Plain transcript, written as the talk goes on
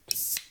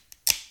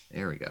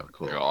There we go.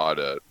 Cool. Got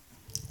it.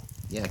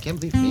 Yeah, I can't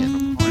believe,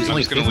 man. He's I'm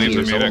only just gonna 50 leave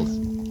the years meeting.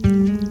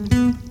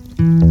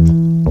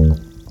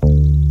 old.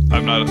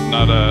 I'm not.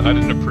 I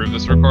didn't approve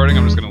this recording.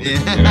 I'm just gonna leave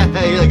the meeting.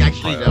 You're like,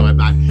 actually, no, I'm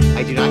not.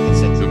 I do not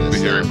consent to You'll be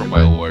this. hearing from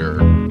my lawyer.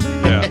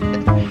 Yeah.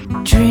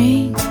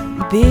 Drink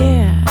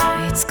beer,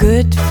 it's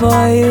good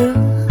for you.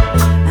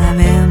 I'm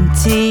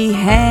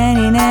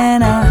empty-handed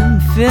and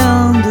I'm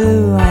feeling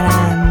blue, and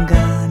I'm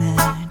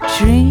gonna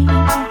drink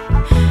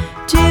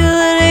till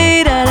the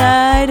day that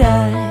I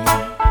die.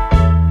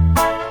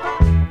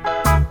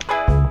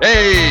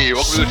 Hey,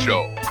 welcome to the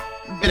show.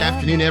 Good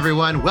afternoon,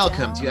 everyone.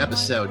 Welcome to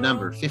episode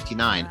number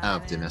 59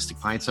 of Domestic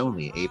Pints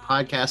Only, a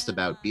podcast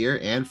about beer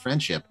and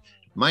friendship.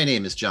 My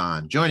name is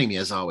John. Joining me,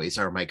 as always,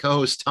 are my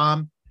co-host,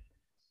 Tom.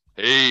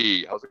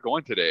 Hey, how's it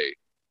going today?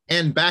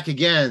 And back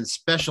again,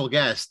 special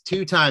guest,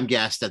 two-time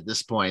guest at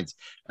this point.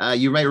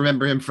 You might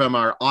remember him from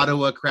our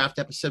Ottawa craft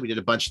episode. We did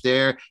a bunch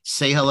there.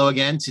 Say hello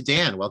again to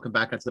Dan. Welcome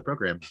back onto the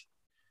program.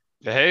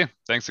 Hey,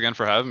 thanks again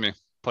for having me.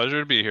 Pleasure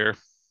to be here.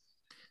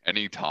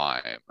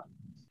 Anytime.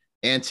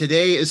 And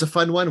today is a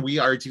fun one. We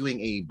are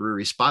doing a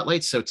brewery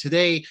spotlight. So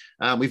today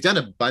we've done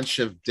a bunch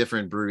of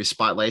different brewery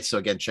spotlights. So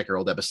again, check our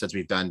old episodes.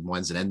 We've done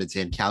ones in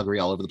Edmonton, Calgary,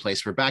 all over the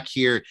place. We're back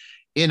here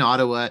in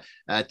Ottawa.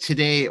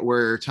 Today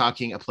we're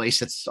talking a place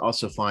that's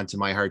also fond to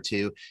my heart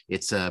too.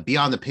 It's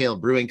Beyond the Pale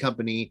Brewing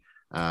Company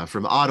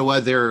from Ottawa.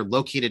 They're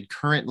located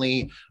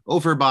currently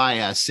over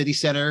by City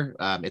Center.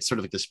 It's sort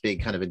of like this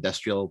big kind of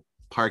industrial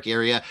park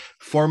area.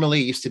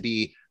 Formerly used to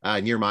be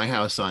near my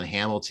house on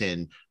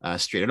Hamilton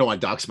Street. I don't want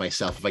to dox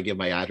myself if I give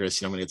my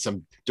address. I'm going to get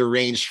some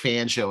deranged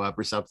fan show up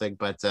or something.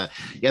 But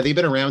yeah, they've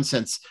been around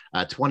since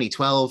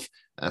 2012,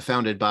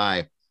 founded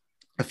by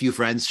a few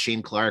friends,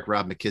 Shane Clark,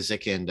 Rob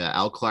McKissick, and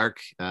Al Clark.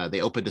 They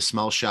opened a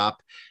small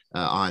shop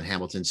on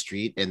Hamilton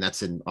Street, and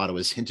that's in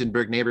Ottawa's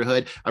Hintonburg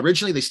neighborhood.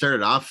 Originally, they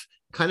started off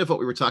kind of what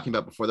we were talking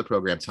about before the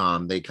program,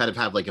 Tom. They kind of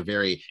have like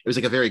it was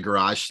like a very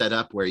garage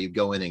setup where you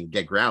go in and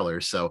get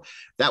growlers. So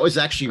that was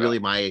actually really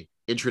my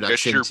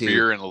introduction Get to your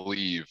beer and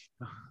leave.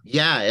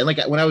 Yeah. And like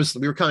when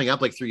we were coming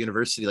up like through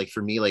university, like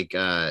for me, like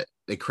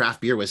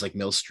craft beer was like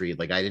Mill Street.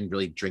 Like I didn't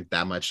really drink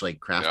that much like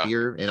craft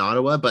beer in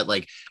Ottawa, but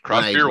like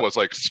craft beer was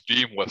like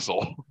steam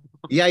whistle.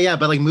 Yeah.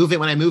 But like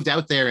when I moved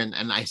out there and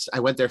I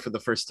went there for the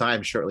first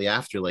time shortly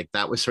after, like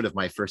that was sort of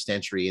my first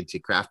entry into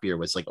craft beer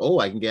was like, oh,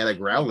 I can get a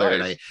growler.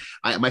 Nice.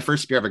 And my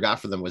first beer I ever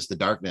got for them was the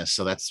Darkness.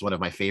 So that's one of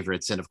my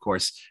favorites. And of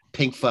course,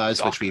 Pink Fuzz,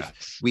 Darkness.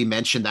 which we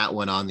mentioned that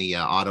one on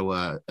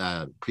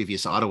the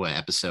previous Ottawa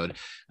episode.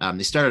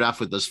 They started off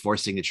with those four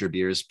signature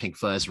beers, Pink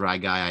Fuzz, Rye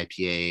Guy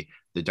IPA,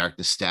 the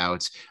Darkness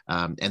Stout.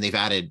 And they've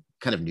added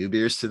kind of new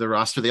beers to the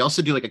roster. They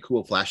also do like a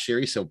cool flash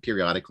series. So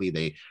periodically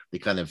they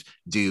kind of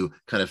do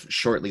kind of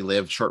short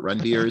run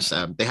beers.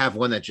 They have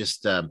one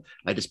that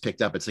I just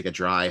picked up. It's like a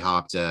dry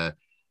hopped,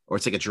 or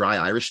it's like a dry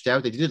Irish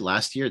stout. They did it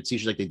last year. It's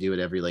usually like they do it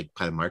every like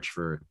kind of March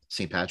for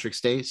St. Patrick's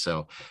Day.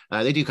 So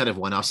they do kind of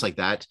one-offs like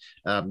that.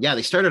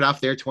 They started off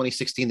there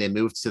 2016. They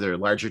moved to their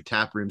larger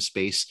tap room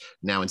space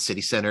now in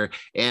City Center.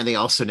 And they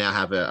also now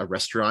have a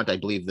restaurant. I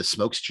believe the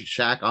Smoke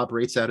Shack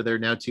operates out of there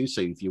now too.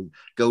 So if you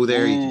go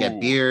there, you can get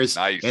beers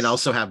and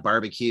also have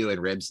barbecue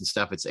and ribs and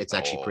stuff. It's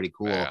actually pretty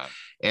cool. Man.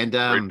 And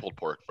great pulled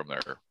pork from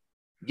there.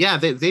 Yeah,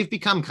 they've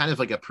become kind of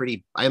like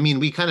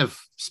we kind of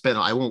spent,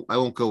 I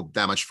won't go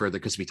that much further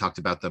because we talked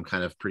about them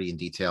kind of pretty in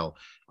detail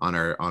on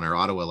our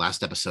Ottawa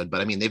last episode,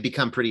 but I mean, they've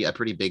become a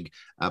pretty big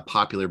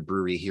popular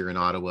brewery here in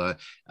Ottawa,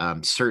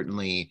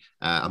 certainly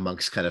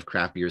amongst kind of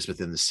craft beers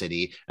within the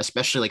city,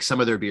 especially like some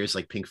of their beers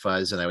like Pink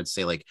Fuzz. And I would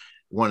say like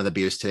one of the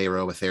beers today,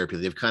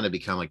 Aromatherapy, they've kind of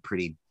become like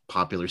pretty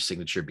popular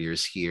signature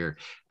beers here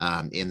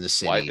in the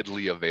city.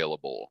 Widely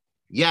available.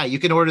 Yeah, you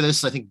can order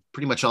this, I think,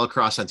 pretty much all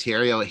across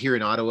Ontario. Here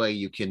in Ottawa,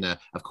 you can,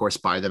 of course,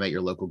 buy them at your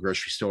local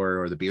grocery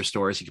store or the beer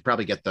stores. You could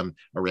probably get them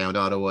around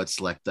Ottawa at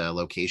select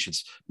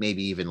locations,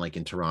 maybe even like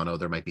in Toronto.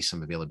 There might be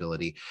some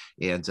availability.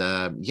 And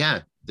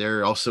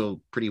they're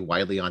also pretty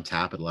widely on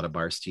tap at a lot of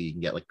bars too. You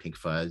can get like Pink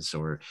Fuzz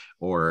or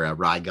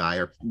Rye Guy,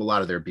 or a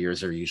lot of their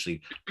beers are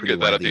usually pretty you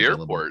get that at the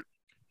available. Airport.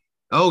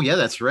 Oh yeah,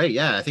 that's right.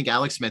 Yeah, I think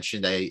Alex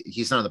mentioned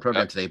he's not on the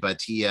program today, but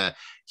he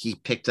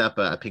picked up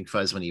a Pink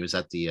Fuzz when he was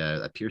at the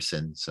at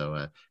Pearson.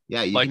 So you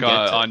like can get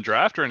on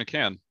draft or in a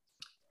can.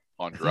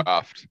 On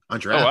draft. On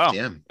draft. Oh, wow.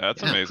 Yeah,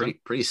 that's amazing.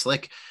 Pretty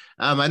slick.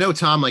 I know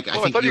Tom. Like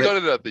I think thought you got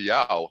it at the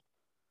Yow.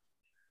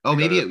 Oh,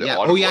 maybe yeah.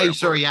 Oh yeah.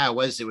 Sorry. Yeah, it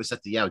was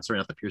at the Yow. Sorry,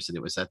 not the Pearson.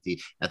 It was at the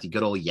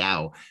good old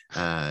Yow.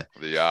 The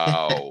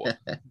Yow.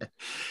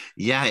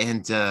 Yeah,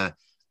 and.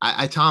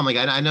 Tom, like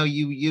I know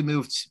you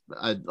moved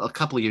a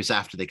couple of years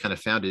after they kind of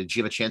founded. Did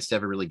you have a chance to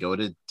ever really go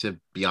to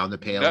Beyond the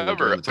Pale?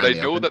 Never, but I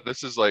know that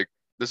this is like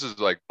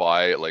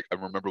by like I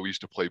remember we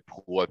used to play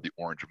pool at the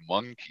Orange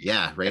Monkey.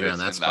 Yeah, right around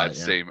that spot. That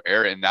same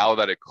area, and now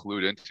that it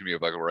clued into me,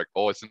 like we're like,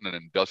 oh, it's in an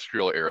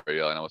industrial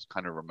area, and I was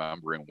kind of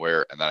remembering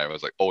where, and then I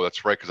was like, oh,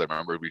 that's right, because I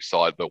remember we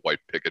saw the white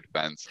picket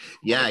fence.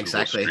 Yeah,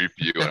 exactly. Street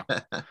View,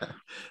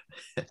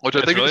 which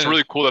I think it's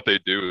really cool that they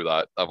do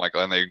that. I'm like,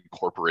 and they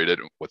incorporate it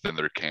within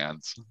their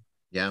cans.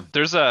 Yeah.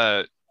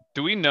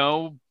 Do we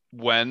know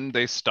when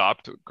they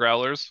stopped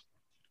growlers?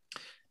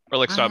 or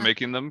like stop Uh,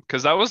 making them?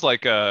 Because that was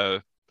like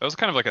that was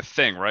kind of like a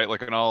thing, right?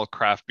 Like an all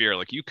craft beer.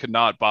 Like you could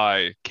not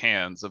buy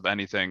cans of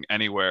anything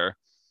anywhere.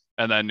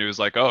 And then it was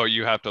like, oh,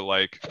 you have to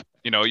like,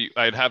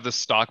 I'd have this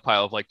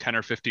stockpile of like 10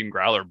 or 15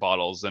 growler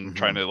bottles and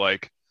trying to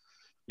like,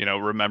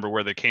 remember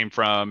where they came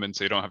from. And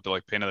so you don't have to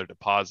like pay another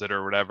deposit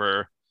or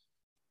whatever.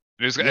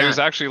 It was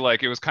actually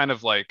like, it was kind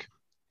of like,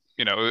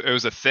 it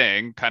was a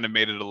thing, kind of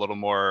made it a little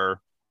more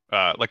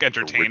like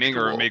entertaining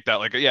or make that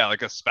like,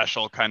 like a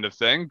special kind of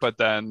thing. But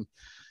then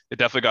it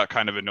definitely got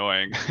kind of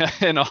annoying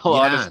in all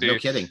honesty. No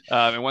kidding.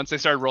 And once they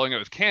started rolling it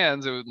with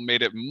cans, it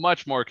made it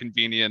much more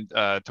convenient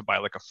to buy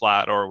like a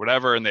flat or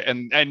whatever,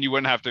 and you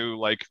wouldn't have to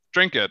like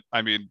drink it.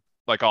 I mean,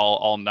 like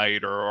all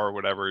night or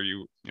whatever.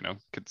 You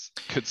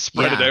could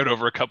spread it out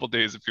over a couple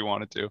days if you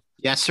wanted to.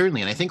 Yeah,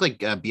 certainly. And I think like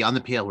Beyond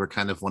the Pale, we're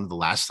kind of one of the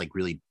last like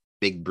really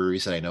big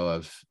breweries that I know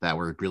of that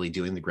were really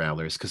doing the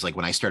growlers. Cause like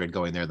when I started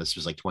going there, this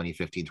was like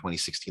 2015,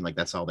 2016, like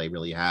that's all they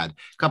really had. A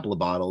couple of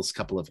bottles,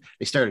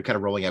 they started kind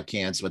of rolling out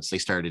cans once they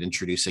started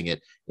introducing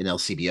it in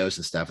LCBOs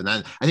and stuff. And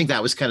then I think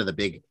that was kind of the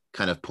big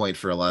kind of point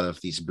for a lot of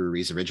these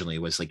breweries originally,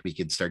 was like we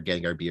could start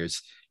getting our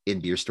beers in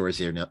beer stores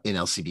here in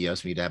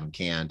LCBOs. We need to have them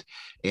canned.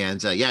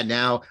 And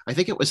now I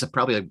think it was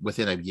probably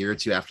within a year or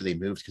two after they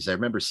moved, because I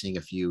remember seeing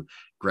a few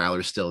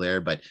growlers still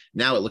there, but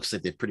now it looks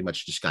like they've pretty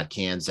much just got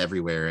cans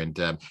everywhere. And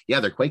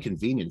they're quite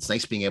convenient. It's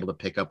nice being able to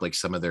pick up like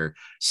some of their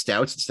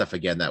stouts and stuff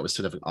again that was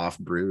sort of off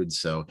brewed.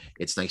 So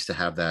it's nice to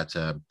have that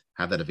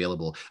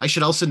available. I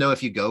should also know,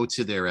 if you go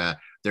to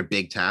their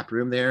big tap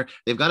room there,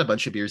 they've got a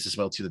bunch of beers as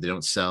well too that they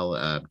don't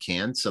sell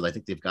canned. So I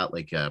think they've got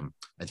like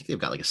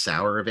a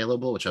sour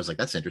available, which I was like,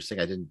 that's interesting.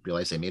 I didn't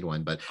realize they made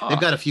one, but they've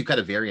got a few kind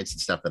of variants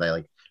and stuff that I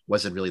like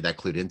wasn't really that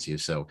clued into.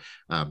 So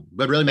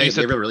but really nice,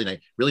 they have a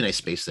really nice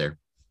space there.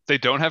 They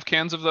don't have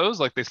cans of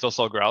those? Like they still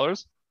sell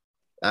growlers?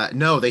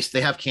 No,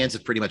 they have cans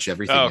of pretty much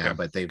everything now,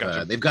 but they've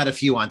got a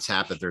few on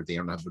tap that they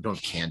don't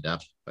have canned up.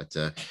 But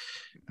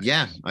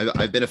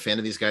I've been a fan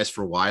of these guys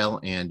for a while,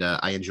 and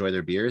I enjoy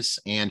their beers.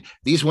 And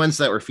these ones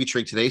that we're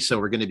featuring today, so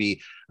we're going to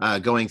be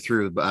going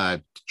through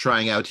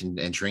trying out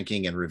and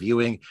drinking and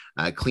reviewing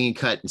Clean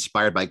Cut,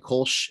 inspired by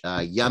Kolsch,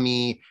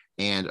 Yummy,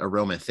 and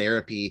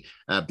Aromatherapy.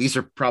 These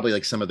are probably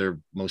like some of their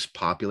most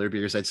popular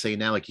beers, I'd say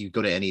now. Like you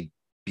go to any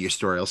beer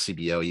store,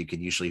 LCBO, you can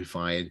usually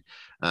find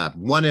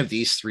one of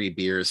these three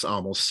beers,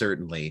 almost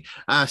certainly.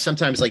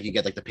 Sometimes like you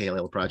get like the Pale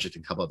Ale Project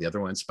and a couple of the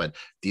other ones, but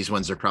these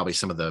ones are probably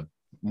some of the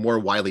more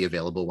widely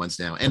available ones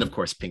now. And of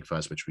course, Pink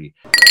Fuzz, which we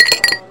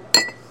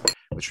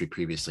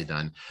previously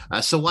done.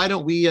 So why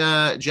don't we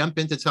jump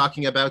into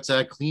talking about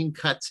Clean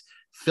Cut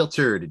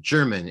Filtered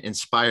German,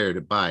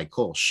 inspired by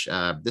Kolsch.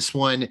 This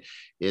one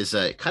is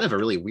kind of a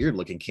really weird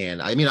looking can.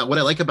 I mean, what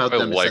I like about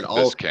them is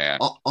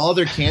that all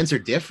their cans are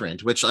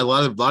different, which a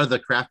lot of the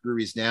craft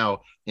breweries now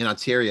in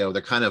Ontario,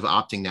 they're kind of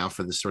opting now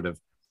for this sort of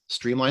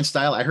streamlined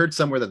style. I heard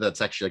somewhere that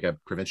that's actually like a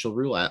provincial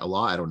rule, a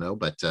law. I don't know,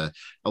 but a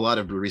lot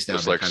of breweries now,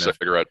 it's like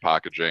cigarette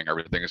packaging.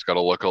 Everything has got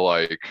to look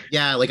alike.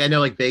 Yeah, like I know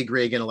like Big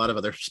Rig and a lot of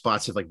other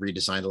spots have like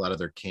redesigned a lot of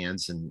their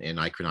cans and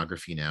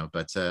iconography now.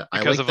 But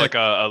because of like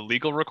a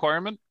legal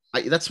requirement.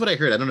 That's what I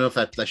heard. I don't know if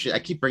I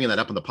keep bringing that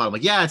up on the pod. I'm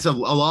like, yeah, it's a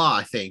law,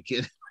 I think.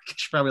 I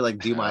should probably like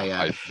do my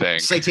I think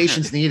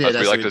citations needed.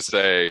 As we like to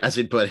say,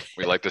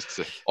 we like to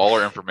say, all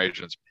our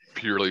information is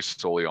purely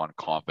solely on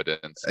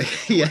confidence.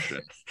 Yeah,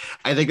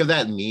 I think of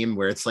that meme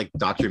where it's like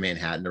Dr.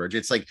 Manhattan, or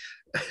it's like,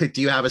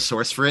 do you have a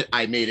source for it?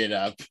 I made it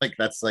up. Like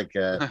that's like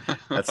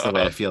that's the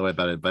way I feel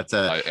about it. But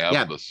I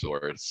am the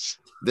source.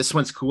 This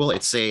one's cool.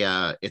 It's a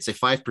 5%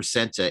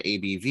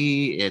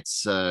 ABV.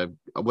 It's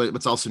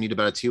what's also neat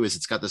about it too is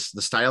it's got the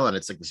style on it.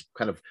 It's like this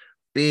kind of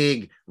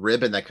big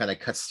ribbon that kind of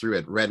cuts through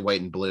it, red,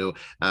 white, and blue,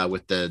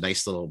 with the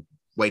nice little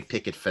white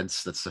picket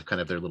fence. That's kind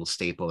of their little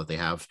staple that they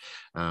have.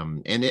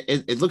 And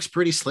it looks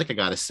pretty slick, I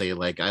gotta say.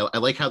 Like I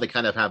like how they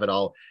kind of have it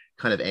all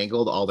kind of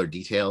angled, all their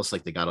details.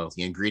 Like they got all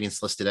the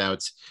ingredients listed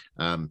out,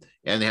 and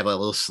they have a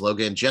little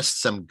slogan: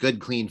 just some good,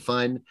 clean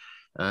fun.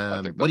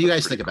 What do you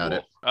guys think about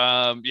it?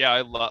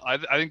 I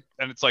think,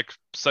 and it's like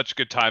such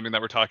good timing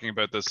that we're talking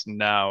about this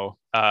now.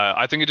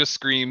 I think it just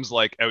screams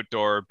like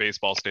outdoor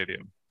baseball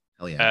stadium.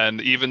 Hell yeah. And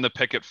even the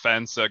picket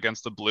fence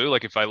against the blue,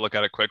 like if I look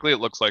at it quickly, it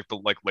looks like the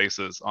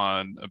laces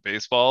on a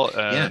baseball,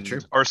 and true.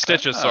 Or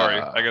stitches. Sorry,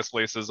 I guess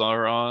laces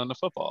are on a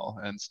football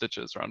and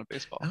stitches are on a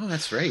baseball. Oh,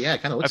 that's right. Yeah,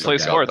 it kind of looks. I play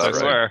like sports, that. I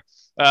swear.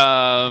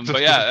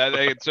 But yeah,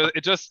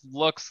 it just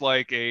looks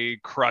like a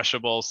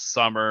crushable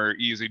summer,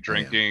 easy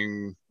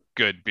drinking,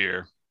 good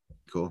beer.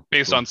 Cool.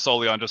 Based on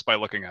solely on just by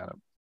looking at it.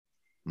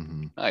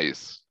 Mm-hmm.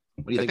 Nice.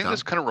 What do you think, Tom?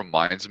 This kind of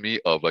reminds me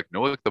of like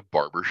the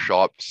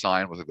barbershop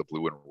sign with like the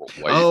blue and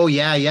white. Oh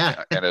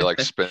yeah. And it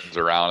like spins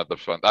around at the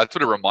front. That's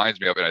what it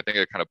reminds me of, and I think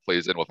it kind of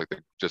plays in with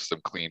like just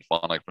some clean fun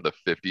like from the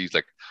 50s,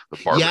 like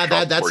the barbershop.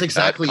 Yeah, that's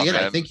exactly it.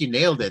 I think you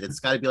nailed it. It's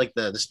got to be like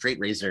the straight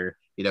razor,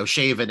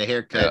 shave and a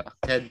haircut,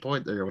 10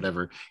 point or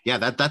whatever. Yeah,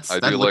 that's. I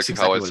do like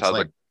how it has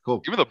like. Cool.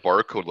 Even the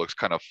barcode looks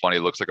kind of funny.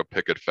 It looks like a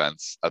picket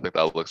fence. I think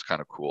that looks kind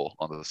of cool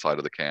on the side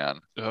of the can.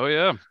 Oh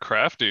yeah,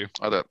 crafty.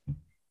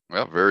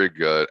 Yeah, very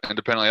good.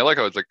 Independently, I like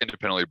how it's like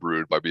independently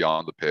brewed by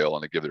Beyond the Pale,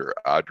 and they give their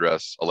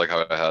address. I like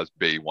how it has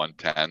Bay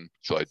 110,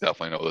 so I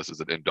definitely know this is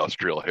an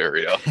industrial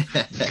area.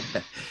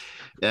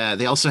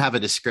 They also have a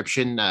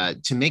description.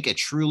 To make a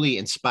truly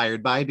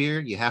inspired by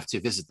beer, you have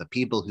to visit the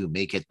people who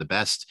make it the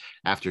best.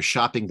 After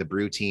shopping the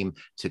brew team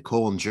to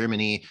Cologne,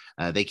 Germany,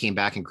 they came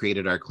back and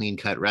created our clean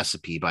cut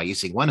recipe by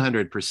using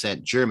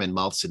 100% German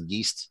malts and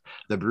yeast.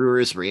 The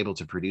brewers were able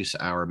to produce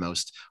our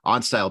most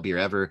on-style beer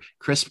ever,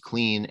 crisp,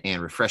 clean,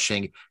 and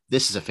refreshing.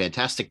 This is a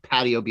fantastic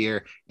patio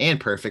beer and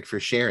perfect for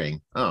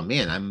sharing. Oh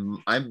man,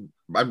 I'm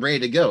ready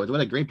to go. What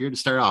a great beer to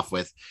start off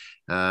with.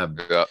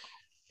 Yeah.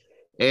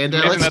 And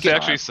Amazing let's that they get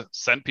actually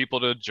sent people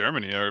to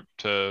Germany or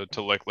to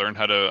like learn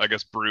how to, I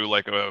guess, brew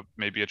like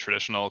maybe a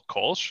traditional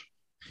Kolsch.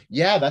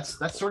 Yeah, that's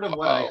sort of what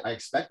Wow. I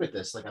expect with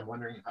this. Like, I'm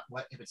wondering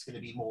what if it's going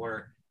to be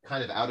more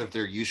kind of out of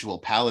their usual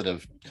palette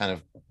of kind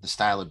of the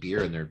style of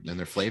beer and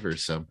their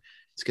flavors. So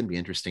it's going to be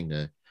interesting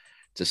to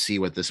see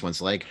what this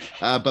one's like.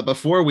 But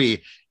before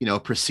we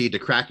proceed to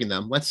cracking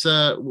them, let's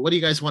what do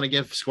you guys want to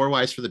give score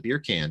wise for the beer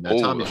can?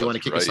 Tom, did you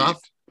want to kick us off?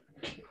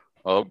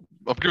 I'm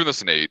giving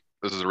this an 8.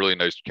 This is a really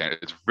nice can.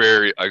 It's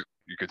very,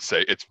 you could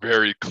say it's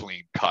very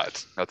clean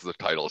cut. That's what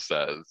the title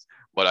says.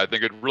 But I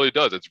think it really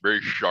does. It's very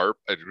sharp.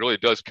 It really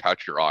does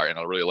catch your eye. And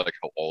I really like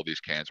how all these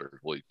cans are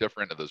really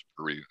different. And this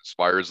brewery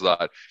inspires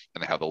that.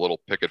 And they have the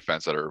little picket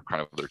fence that are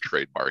kind of their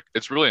trademark.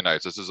 It's really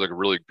nice. This is like a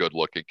really good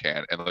looking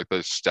can. And like the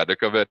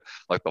aesthetic of it,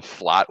 like the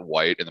flat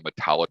white and the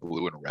metallic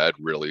blue and red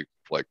really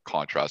like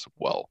contrast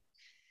well.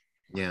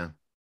 Yeah.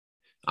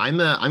 I'm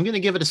gonna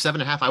give it a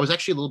 7.5. I was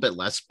actually a little bit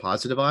less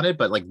positive on it,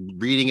 but like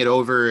reading it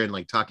over and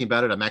like talking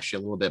about it, I'm actually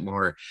a little bit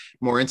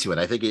more into it.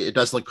 I think it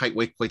does look quite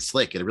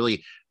slick. It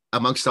really,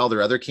 amongst all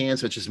their other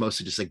cans, which is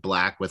mostly just like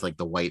black with like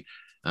the white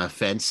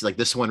fence, like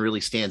this one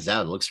really stands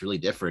out. It looks really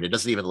different. It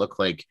doesn't even look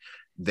like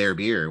their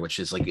beer, which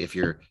is like if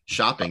you're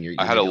shopping, you're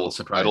I had a little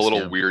surprised. I had a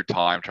little weird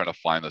time trying to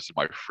find this in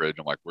my fridge.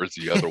 I'm like, where's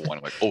the other one?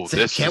 I'm like, oh, It's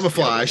this like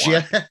camouflage.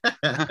 is the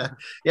Yeah.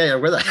 Yeah.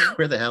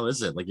 Where the hell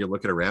is it? Like you're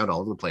looking around all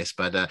over the place.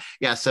 But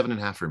yeah,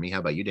 7.5 for me. How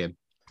about you, Dan?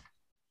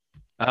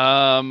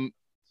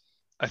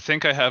 I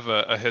think I have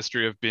a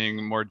history of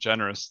being more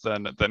generous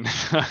than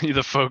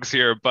the folks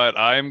here, but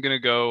I'm gonna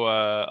go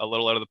a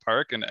little out of the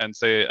park and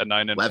say a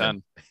 9 and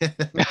 11. 10.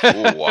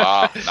 Oh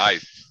wow,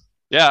 nice.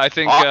 Yeah, I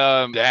think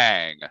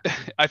Dang.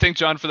 I think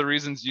John, for the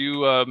reasons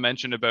you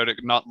mentioned about it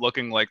not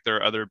looking like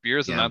their other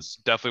beers, and Yeah. that's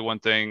definitely one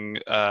thing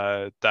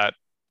that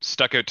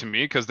stuck out to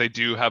me because they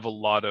do have a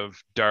lot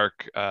of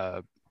dark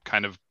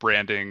kind of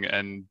branding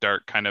and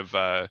dark kind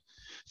of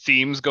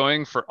themes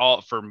going for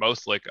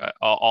most like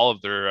all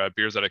of their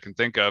beers that I can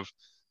think of.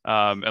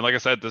 And like I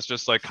said, this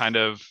just like kind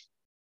of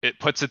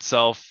sets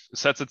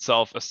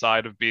itself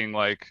aside of being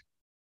like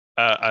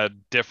a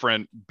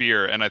different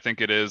beer, and I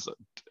think it is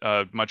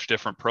a much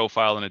different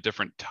profile and a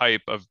different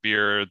type of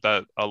beer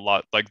that a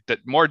lot like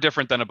that more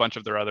different than a bunch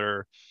of their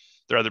other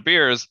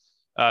beers.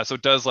 So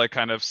it does like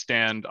kind of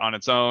stand on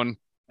its own,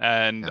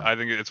 and Yeah. I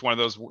think it's one of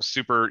those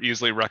super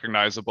easily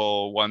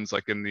recognizable ones,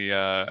 like in the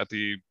at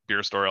the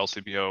beer store,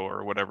 LCBO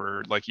or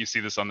whatever. Like you see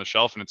this on the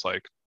shelf, and it's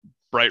like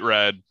bright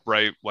red,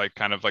 bright like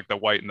kind of like the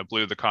white and the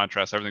blue, the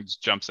contrast, everything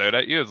just jumps out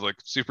at you. It's like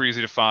super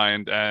easy to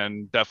find,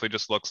 and definitely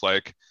just looks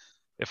like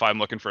if I'm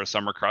looking for a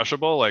summer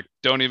crushable, like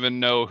don't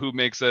even know who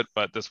makes it,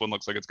 but this one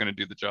looks like it's going to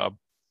do the job.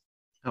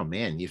 Oh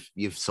man,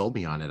 you've sold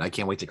me on it. I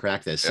can't wait to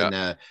crack this. Yeah.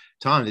 And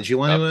Tom, did you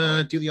want to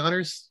Definitely. do the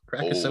honors?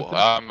 Crack us Oh, open?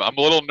 I'm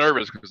a little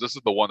nervous because this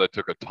is the one that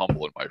took a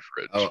tumble in my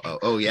fridge.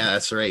 Oh, yeah,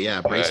 that's right.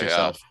 Yeah, brace Yeah, yeah.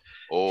 yourself.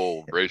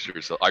 Oh, brace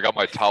yourself. I got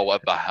my towel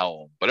at the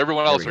helm. But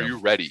everyone There else, we are go.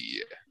 you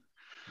ready?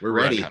 We're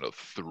We're ready. at count of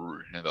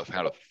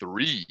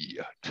 3,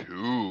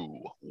 2,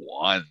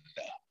 1.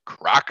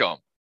 Crack them.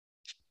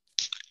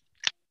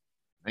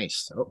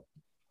 Nice. Oh,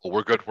 Oh,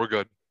 we're good. We're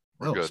good.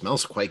 oh, good.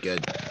 smells quite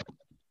good.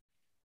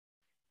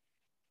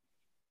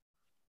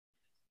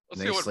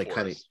 Let's see Nice, what like it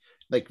kind of pours.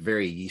 like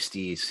very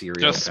yeasty cereal.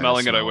 Just kinda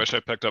smelling it, I smell. wish I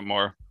picked up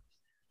more.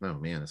 Oh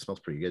man, it smells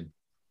pretty good.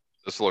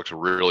 This looks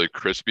really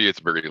crispy. It's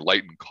very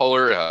light in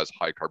color. It has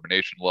high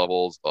carbonation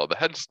levels. The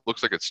head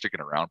looks like it's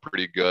sticking around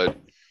pretty good.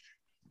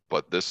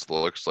 But this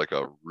looks like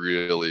a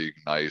really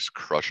nice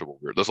crushable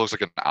beer. This looks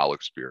like an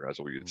Alex beer, as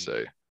we would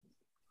say.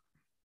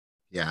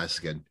 Yeah, it's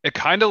good. It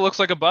kind of looks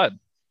like a bud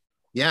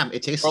Yeah,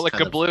 it tastes or like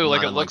kind a of blue.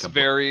 Like not it unlike looks a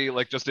blue. very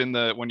like just in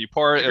the when you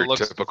pour it, Your it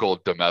looks typical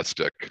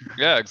domestic.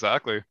 yeah,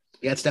 exactly.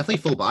 Yeah, it's definitely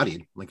full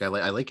bodied. Like I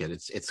like it.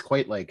 It's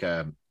quite like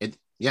it.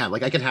 Yeah,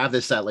 like I could have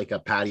this at like a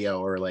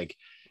patio or like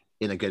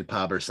in a good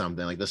pub or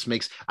something. Like this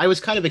makes. I was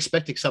kind of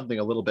expecting something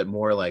a little bit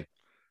more like,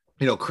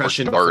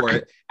 crushing dark.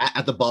 before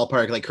at the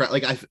ballpark. Like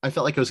I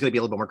felt like it was going to be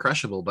a little bit more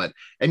crushable, but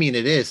I mean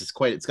it is. It's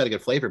got a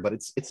good flavor, but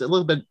it's a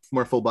little bit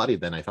more full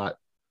bodied than I thought.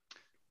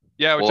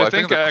 Yeah, which Well, I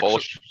think the actually,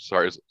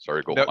 Kolsch.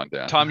 Sorry, go No, on,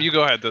 Dan. Tom, you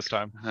go ahead this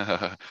time.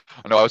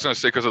 No, I was going to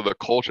say because of the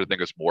culture, I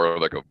think it's more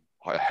of like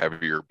a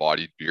heavier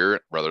bodied beer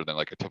rather than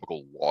like a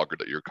typical lager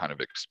that you're kind of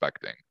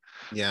expecting.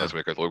 Yeah. That's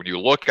because when you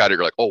look at it,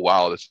 you're like, oh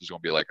wow, this is going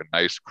to be like a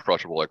nice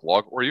crushable like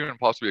log, or even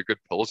possibly a good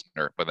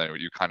pilsner. But then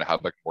you kind of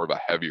have like more of a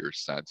heavier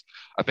sense.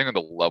 I think on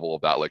the level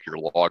of that, like your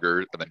lager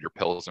and then your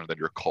pilsner, and then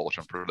your Kolsch,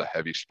 and for the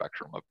heavy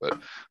spectrum of it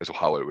is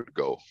how it would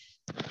go.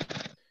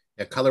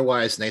 Yeah, color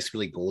wise, nice,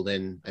 really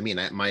golden. I mean,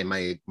 my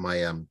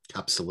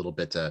cup's a little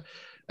bit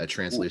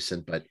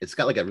translucent, but it's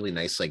got like a really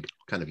nice like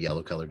kind of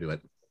yellow color to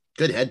it.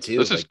 Good head too.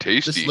 This like, is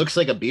tasty. This looks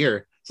like a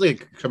beer. It's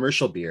like a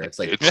commercial beer. It's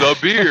like it's a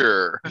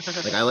beer.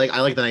 Like I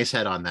like the nice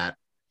head on that.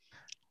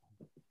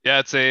 Yeah,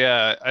 it's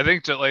a. I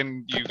think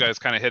Lane, you guys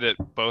kind of hit it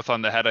both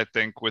on the head. I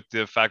think with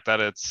the fact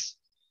that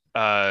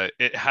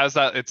it has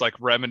that. It's like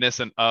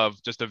reminiscent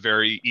of just a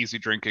very easy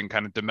drinking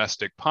kind of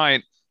domestic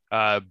pint,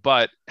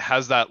 but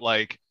has that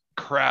like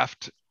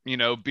craft,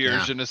 beer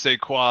je ne sais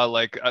quoi,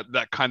 like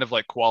that kind of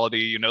like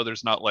quality.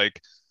 There's not like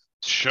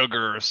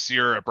sugar or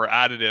syrup or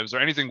additives or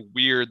anything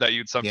weird that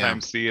you'd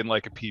sometimes see in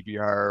like a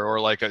PBR or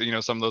like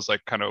some of those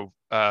like kind of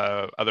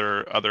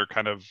other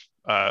kind of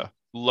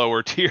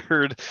lower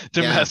tiered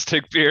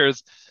domestic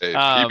beers. Hey,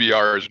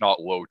 PBR is not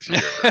low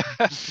tier.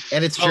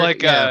 And it's true.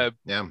 Like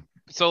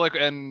so like,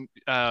 and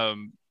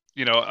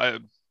I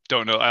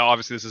don't know,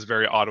 obviously this is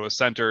very Ottawa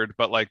centered,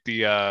 but like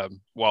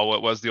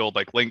what was the old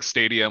like Link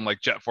Stadium,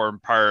 like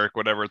Jetform Park,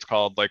 whatever it's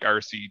called, like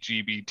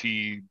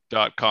rcgbt.com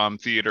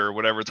theater,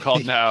 whatever it's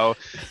called now.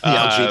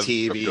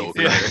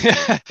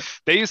 LGTV.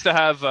 They used to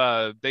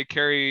have they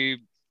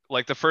carry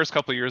like the first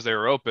couple of years they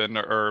were open,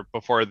 or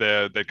before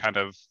they kind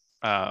of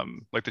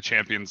like the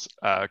champions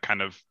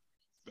kind of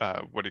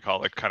what do you call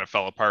it, like kind of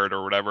fell apart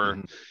or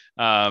whatever.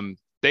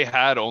 They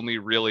had only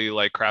really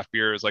like craft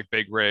beers like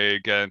Big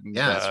Rig and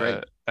that's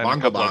right, and a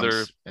couple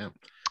other and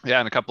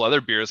a couple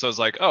other beers. So I was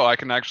like, oh, I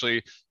can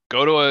actually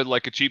go to a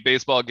cheap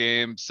baseball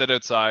game, sit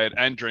outside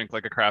and drink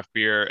like a craft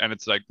beer, and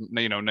it's like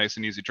nice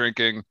and easy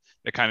drinking.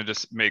 It kind of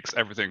just makes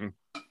everything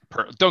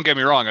don't get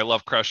me wrong, I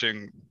love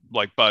crushing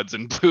like buds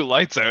and blue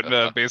lights out in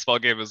a baseball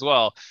game as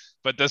well,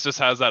 but this just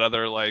has that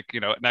other like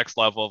next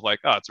level of like,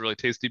 oh, it's a really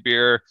tasty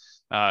beer,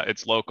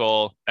 it's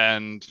local,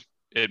 and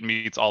it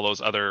meets all those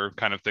other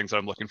kind of things that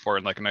I'm looking for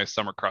in like a nice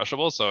summer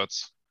crushable. So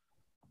it's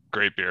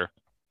great beer.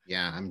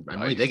 Yeah, I'm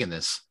really digging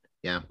this.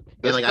 Yeah,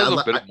 this like, has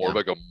a bit more of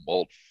like a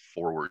malt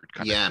forward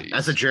kind of taste.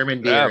 As a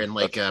German beer, and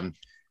like and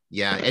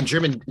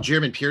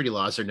German purity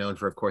laws are known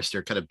for, of course,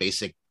 their kind of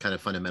basic kind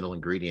of fundamental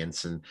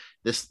ingredients, and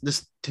this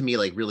to me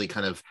like really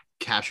kind of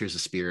captures the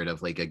spirit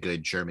of like a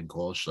good German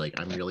Kolsch. Like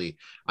I'm really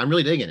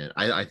digging it.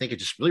 I think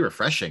it's just really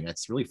refreshing.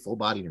 It's really full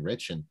bodied and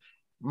rich. And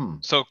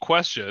so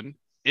question,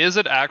 is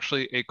it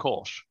actually a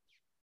Kolsch?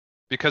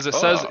 Because it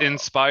says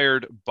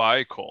inspired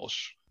by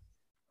Kolsch,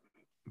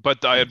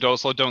 but I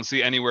also don't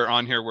see anywhere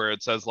on here where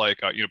it says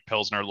like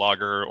Pilsner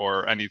Lager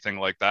or anything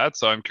like that.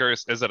 So I'm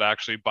curious, is it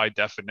actually by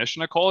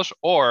definition a Kolsch,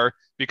 or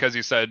because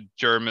you said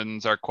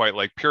Germans are quite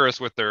like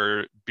purists with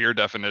their beer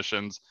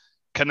definitions,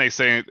 can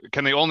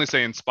they only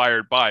say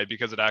inspired by,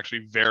 because it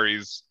actually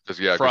varies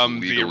from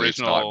the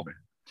original?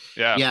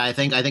 I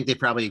think they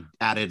probably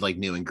added like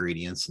new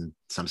ingredients and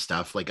some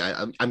stuff. Like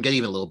I'm getting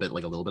even a little bit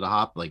of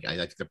hop. Like I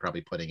think they're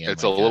probably putting in.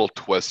 It's like a little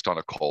twist on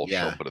a Kolsch.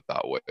 I'll put it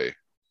that way.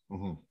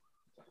 Mm-hmm.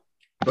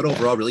 But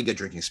overall, really good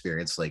drinking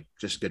experience. Like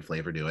just good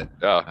flavor to it.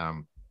 Yeah.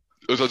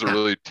 This was a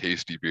really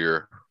tasty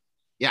beer.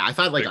 Yeah, I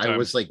thought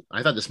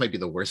I thought this might be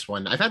the worst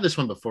one. I've had this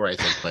one before, I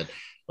think, but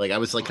like I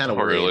was like kind of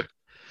worried. Really?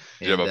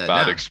 Did you have a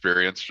bad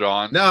experience,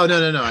 John? No.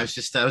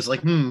 I was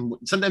like,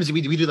 sometimes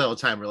we do that all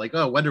the time. We're like,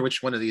 oh, I wonder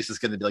which one of these is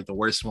going to be like the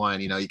worst one.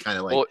 You kind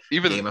of like. Well,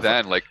 even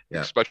then, like,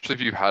 especially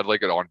if you had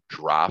like it on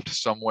draft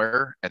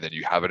somewhere and then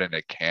you have it in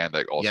a can,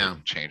 that also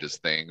changes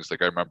things.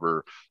 Like I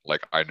remember,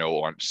 like I know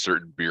on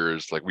certain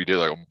beers, like we did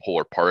like on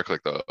Polar Park,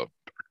 like the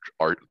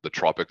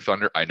Tropic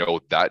Thunder. I know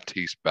that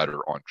tastes better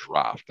on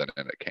draft than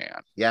in a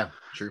can. Yeah,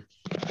 true.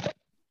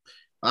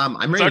 I'm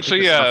ready. It's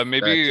actually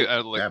maybe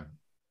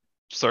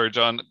Sorry,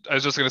 John. I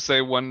was just going to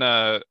say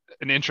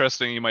an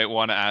interesting you might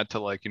want to add to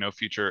like,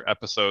 future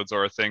episodes,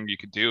 or a thing you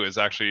could do is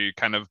actually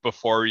kind of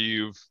before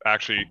you've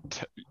actually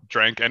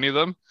drank any of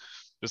them,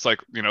 just like,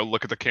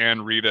 look at the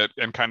can, read it,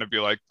 and kind of be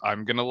like,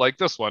 I'm going to like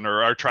this one,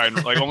 or try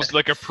and like almost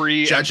like a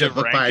judge a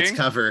book ranking, by its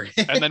cover.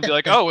 And then be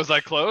like, oh, was I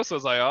close?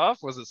 Was I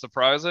off? Was it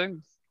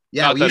surprising?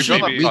 Yeah, we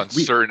usually on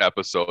certain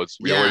episodes,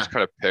 we always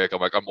kind of pick.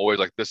 I'm always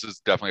like, this is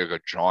definitely like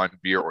a John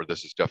beer, or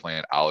this is definitely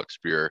an Alex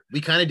beer.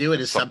 We kind of do it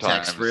as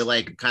subtext. We're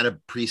like kind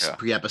of pre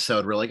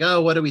episode. We're like,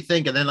 oh, what do we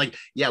think? And then like,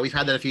 we've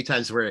had that a few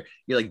times where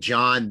you're like,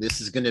 John, this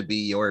is gonna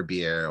be your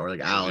beer, or like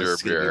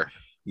Alex, your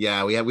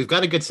beer. We've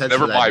got a good sense.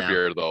 Never of that my now.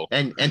 Beer though.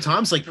 And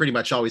Tom's like pretty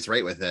much always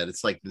right with it.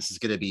 It's like, this is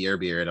gonna be your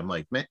beer, and I'm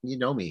like, man, you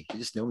know me. You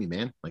just know me,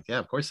 man. Like, yeah,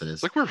 of course it is.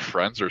 It's like we're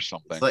friends or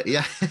something. Like,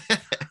 yeah.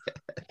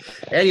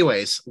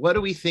 Anyways, what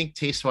do we think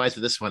taste wise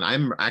for this one?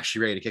 I'm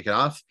actually ready to kick it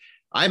off.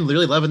 I'm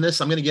really loving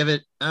this. I'm gonna give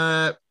it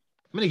an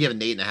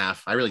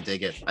 8.5. I really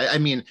dig it. I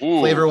mean,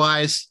 flavor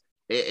wise,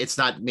 It's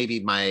not maybe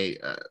my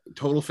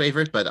total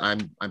favorite, but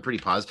I'm pretty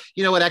positive.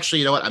 You know what? Actually,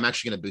 you know what? I'm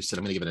actually going to boost it.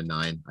 I'm going to give it a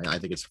 9. I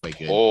think it's quite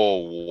good.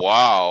 Oh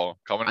wow,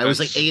 coming. I was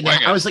like 8.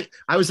 I was like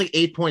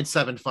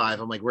 8.75.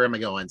 I'm like, where am I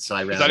going? So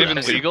I ran. Is that even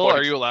legal?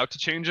 Are you allowed to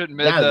change it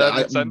mid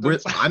sentence? We're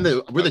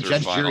the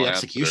judge, jury, answer.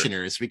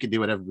 executioners. We can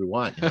do whatever we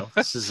want. You know,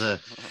 this is a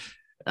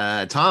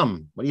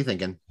Tom. What are you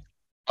thinking?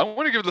 I'm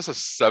going to give this a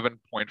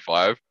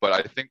 7.5, but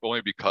I think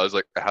only because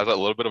like it has a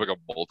little bit of like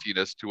a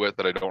maltiness to it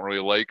that I don't really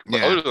like.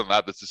 But other than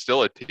that, this is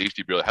still a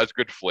tasty beer. It has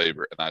good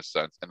flavor in that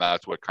sense, and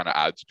that's what kind of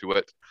adds to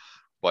it.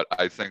 But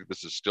I think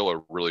this is still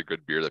a really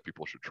good beer that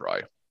people should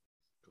try.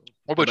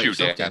 What about you,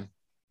 Dan?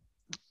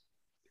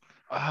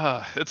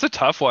 It's a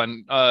tough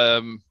one.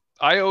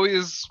 I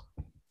always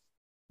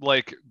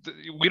like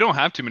we don't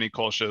have too many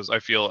Kolsch's, I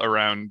feel,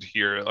 around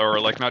here, or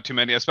like not too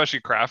many,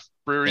 especially craft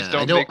breweries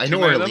don't make too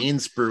many. I know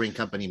Orleans Brewing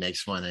Company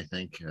makes one, I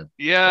think.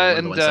 Yeah,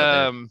 and hold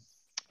on.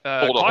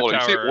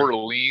 You say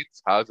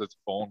Orleans has its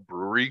own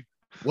brewery?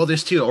 Well,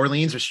 there's 2.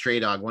 Orleans or Stray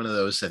Dog. One of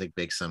those, I think,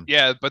 makes some.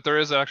 Yeah, but there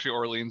is actually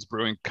Orleans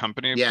Brewing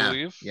Company, I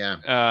believe. Yeah.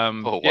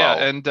 Oh, wow. Yeah,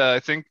 and I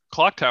think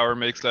Clock Tower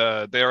makes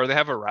they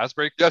have a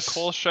raspberry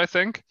Kolsch, I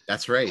think.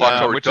 That's right. Clock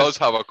Tower does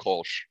have a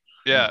Kolsch.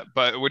 Yeah,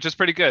 but which is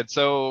pretty good.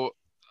 So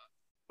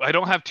I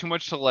don't have too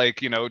much to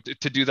like, you know,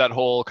 to do that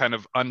whole kind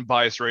of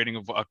unbiased rating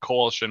of a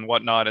Kolsch and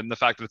whatnot, and the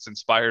fact that it's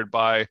inspired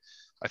by,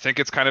 I think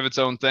it's kind of its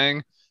own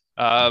thing.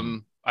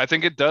 I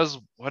think it does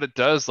what it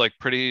does like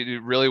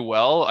really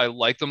well. I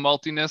like the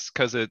maltiness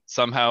because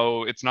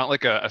it's not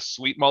like a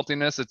sweet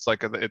maltiness. It's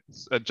like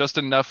it's just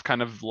enough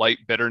kind of light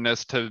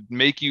bitterness to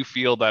make you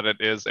feel that it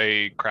is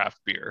a craft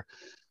beer.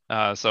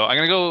 So I'm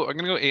gonna go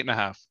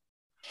 8.5,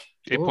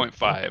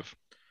 8.5.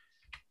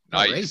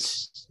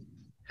 Nice.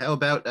 How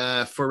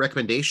about for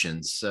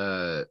recommendations?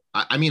 I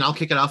mean, I'll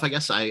kick it off, I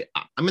guess. I'm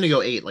gonna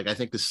go 8. Like, I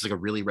think this is like a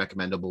really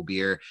recommendable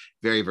beer,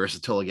 very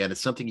versatile. Again, it's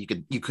something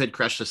you could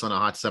crush this on a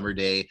hot summer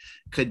day,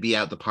 could be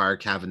out the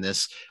park having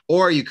this,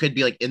 or you could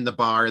be like in the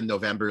bar in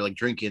November, like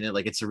drinking it.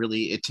 Like, it's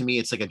to me,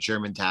 it's like a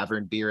German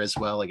tavern beer as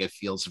well. Like, it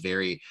feels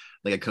very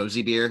like a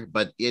cozy beer,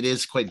 but it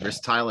is quite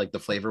versatile, like the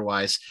flavor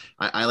wise.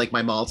 I like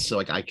my malts, so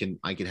like I can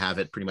have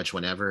it pretty much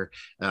whenever.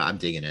 I'm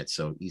digging it.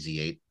 So easy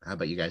 8. How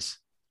about you guys?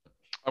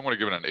 I'm going to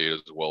give it an 8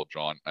 as well,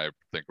 John. I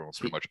think we'll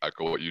pretty much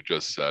echo what you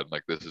just said.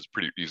 Like, this is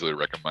pretty easily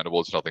recommendable.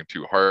 It's nothing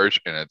too harsh,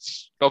 and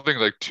it's nothing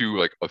like too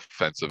like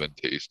offensive in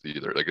taste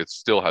either. Like, it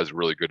still has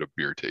really good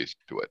beer taste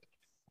to it.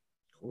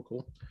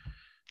 Cool.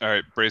 All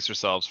right, brace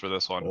yourselves for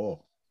this one.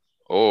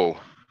 Oh.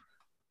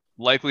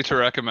 Likely to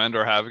recommend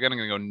or have again. I'm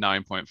going to go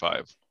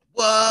 9.5.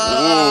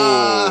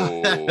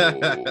 Whoa!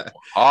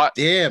 Hot.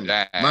 Damn,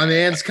 my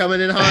man's coming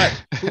in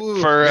hot.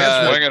 For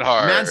swinging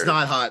hard. Man's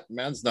not hot.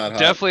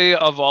 Definitely,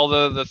 of all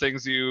the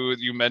things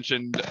you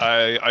mentioned,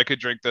 I could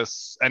drink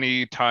this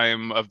any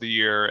time of the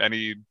year,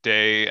 any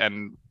day,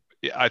 and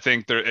I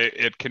think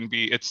it can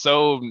be. It's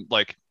so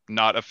like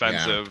not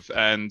offensive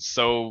and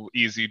so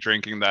easy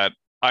drinking that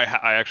I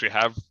actually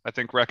have, I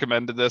think,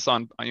 recommended this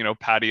on, you know,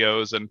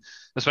 patios, and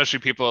especially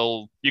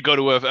people, you go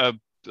to a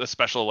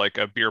special like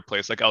a beer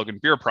place like Elgin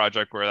Beer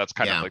Project where that's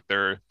kind of like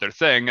their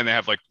thing, and they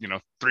have like, you know,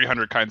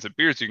 300 kinds of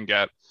beers you can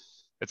get.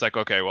 It's like,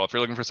 okay, well, if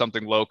you're looking for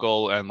something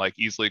local and like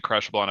easily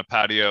crushable on a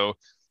patio,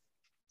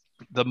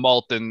 the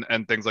malt and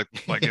things like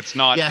it's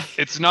not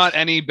it's not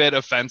any bit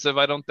offensive,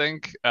 I don't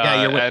think.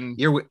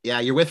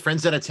 You're with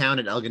friends out of town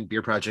at Elgin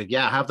Beer Project.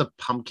 Have the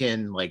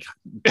pumpkin like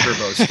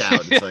turbo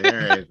stout. It's like, all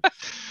right.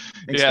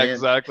 Thanks, man.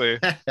 Exactly.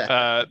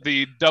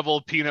 The double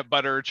peanut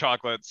butter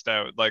chocolate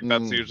stout, like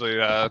that's usually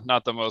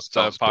not the most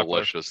popular.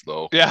 Delicious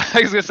though. Yeah,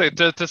 I was gonna say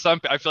to some,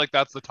 I feel like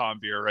that's the Tom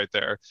beer right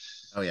there.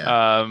 Oh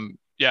yeah.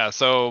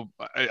 So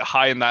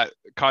high in that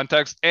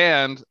context,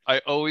 and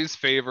I always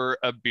favor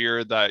a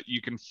beer that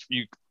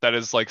that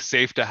is like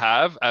safe to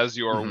have as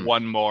your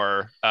one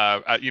more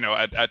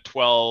at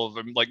 12,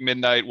 like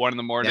midnight, 1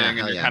 a.m, and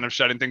you're kind of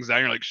shutting things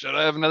down. You're like, should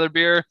I have another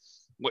beer?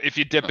 If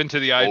you dip into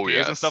the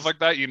IPAs and stuff like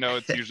that, you know,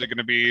 it's usually going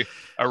to be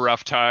a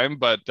rough time,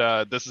 but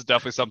this is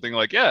definitely something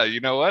like,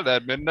 you know what,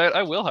 at midnight,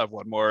 I will have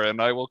one more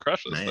and I will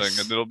crush this thing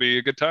and it'll be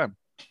a good time.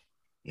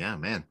 Yeah,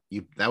 man,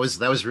 that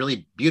was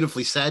really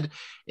beautifully said.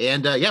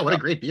 And what a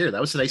great beer. That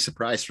was a nice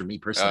surprise for me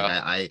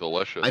personally.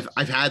 Delicious.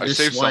 I've had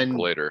this one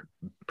later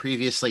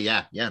previously.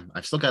 Yeah.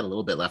 I've still got a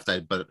little bit left,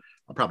 but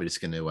I'm probably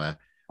just going to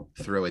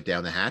throw it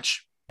down the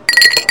hatch.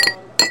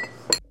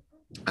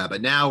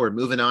 But now we're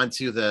moving on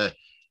to the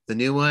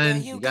new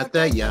one. You got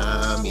the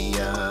yummy.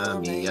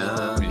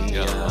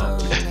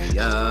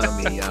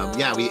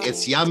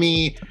 It's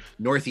yummy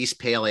Northeast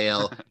Pale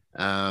Ale.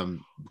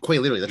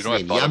 Quite literally, that's the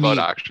name. I thought about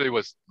actually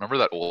was, remember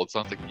that old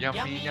song, like yummy,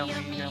 I got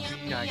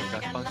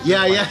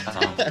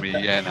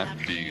me and I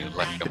feel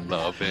like I'm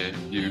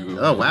loving you.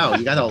 Oh wow,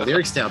 you got all the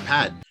lyrics down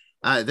pat.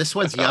 This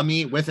one's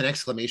yummy with an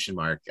exclamation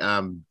mark.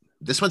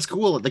 This one's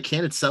cool. The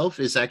can itself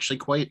is actually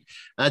quite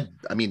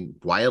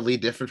wildly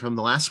different from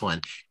the last one.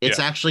 It's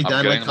actually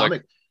done like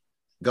comic.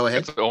 Go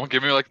ahead. Don't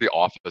give me like the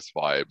Office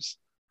vibes.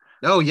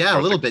 Oh yeah, Or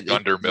a little like bit.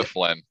 Dunder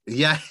Mifflin.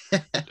 Yeah.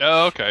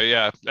 Oh, okay,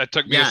 yeah. It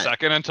took me a Yeah.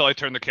 second until I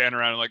turned the can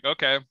around and like,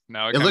 okay,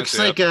 now I It kinda looks see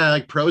like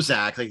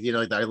Prozac, like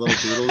like our little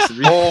doodles.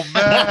 Oh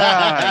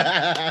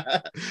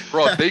man,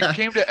 bro, they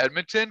came to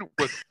Edmonton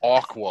with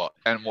Aqua,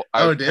 and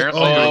Oh, did- oh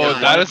apparently my it Oh, was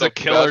God. that one is of a the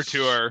killer best-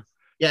 tour.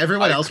 Yeah,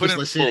 everyone I else was couldn't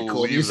listening to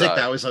cool believe music. that.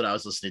 That was what I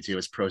was listening to.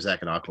 Was Prozac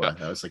and Aqua.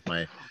 That was like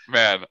my.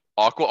 Man,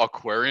 Aqua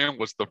Aquarium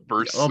was the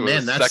first, Oh,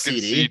 man, the that second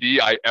CD.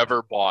 CD I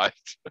ever bought.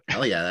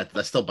 Hell yeah,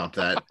 that still bumped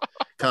that.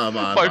 Come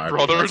on, My Barbie,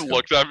 brother let's go.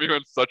 looked at me in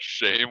such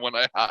shame when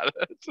I had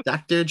it.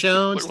 Dr.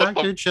 Jones, Like,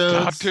 what the- Dr.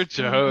 Jones. Dr.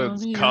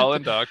 Jones,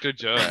 Colin Dr.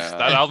 Jones. Yeah.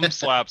 That album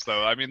slaps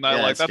though. I mean, that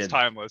Yeah, like it's that's good.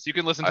 timeless. You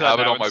can listen I to that have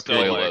it now on and my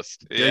still, like,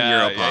 playlist. Good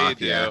yeah, you Europop,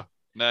 do. yeah.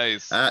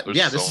 Nice. There's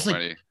Yeah, this so is like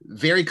many.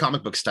 very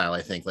comic book style.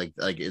 I think like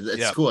it's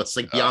Yeah. cool. It's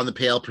like Yeah. Beyond the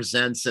Pale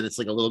presents, and it's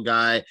like a little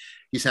guy.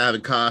 He's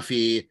having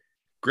coffee,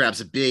 grabs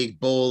a big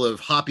bowl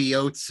of hoppy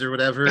oats or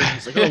whatever.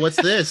 He's like, "Oh, what's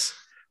this?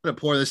 I'm gonna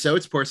pour this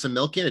oats, pour some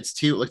milk in. It's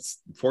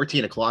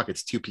 14 o'clock.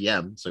 It's 2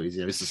 p.m. So he's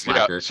a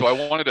slacker. Yeah, so I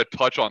wanted to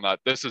touch on that.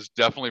 This is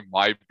definitely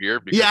my beer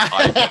because Yeah.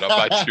 I get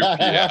up at 2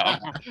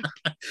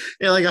 p.m.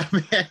 Yeah, like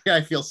I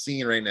feel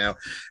seen right now.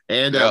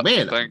 And Yeah,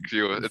 man, thank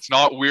you. It's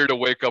not weird to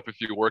wake up if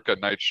you work a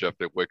night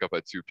shift and wake up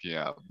at 2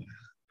 p.m.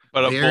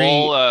 But Very-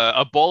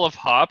 a bowl of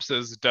hops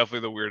is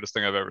definitely the weirdest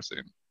thing I've ever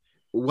seen.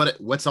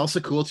 what's also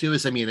cool too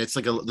is, I mean, it's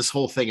like this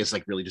whole thing is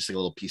like really just like a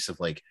little piece of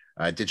like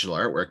digital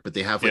artwork, but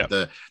they have like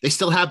they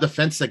still have the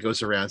fence that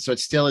goes around, so it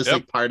still is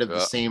like part of the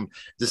same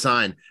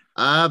design.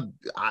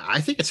 I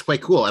think it's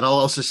quite cool. And I'll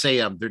also say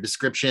their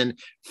description,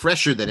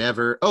 fresher than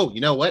ever. Oh, you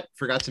know what,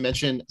 forgot to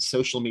mention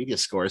social media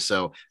score.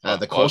 So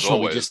the Kolsch one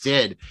we just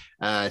did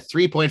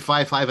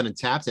 3.55 on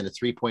Untapped and a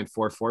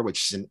 3.44,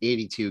 which is an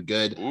 82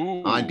 good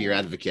on Beer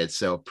Advocate.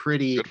 So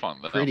pretty Good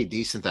fun, pretty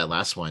decent, that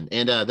last one.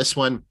 And this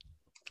one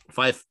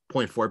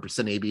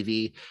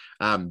 5.4%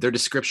 ABV. Their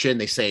description,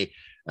 they say,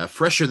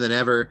 fresher than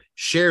ever,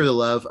 share the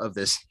love of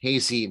this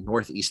hazy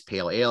Northeast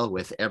Pale Ale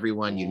with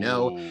everyone you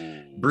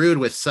know. Brewed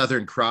with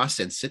Southern Cross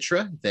and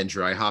Citra, then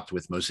dry hopped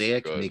with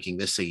Mosaic, Good. making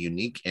this a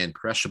unique and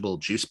crushable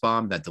juice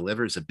bomb that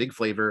delivers a big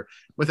flavor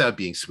without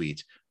being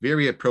sweet.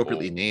 Very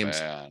appropriately named.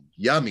 Man.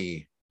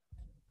 Yummy,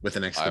 with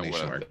an I exclamation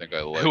mark. wouldn't think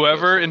I like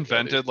Whoever this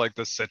invented like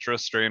the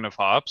citrus strain of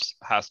hops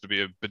has to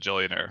be a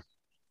bajillionaire.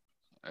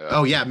 already.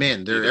 Oh yeah,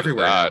 man, they're Either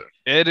everywhere now. that,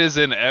 It is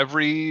in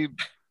every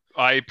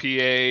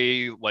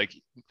IPA, like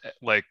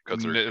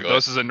 'Cause they're good.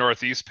 this is a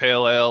Northeast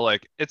Pale Ale.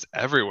 Like it's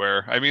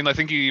everywhere. I mean, I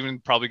think you even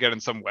probably get in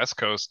some West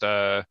Coast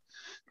pale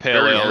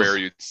very ales. rare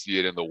you'd see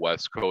it in the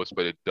West Coast,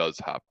 but it does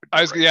happen.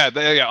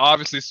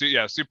 Obviously,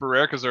 super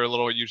rare because they're a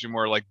little usually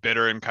more like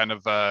bitter and kind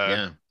of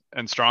Yeah.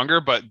 and stronger,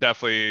 but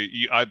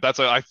definitely I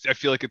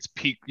feel like it's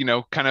peak,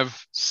 kind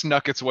of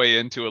snuck its way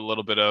into a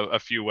little bit of a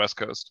few West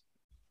Coast.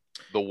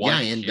 The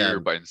one and, here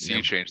by Sea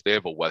yeah. Change, they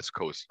have a West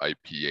Coast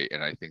IPA,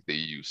 and I think they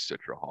use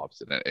Citra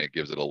hops in it, and it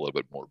gives it a little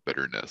bit more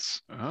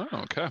bitterness. Oh,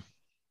 okay.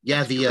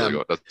 Yeah,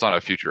 That's on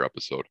a future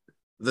episode.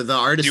 the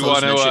artist. Do you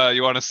want to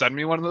you want to send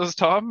me one of those,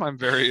 Tom? I'm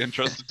very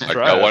interested to I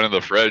try. got it. one in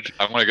the fridge.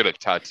 I'm gonna get it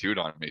tattooed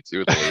on me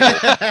too. The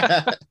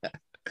label.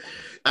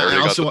 I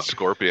already got the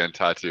scorpion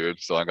tattooed,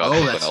 so I got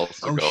something else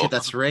to go. Shit,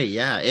 that's right.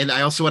 Yeah, and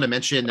I also want to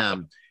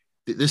mention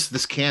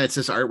this can. It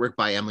says artwork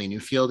by Emily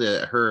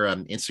Newfield. Her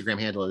Instagram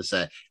handle is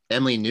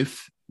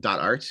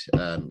emilyneuf.art,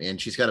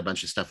 and she's got a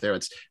bunch of stuff there.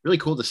 It's really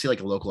cool to see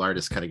like a local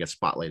artist kind of get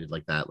spotlighted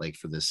like that, like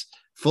for this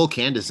full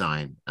can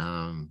design.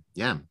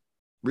 Yeah,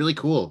 really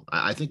cool.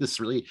 I think this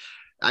really.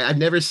 I've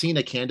never seen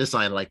a can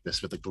design like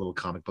this with like the little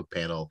comic book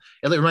panel.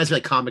 It reminds me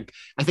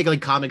I think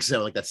like Comic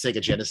Zone, like that Sega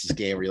Genesis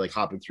game where you're like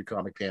hopping through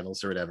comic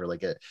panels or whatever.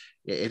 Like it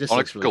just On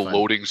looks like really a fun.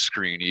 loading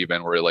screen,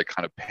 even where it like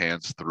kind of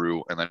pans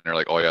through, and then they're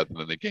like, "Oh yeah," and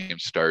then the game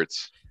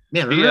starts.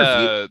 Man, The,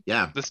 remember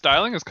yeah, the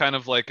styling is kind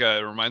of like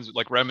reminds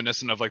like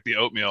reminiscent of like the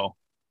oatmeal,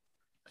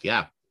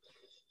 yeah.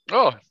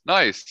 Oh,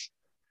 nice.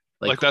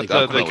 like that's that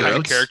the Quaker kind of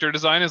Oats. character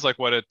design is like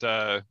what it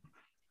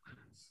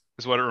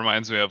is what it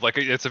reminds me of. Like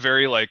it's a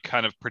very like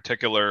kind of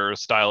particular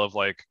style of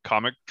like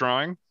comic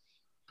drawing.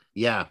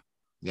 Yeah,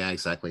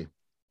 exactly.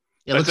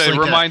 It That's looks it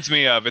like reminds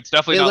me of. It's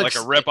definitely it not looks-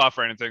 like a rip off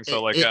or anything.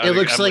 So like it I think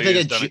looks like Emily a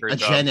has done great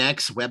job. Gen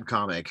X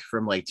webcomic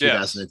from like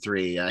Yes.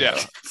 2003. Yeah.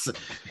 It's-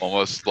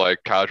 Almost like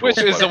casual. Which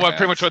is sweatpants.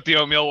 pretty much what the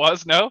oatmeal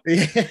was. No,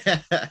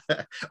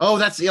 Oh,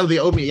 that's the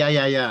oatmeal.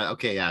 Yeah.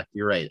 Okay, yeah,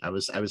 you're right. I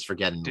was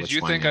forgetting. did which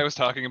you one, think yeah. I was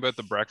talking about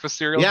the breakfast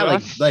cereal? Yeah,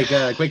 John? like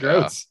Quaker Yeah.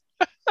 Oats.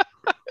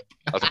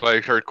 That's why I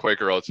heard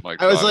Quaker Oats. I'm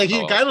like, I was "Oh, like,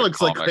 he oh, kind of the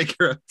looks like comic."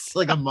 Quaker Oats,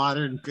 like a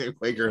modern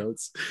Quaker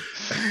Oats.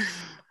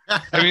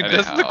 I mean,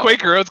 doesn't the Anyhow.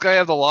 Quaker Oats guy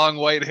have the long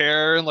white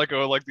hair and like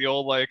the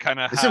old like kind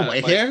of Is it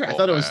white hair? I oh,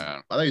 thought it was.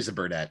 man. I thought he was a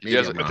burnette. Maybe He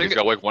has, I'm I wrong. think he's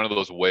got like one of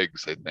those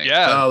wigs. I think.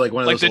 Yeah, Oh, like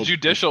one of like those the old-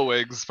 judicial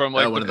wigs from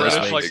like Oh, one the of those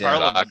British wigs, like yeah.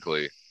 Parliament.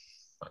 Exactly.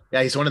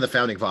 Yeah, he's one of the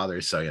founding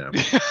fathers. So Yeah,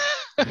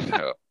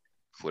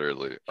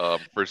 clearly. I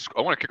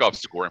want to kick off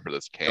scoring for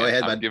this can. Go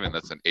ahead, I'm bud. giving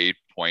this an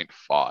 8.5.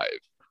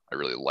 I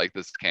really like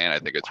this can. I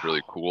think it's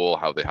really cool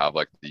how they have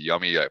like the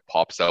yummy. It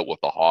pops out with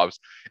the hops.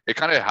 It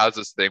kind of has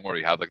this thing where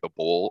you have like the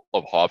bowl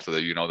of hops, so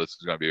that you know this is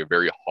going to be a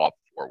very hop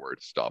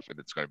forward stuff, and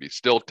it's going to be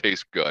still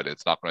taste good.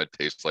 It's not going to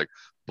taste like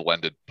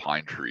blended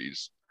pine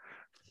trees.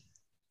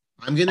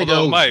 I'm gonna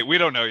Although go. it might. We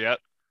don't know yet.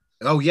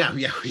 Oh yeah.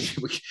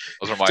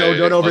 Those are my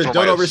don't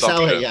oversell it.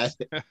 assumptions.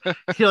 Yeah.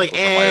 You're like, Those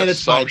are my and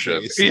it's pine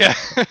assumptions. trees. Yeah.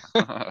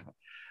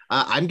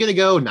 I'm gonna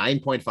go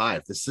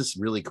 9.5. This is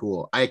really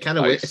cool. I kind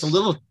of Nice. it's a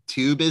little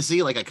too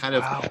busy. Like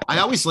Wow. I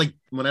always like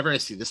whenever I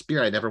see this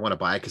beer, I never want to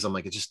buy it because I'm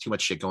like, it's just too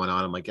much shit going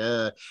on. I'm like,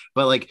 but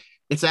like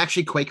it's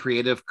actually quite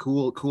creative,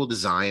 cool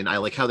design. I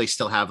like how they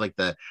still have like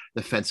the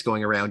fence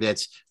going around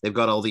it. They've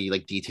got all the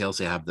like details.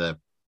 They have on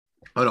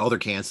all their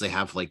cans, they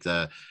have like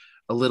a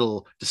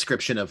little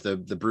description of the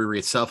brewery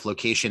itself,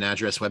 location,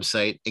 address,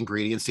 website,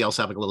 ingredients. They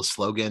also have like a little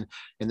slogan.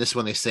 And this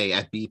one they say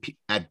at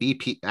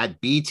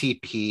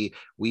BTP,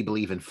 we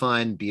believe in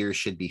fun. Beer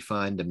should be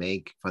fun to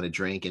make, fun to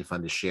drink, and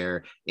fun to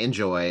share.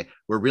 Enjoy.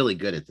 We're really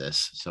good at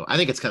this. So I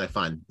think it's kind of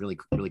fun, really,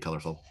 really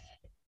colorful.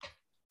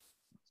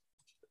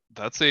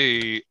 That's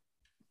a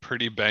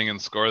pretty banging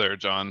score there,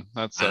 John.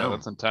 That's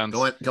intense.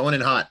 Going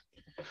in hot.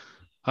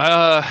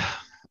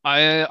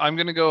 I'm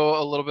gonna go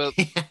a little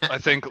bit, I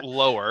think,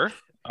 lower.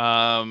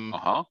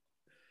 Uh-huh.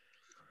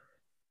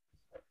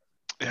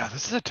 Yeah,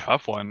 this is a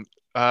tough one.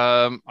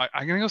 I'm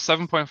gonna go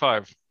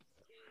 7.5.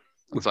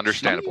 It's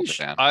understandable, Sheesh.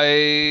 man.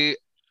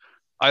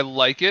 I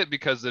like it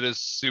because it is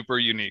super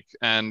unique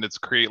and it's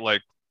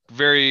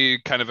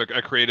very kind of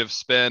a creative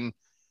spin.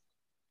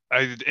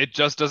 It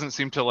just doesn't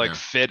seem to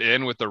fit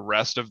in with the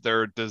rest of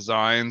their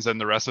designs and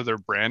the rest of their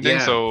branding.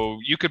 Yeah. So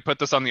you could put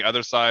this on the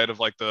other side of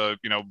like the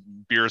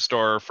beer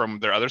store from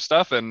their other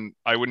stuff, and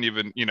I wouldn't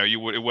even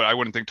I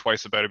wouldn't think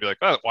twice about it. Be like,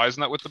 oh, why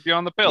isn't that with the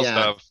Beyond the Pale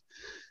stuff?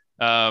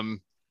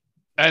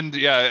 And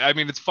yeah, I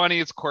mean, it's funny,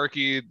 it's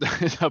quirky.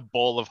 A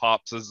bowl of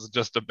hops is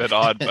just a bit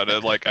odd, but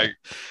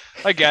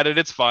I get it.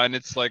 It's fun.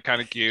 It's like kind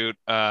of cute.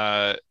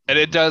 And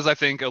it does, I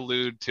think,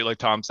 allude to, like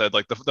Tom said,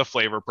 like the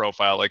flavor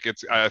profile. Like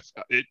it's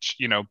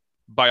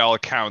by all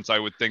accounts, I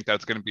would think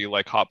that's going to be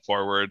like hop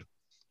forward.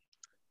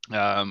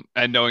 And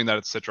knowing that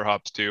it's Citra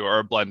hops too, or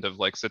a blend of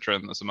like Citra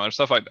and some other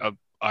stuff,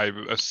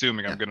 I'm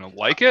assuming I'm going to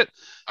like it.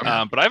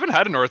 But I haven't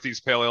had a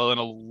Northeast Pale Ale in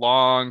a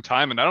long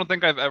time, and I don't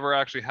think I've ever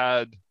actually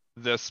had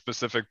this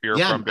specific beer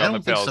from Beyond the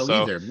Pale.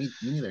 So either. Me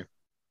neither.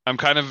 I'm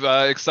kind of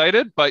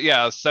excited, but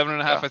yeah, 7.5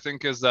 Yeah. I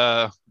think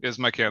is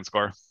my can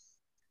score.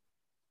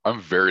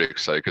 I'm very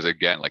excited because,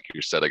 again, like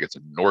you said, like it's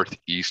a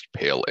Northeast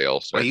Pale Ale.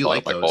 So Oh, I you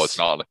thought, like oh, those.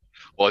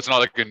 it's not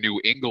like a New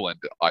England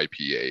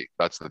IPA.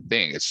 That's the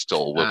thing. It's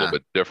still a little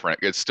bit different.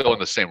 It's still in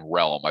the same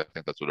realm. I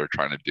think that's what they're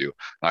trying to do.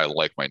 And I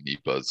like my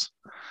NEPAs.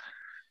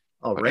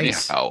 All But right.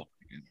 anyhow,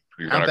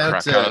 you're How gonna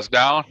about, crack us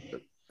down.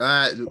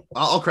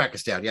 I'll crack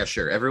us down. Yeah,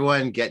 sure.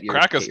 Everyone get your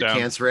down.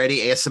 cans ready.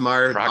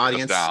 ASMR Crack us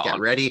audience, down. get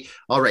ready.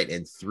 All right.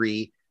 In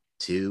 3,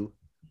 2,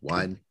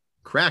 1,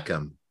 crack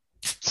them.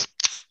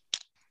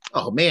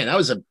 Oh man, that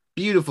was a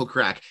beautiful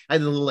crack. I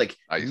had a little like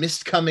Nice.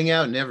 mist coming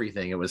out and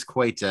everything. It was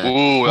quite Ooh,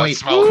 that quite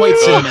smells quite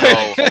good.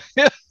 cinematic.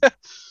 It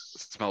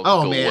smells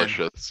Oh, man.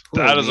 delicious.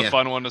 That Oh, is yeah. a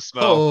fun one to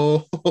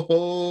smell.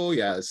 Oh,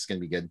 yeah, this is gonna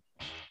be good.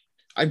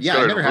 I've It's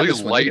got never a had really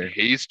this one light either.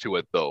 haze to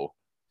it, though.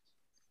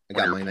 I When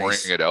got you're my pouring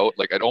nice. it out,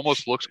 like it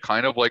almost looks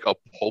kind of like a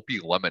pulpy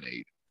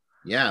lemonade.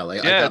 Yeah,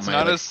 like I Yeah, got it's my,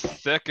 not like- as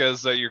thick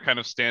as your kind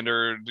of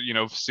standard,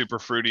 super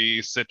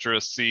fruity,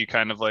 citrusy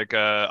kind of like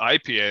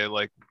IPA.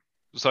 Like,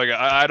 so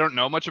I don't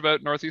know much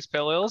about Northeast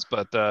Pale Ales,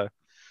 but I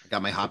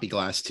got my hoppy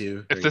glass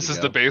too. if this is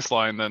the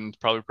baseline, then it's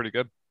probably pretty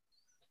good.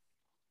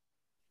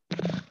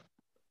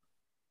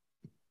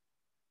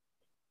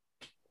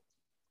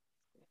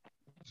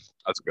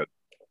 That's good.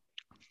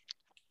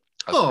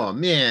 Oh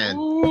man.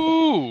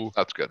 Ooh.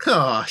 That's good.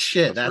 Oh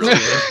shit, that's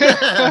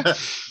really good.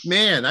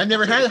 Man, I've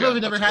never had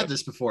That's never good. had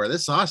this before.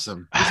 This is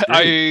awesome. This is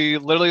great. I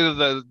literally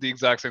the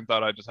exact same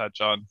thought I just had,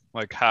 John.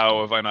 Like,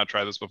 how have I not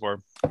tried this before?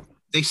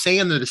 They say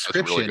in the really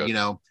description,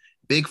 good.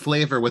 big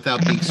flavor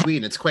without being sweet.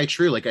 And it's quite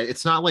true. Like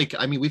it's not like,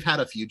 I mean, we've had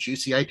a few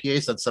juicy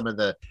IPAs on some of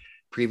the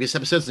previous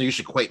episodes. They're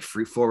usually quite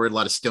fruit forward, a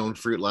lot of stone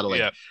fruit, a lot of like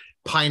Yeah.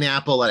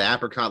 pineapple, a lot of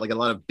apricot, like a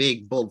lot of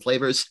big, bold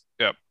flavors.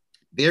 Yep.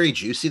 Very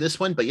juicy, this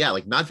one, but yeah,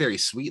 like not very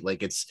sweet.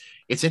 Like it's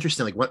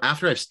interesting. Like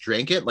after I've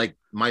drank it, like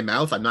my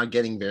mouth, I'm not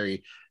getting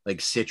very like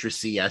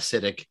citrusy,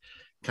 acidic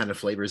kind of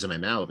flavors in my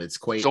mouth. It's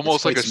quite, It's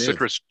almost quite like a smooth.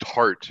 citrus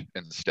tart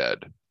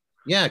instead.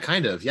 Yeah,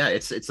 kind of. Yeah,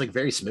 it's like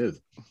very smooth.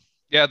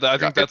 Yeah, I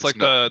think that's it's like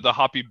not- the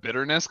hoppy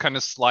bitterness kind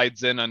of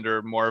slides in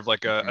under more of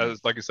like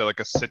like you said, like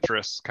a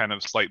citrus kind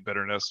of slight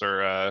bitterness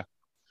or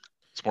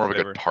It's more of like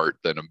Flavor. a tart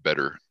than a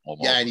bitter.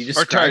 Almost. Yeah, and you just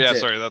or tart. Yeah, it.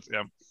 sorry, that's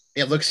yeah.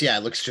 It looks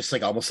just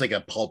like almost like a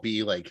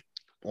pulpy like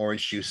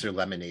orange juice or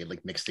lemonade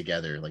like mixed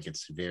together. Like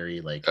it's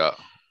very like Yeah.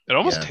 It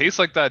almost Yeah. tastes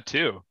like that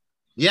too.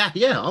 yeah,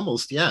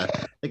 almost yeah.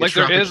 Like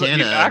there is, Tropicana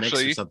mix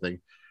actually- or something.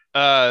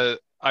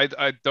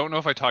 I don't know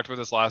if I talked about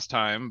this last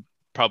time,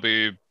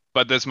 probably,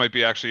 but this might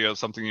be actually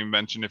something you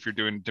mentioned if you're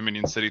doing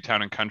Dominion City,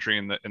 Town and Country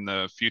in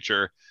the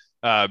future.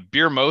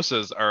 Beer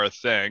mosas are a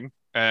thing,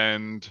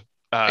 and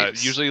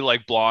Nice. usually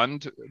like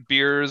blonde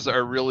beers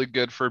are really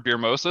good for beer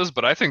mosas,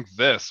 but I think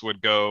this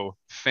would go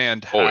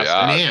fantastic Oh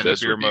yeah, Man. in a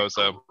this beer would be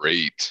mosa.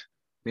 great.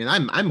 I mean,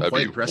 I'm That'd quite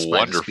be impressed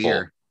by this wonderful.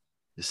 beer.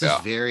 This is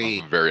very,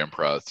 I'm very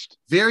impressed.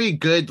 very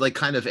good, like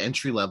kind of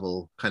entry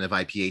level kind of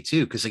IPA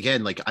too. Because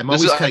again, like I'm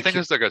This always is, I kind think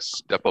of, it's like a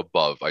step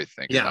above. I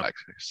think. Yeah. in that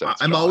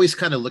sense, I'm John. always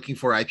kind of looking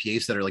for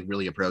IPAs that are like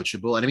really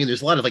approachable. And I mean,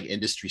 there's a lot of like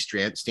industry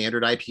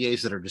standard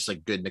IPAs that are just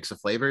like good mix of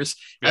flavors.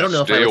 I don't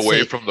know if I Stay would away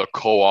say from the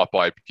co-op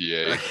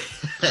IPA.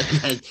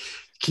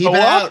 keep it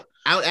Co-op?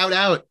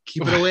 out,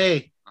 keep it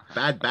away.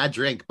 Bad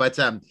drink. But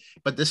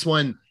this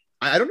one,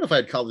 I don't know if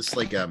I'd call this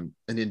like an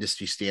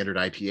industry standard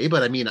IPA,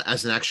 but I mean,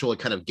 as an actual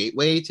kind of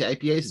gateway to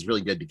IPAs, it's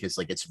really good because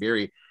like it's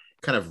very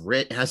kind of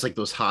rich. It has like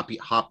those hop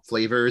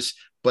flavors,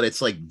 but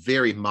it's like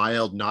very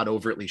mild, not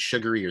overtly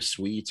sugary or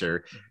sweet, or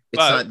it's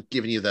But- not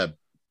giving you the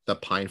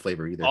pine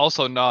flavor either.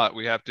 Also not,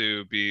 we have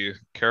to be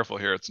careful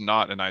here. It's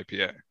not an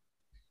IPA.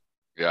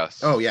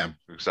 Yes. Oh yeah,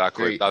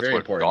 Exactly. Very- That's very what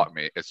important. got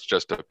me. It's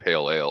just a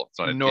pale ale. It's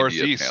not an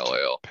Northeast Indian pale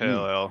ale.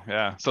 Pale ale.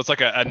 Yeah. So it's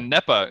like a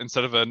NEPA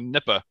instead of a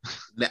NIPA.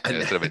 And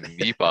instead of a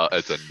NEPA,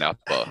 it's a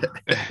NEPA.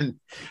 and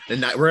we're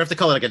gonna have to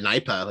call it like a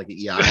NIPA, like an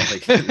EI,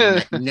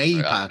 like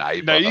NIPA,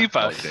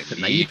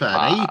 Naipa.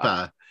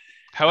 NIPA.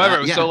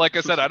 However, yeah. so like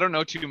I said, I don't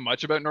know too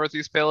much about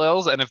Northeast Pale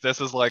Ales, and if this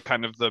is like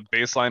kind of the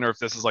baseline or if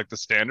this is like the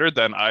standard,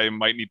 then I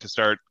might need to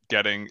start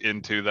getting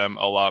into them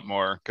a lot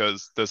more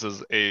because this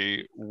is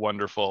a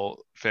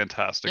wonderful,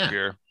 fantastic Yeah.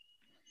 beer.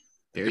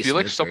 If you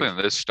like something in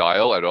this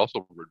style, I'd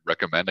also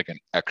recommend like an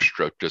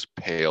extra just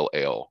pale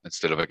ale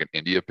instead of like an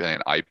India Pale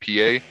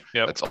IPA.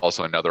 Yep. That's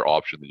also another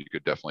option that you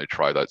could definitely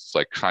try. That's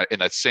like kind of in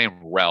that same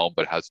realm,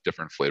 but has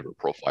different flavor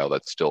profile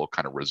that still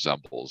kind of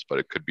resembles, but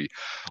it could be a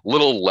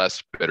little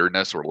less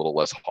bitterness or a little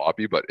less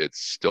hoppy, but it's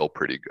still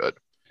pretty good.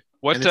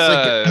 What And it's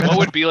like- what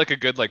would be like a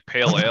good like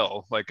pale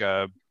ale, like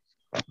a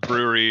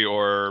brewery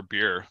or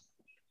beer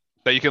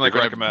that you can like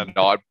You're gonna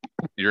recommend?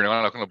 You're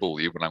not going to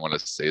believe when I'm going to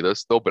say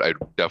this though, but I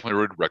definitely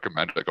would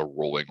recommend like a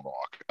Rolling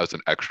Rock as an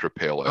extra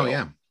pale ale. Oh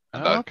yeah,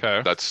 Oh,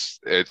 okay.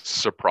 It's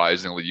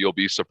surprisingly, you'll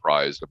be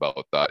surprised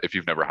about that if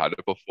you've never had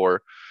it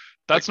before.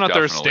 That's like, not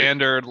their definitely.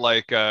 standard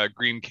like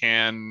green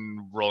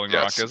can Rolling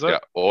Rock, is it? Yeah.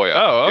 Oh yeah.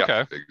 Oh, Yeah, okay.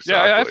 exactly.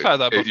 Yeah, I've had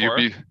that It- before.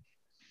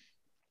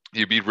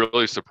 You'd be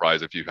really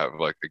surprised if you have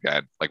like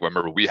again, like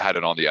remember we had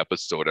it on the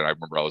episode and I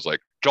remember I was like,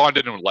 John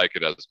didn't like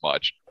it as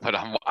much, but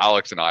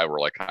Alex and I were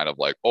like kind of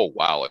like, oh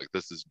wow, like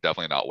this is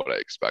definitely not what I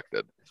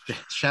expected.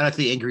 shout out to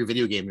the angry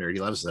video game nerd. He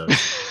loves those.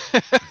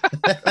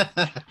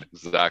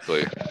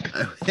 Exactly.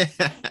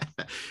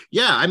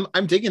 Yeah,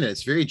 I'm digging it.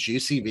 It's very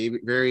juicy,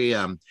 very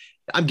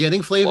I'm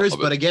getting flavors, Love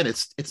it. but again,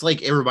 it's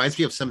like it reminds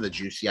me of some of the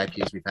juicy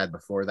IPAs we've had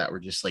before that were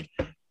just like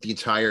the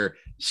entire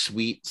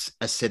sweet,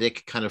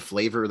 acidic kind of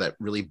flavor, that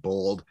really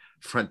bold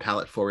front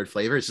palate forward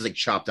flavor. It's just like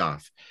chopped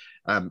off.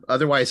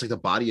 Otherwise, like the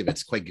body of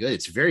it's quite good.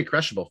 It's very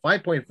crushable.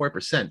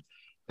 5.4%.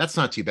 That's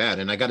not too bad.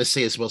 And I got to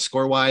say as well,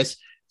 score wise,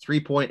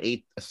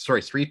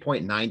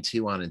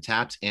 3.92 on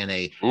Untapped and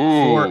a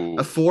Ooh,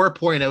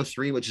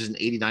 4.03, which is an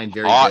 89.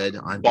 Very Hot good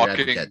on Beer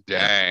fucking Advocate.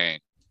 dang.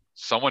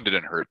 Someone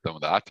didn't hurt them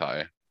that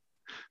time.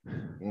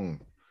 Mm.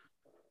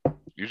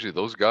 Usually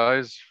those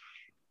guys.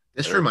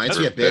 This they're- reminds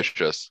me they're a bit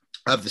vicious.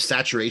 of the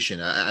saturation.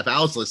 If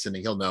Al's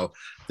listening, he'll know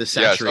the Yeah,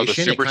 so the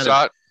saturation. super it kind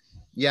sat. of,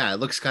 yeah, it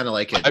looks kind of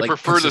like it. I like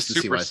prefer the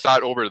consistency super wise.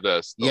 stat over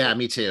this. though. Yeah,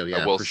 me too.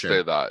 Yeah, I will for say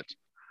sure. that.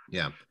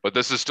 Yeah, But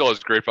this is still as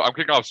great. I'm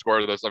kicking off score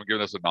to this. I'm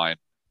giving this a 9.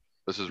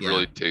 This is Yeah.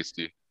 really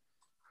tasty.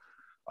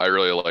 I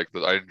really like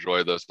this. I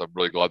enjoy this. I'm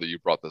really glad that you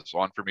brought this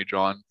on for me,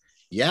 John.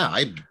 yeah.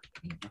 I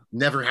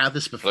never had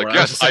this before. Like, I was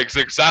yes, just like, it's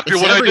exactly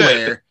it's what I did.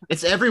 everywhere.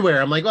 It's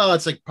everywhere. I'm like, well,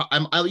 it's like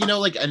you know,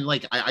 like, and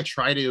like I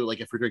try to, like,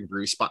 if we're doing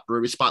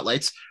brewery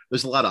spotlights,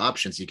 there's a lot of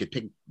options. You could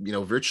pick, you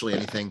know, virtually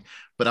anything.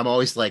 But I'm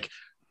always like,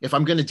 if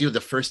I'm gonna do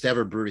the first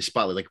ever brewery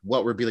spotlight, like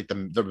what would be like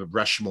the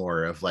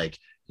Rushmore of, like,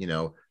 you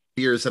know,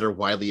 beers that are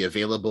widely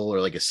available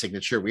or like a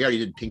signature. We already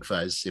did Pink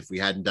Fuzz. If we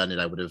hadn't done it,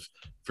 I would have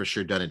for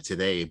sure done it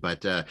today.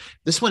 But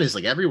this one is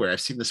like everywhere.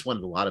 I've seen this one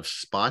in a lot of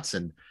spots,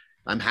 and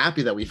I'm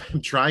happy that we've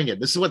been trying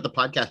it. This is what the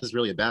podcast is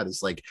really about.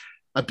 Is like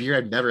a beer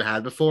I've never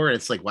had before. And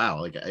it's like,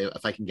 wow, like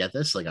if I can get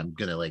this, like I'm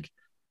gonna like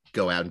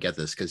go out and get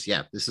this, because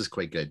yeah, this is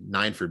quite good.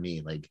 9 for me.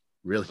 Like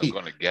I'm really,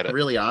 going to get it.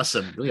 really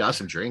awesome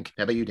drink.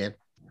 How about you, Dan?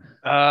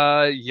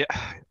 Yeah,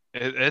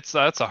 it's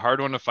that's a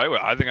hard one to fight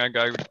with. I think I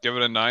gotta give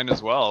it a 9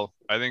 as well.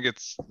 I think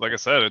it's like I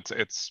said,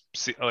 it's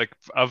like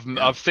of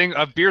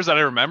beers that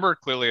I remember.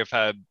 Clearly, I've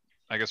had,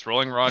 I guess,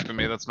 Rolling Rock, but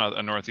maybe that's not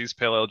a Northeast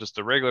Pale Ale, just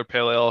a regular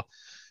Pale Ale.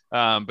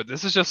 But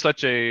this is just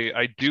such a,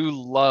 I do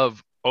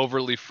love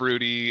overly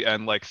fruity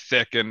and like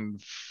thick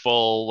and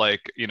full, like,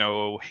 you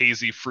know,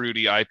 hazy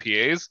fruity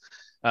IPAs.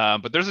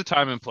 But there's a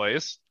time and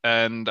place,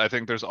 and I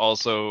think there's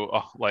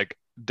also like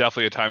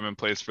definitely a time and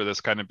place for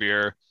this kind of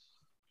beer.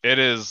 It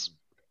is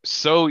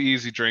so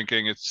easy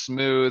drinking. It's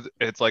smooth.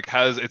 It's like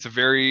it's a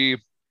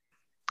very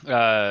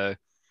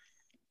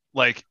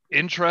like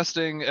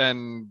interesting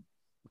and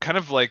kind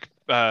of like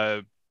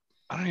I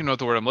don't even know what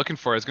the word I'm looking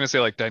for. I was gonna say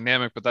like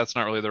dynamic, but that's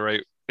not really the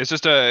right. It's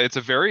just it's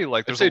a very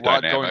like there's I'd a say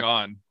lot dynamic. going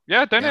on.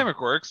 Yeah, dynamic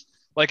works.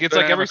 Like it's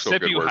like every Dynamic's a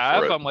sip good you word for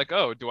have, it. I'm like,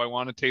 oh, do I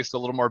want to taste a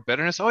little more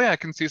bitterness? Oh yeah, I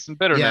can see some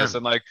bitterness. Yeah.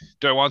 And like,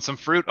 do I want some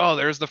fruit? Oh,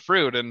 there's the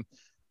fruit. And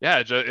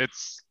yeah,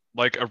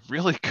 like a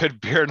really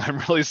good beer, and I'm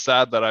really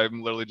sad that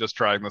I'm literally just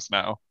trying this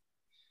now.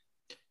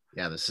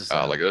 Yeah, this is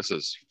Like this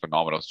is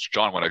phenomenal.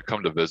 John, when I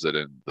come to visit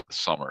in the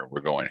summer,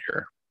 we're going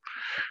here.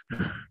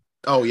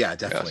 Oh yeah,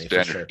 definitely. Yes,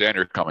 Dan, for sure. Dan,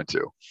 you're coming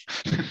too.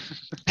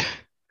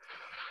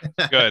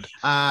 Good.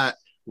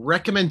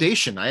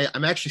 Recommendation.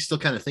 I'm actually still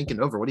kind of thinking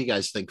over. What do you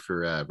guys think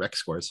for rec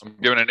scores? I'm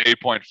giving an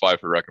 8.5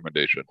 for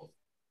recommendation.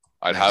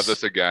 I'd Nice. have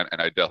this again,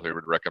 and I definitely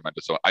would recommend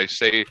it. So I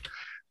say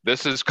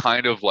this is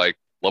kind of like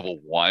level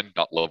 1,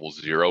 not level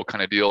 0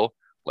 kind of deal.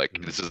 Like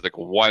Mhm. this is like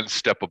one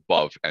step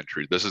above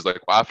entry. This is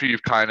like after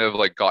you've kind of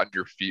like gotten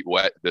your feet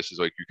wet, this is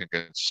like you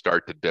can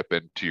start to dip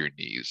into your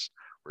knees.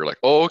 We're like,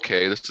 oh,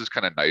 okay, this is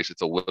kind of nice.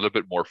 It's a little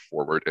bit more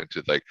forward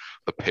into like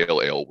the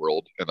pale ale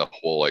world and the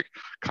whole like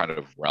kind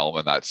of realm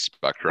in that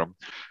spectrum.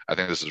 I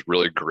think this is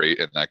really great,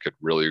 and that could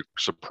really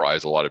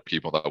surprise a lot of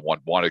people that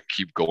want to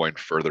keep going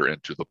further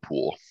into the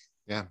pool.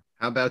 Yeah.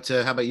 How about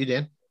you,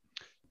 Dan?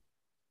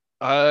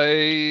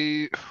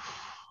 I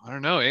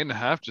don't know.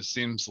 8.5 just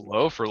seems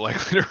low for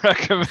likely to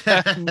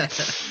recommend.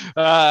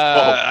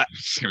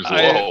 Seems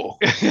I- low.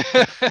 I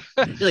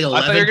thought you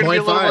were going to be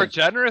a little more 11.5.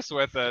 generous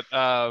with it.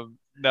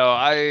 No,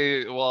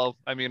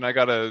 I mean, I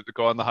gotta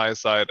go on the high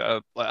side.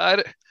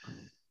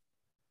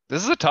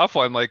 This is a tough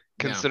one. Like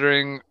Yeah.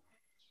 considering,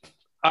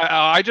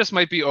 I just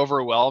might be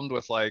overwhelmed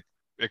with like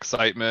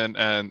excitement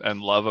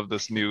and love of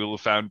this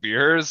newfound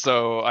beer.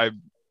 So I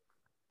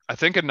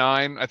think a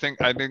 9. I think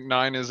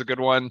 9 is a good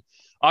one.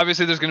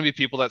 Obviously, there's going to be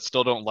people that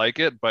still don't like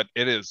it, but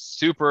it is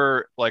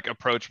super like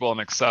approachable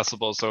and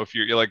accessible. So if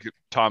you're like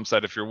Tom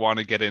said, if you want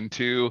to get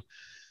into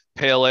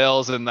pale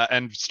ales and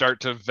start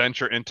to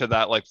venture into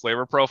that like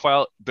flavor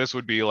profile, this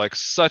would be like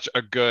such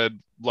a good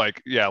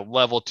like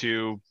level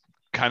 2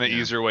 kind of Yeah.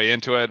 easier way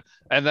into it.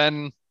 And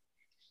then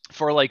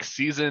for like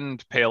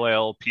seasoned pale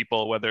ale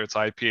people, whether it's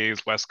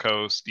IPAs, West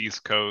Coast,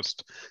 East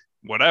Coast,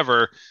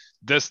 whatever,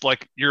 this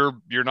like you're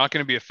not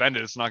going to be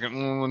offended. It's not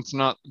going it's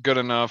not good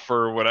enough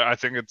or what. I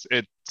think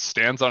it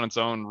stands on its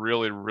own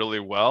really, really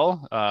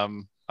well.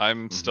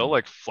 I'm still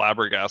like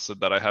flabbergasted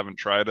that I haven't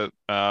tried it.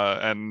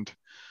 And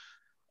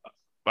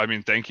I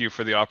mean, thank you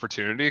for the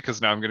opportunity, because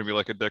now I'm going to be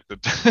like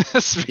addicted to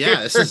this beer.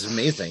 Yeah, this is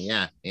amazing.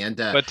 Yeah. And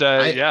But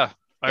I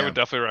I would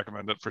definitely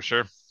recommend it for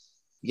sure.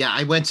 yeah,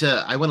 I went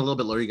a little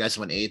bit lower. You guys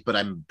went 8, but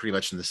I'm pretty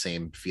much in the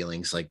same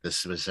feelings. Like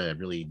this was a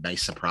really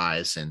nice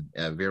surprise and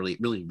a really,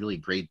 really, really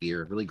great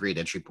beer, really great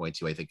entry point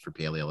too, I think, for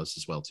pale ales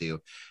as well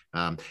too.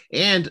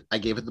 And I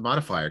gave it the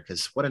modifier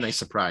because what a nice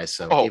surprise.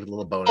 So I gave it a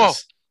little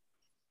bonus.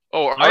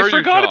 I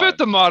forgot about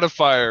the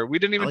modifier. We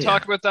didn't even Oh,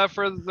 talk yeah. about that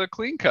for the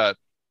clean cut.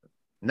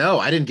 No,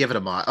 I didn't give it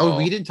a mod. Oh, Oh.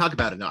 we didn't talk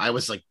about it. No, I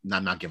was like, no,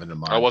 I'm not giving it a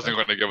mod. I wasn't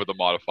going to give it the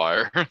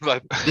modifier.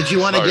 Did you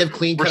want to Sorry. give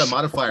clean cut a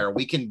modifier?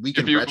 We can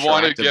If you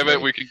want to give it,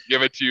 retroactively- we can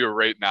give it to you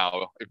right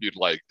now if you'd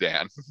like,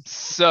 Dan.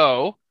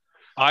 So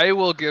I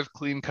will give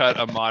clean cut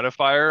a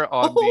modifier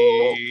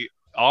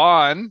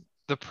on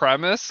the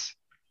premise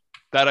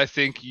that I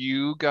think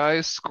you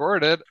guys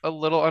scored it a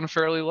little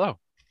unfairly low.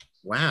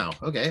 Wow.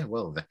 Okay.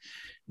 Well,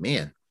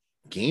 man,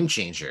 game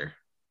changer.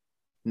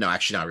 No,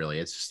 actually, not really.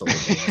 It's just a little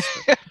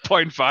less.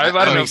 0.5. I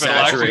don't I'm know if it'll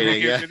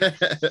actually exaggerating. be,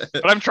 Yeah.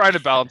 but I'm trying to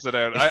balance it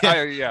out.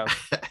 Yeah.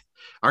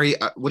 Are you?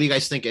 What do you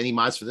guys think? Any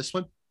mods for this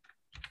one?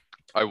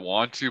 I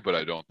want to, but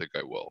I don't think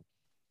I will.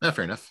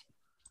 Fair enough.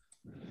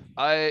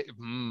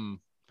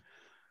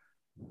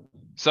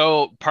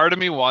 So part of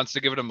me wants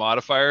to give it a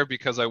modifier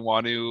because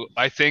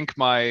I think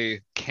my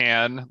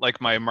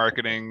my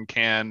marketing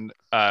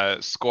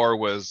score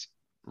was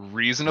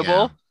reasonable,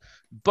 Yeah.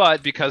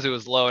 but because it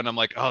was low and I'm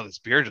like, oh, this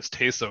beer just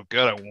tastes so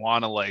good, I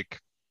want to like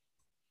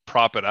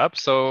prop it up.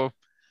 So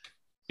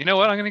you know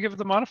what? I'm going to give it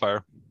the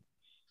modifier.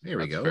 There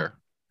we That's go. fair.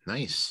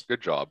 Nice.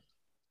 Good job.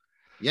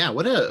 Yeah.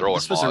 Throwing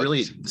This was a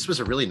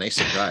mods. really nice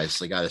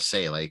surprise. I gotta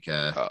say, like,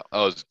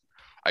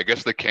 I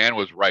guess the can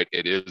was right.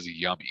 It is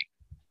yummy.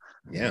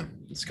 yeah,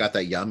 it's got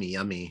that yummy.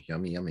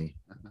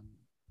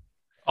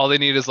 All they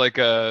need is like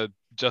a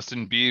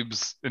Justin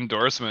Biebs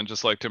endorsement,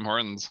 just like Tim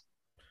Hortons.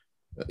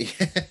 Man,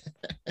 I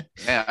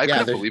Yeah,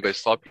 couldn't they're- believe I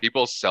saw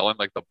people selling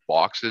like the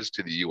boxes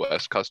to the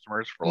U.S.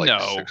 customers for like No.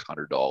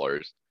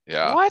 $600.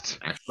 Yeah. What?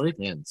 Actually,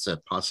 yeah, it's a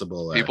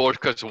possible. People are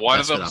because one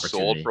of them investment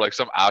sold opportunity. for like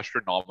some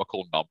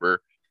astronomical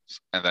number,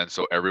 and then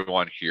so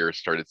everyone here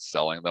started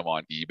selling them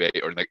on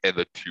eBay or like in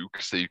the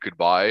toques that you could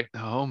buy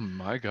Oh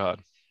my God.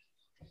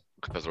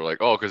 because they're like,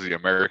 oh, because the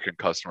American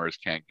customers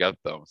can't get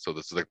them. So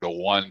this is like the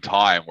one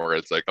time where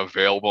it's like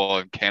available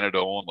in Canada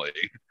only.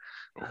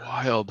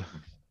 Wild.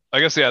 I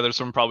guess, yeah, there's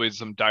probably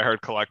some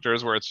diehard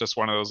collectors where it's just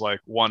one of those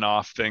like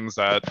one-off things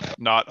that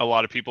not a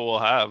lot of people will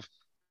have.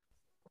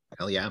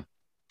 Hell yeah.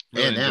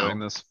 Really And enjoying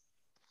now- this.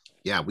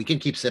 Yeah, we can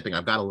keep sipping.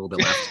 I've got a little bit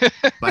left,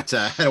 but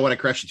I don't want to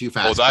crush it too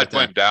fast. Well, that but,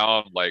 went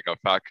down like a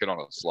fat kid on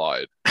a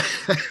slide.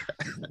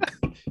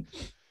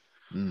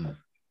 Mm.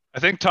 I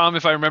think, Tom,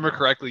 if I remember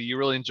correctly, you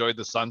really enjoyed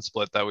the sun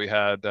split that we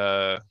had.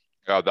 Yeah,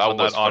 that On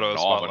was that auto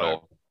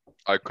phenomenal.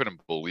 I couldn't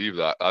believe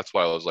that. That's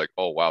why I was like,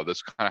 oh wow,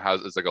 this kind of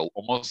has it's like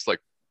almost like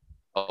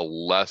a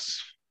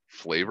less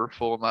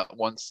flavorful in that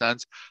one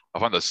sense. I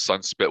found the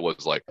Sunspit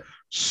was like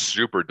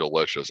super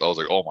delicious. I was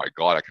like, oh my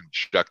God, I can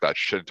check that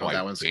shit into my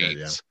that one's veins. good,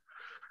 yeah.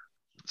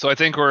 So I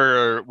think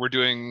we're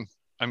doing,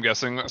 I'm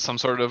guessing, some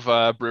sort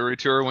of brewery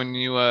tour when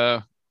you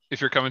if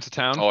you're coming to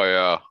town. Oh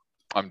yeah,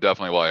 I'm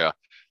definitely, well, yeah,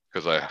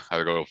 because I had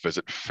to go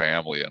visit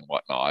family and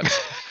whatnot.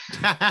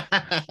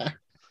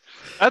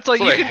 That's like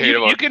That's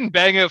what you can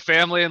bang out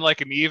family in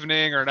like an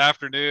evening or an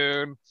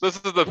afternoon. This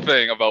is the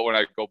thing about when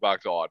I go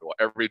back to Ottawa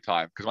every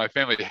time, because my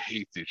family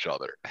hates each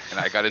other and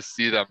I got to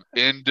see them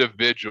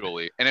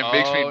individually, and it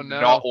makes me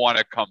not want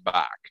to come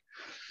back.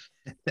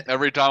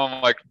 Every time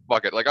I'm like,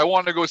 fuck it. Like, I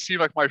want to go see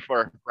like my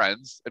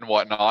friends and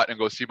whatnot and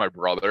go see my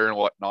brother and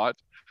whatnot.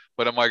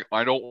 But I'm like,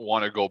 I don't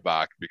want to go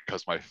back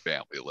because my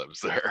family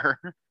lives there.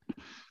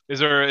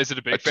 Is it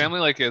a big family?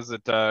 Like, is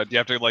it, do you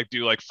have to like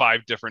do like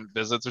 5 different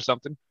visits or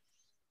something?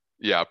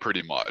 Yeah,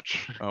 pretty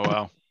much. Oh,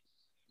 wow.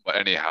 But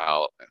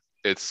anyhow,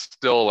 it's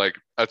still like,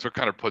 that's what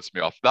kind of puts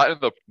me off. That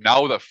and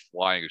now that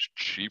flying is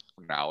cheap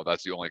now,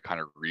 that's the only kind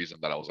of reason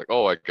that I was like,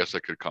 oh, I guess I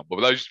could come.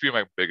 But that used to be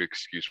my big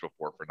excuse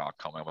before for not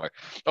coming. I'm like,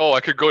 oh, I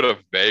could go to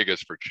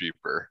Vegas for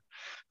cheaper.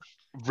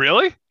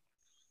 Really?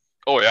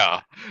 Oh, yeah.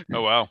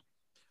 Oh, wow.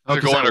 Oh,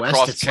 They're going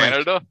across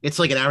Canada. It's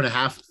like an hour and a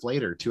half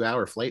flight or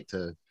 2-hour flight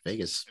to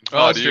Vegas.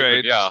 Oh,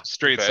 straight, yeah,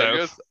 straight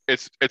Vegas, south.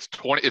 It's a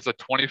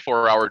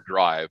 24-hour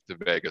drive to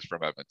Vegas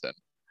from Edmonton.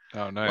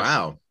 Oh, nice.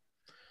 Wow.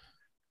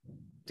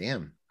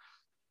 Damn.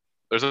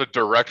 There's a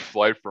direct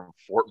flight from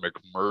Fort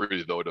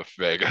McMurray though to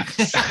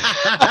Vegas.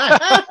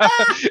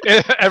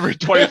 Every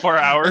 24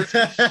 hours.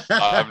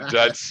 I'm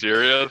dead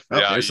serious. Oh,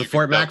 Yeah, there's the you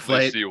Fort can Mac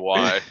definitely flight. See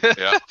why?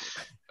 Yeah.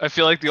 I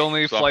feel like the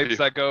only Some flights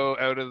people- that go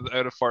out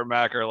of Fort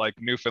Mac are like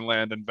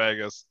Newfoundland and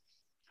Vegas.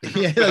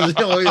 Yeah, there's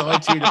only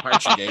 2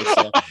 departure gates.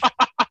 So.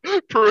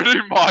 Pretty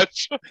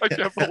much. I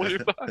can't believe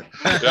that.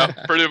 Yeah,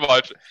 pretty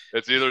much.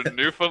 It's either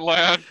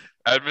Newfoundland,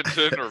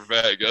 Edmonton, or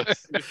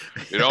Vegas.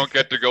 You don't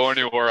get to go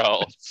anywhere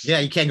else. Yeah,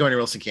 you can't go anywhere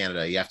else in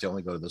Canada. You have to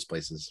only go to those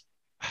places.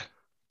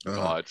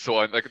 God. So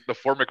like the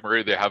Fort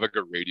McMurray, they have like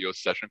a radio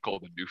session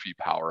called the Newfie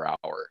Power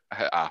Hour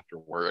after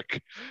work.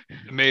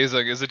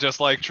 Amazing. Is it just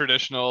like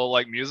traditional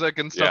like music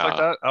and stuff like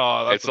Yeah. that?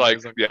 Oh, that's It's like,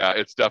 amazing. yeah,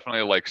 it's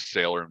definitely like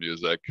sailor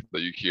music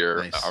that you hear.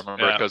 Nice. I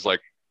remember Yeah. because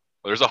like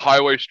there's a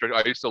highway straight.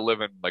 I used to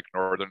live in like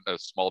a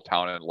small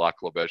town in Lac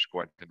La Biche,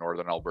 going to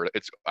northern Alberta.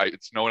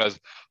 It's known as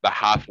the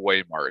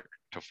halfway mark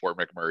to Fort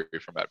McMurray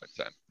from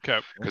Edmonton, Okay.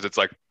 because it's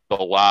like the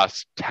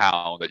last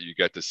town that you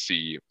get to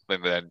see,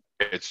 and then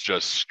it's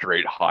just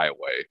straight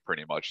highway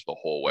pretty much the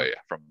whole way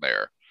from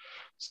there.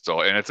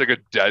 So, and it's like a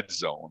dead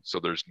zone.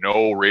 So there's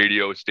no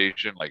radio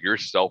station. Like your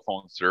cell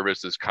phone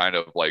service is kind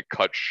of like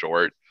cut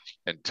short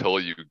until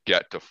you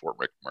get to Fort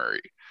McMurray.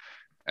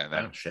 And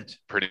then Oh, shit.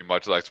 pretty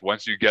much like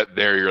once you get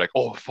there, you're like,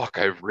 oh, fuck,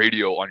 I have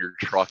radio on your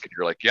truck. And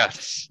you're like,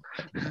 yes,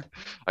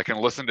 I can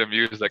listen to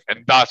music.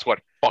 And that's what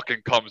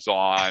fucking comes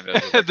on. And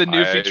it's like, The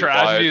Newfie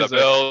trad music. The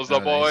Bills, the Oh,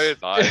 nice. boys,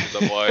 I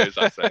the boys,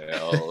 I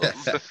sales.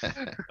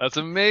 That's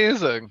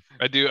amazing.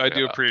 I do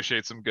Yeah.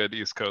 appreciate some good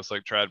East Coast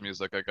like trad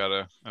music.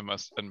 I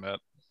must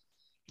admit.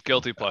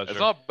 Guilty pleasure. It's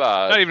not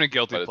bad. Not even a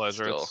guilty but it's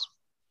pleasure. still-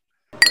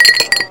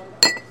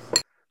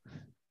 It's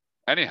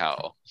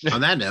Anyhow,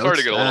 On that note, sorry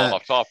to get a little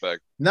off topic.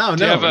 no,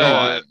 Do you no, have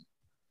a- no.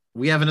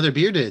 We have another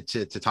beer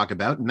to talk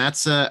about, and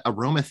that's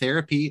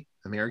Aromatherapy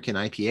American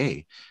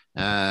IPA.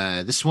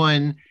 This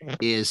one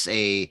is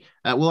a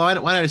why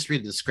don't I just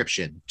read the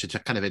description to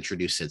kind of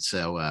introduce it?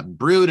 So,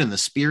 brewed in the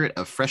spirit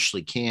of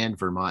freshly canned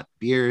Vermont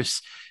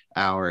beers,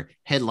 our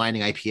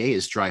headlining IPA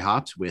is dry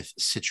hopped with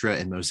Citra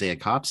and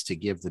Mosaic hops to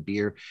give the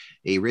beer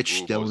a rich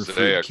Ooh, stone fruit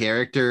Mosaic.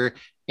 character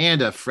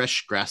and a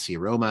fresh grassy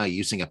aroma.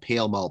 Using a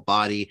pale malt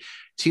body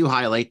to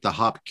highlight the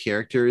hop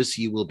characters,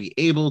 you will be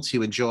able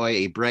to enjoy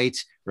a bright,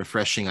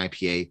 refreshing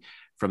IPA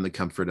from the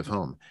comfort of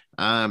home.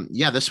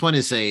 Yeah, this one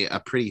is a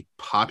pretty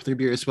popular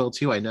beer as well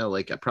too. I know,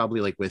 like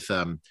probably like with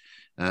Beyond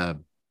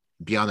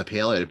the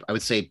Pale, I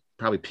would say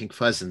probably Pink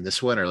Fuzz and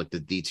this one are like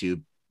the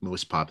two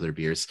most popular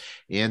beers.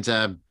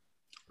 And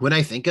when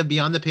I think of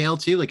Beyond the Pale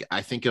too, like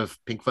I think of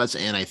Pink Fuzz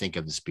and I think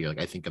of this beer. Like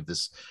I think of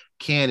this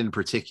can in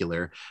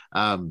particular.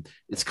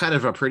 It's kind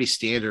of a pretty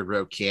standard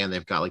road can.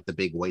 They've got like the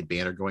big white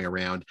banner going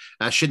around.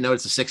 I should note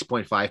it's a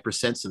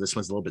 6.5%, so this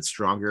one's a little bit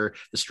stronger,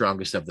 the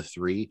strongest of the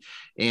three.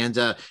 And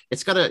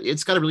it's got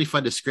a really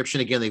fun description.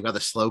 Again, they've got the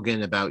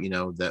slogan about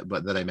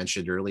that I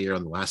mentioned earlier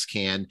on the last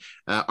can.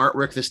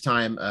 Artwork this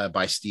time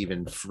by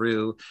Stephen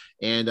Frew.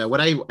 And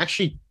what I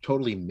actually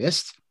totally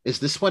missed is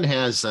this one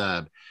has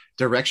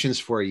directions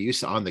for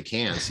use on the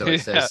can. So it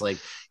says like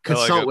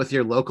consult with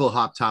your local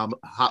hoptomologist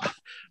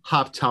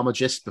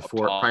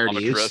prior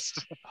to use.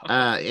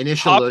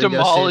 Initial loading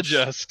dosage.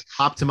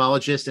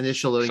 Ophthalmologist.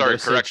 Initial loading Sorry,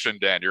 dosage. correction,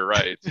 Dan. You're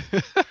right.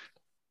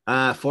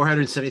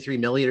 473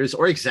 milliliters,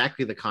 or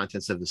exactly the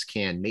contents of this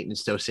can.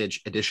 Maintenance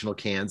dosage, additional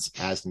cans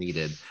as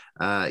needed.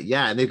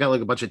 And they've got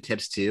like a bunch of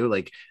tips too,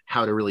 like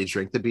how to really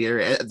drink the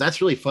beer.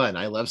 That's really fun.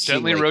 I love seeing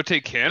gently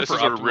rotate can this for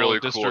is a optimal really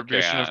cool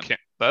distribution of can. can.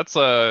 That's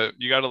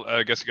you gotta.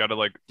 I guess you gotta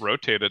like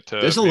rotate it to.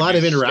 There's a lot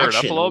of maybe stir it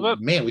interaction. up a little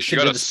bit. Man, we You should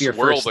do gotta this beer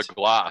swirl first. the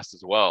glass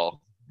as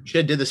well. Should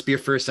have did this beer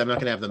first. I'm not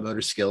going to have the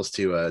motor skills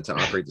to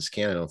operate this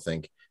can. I don't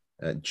think.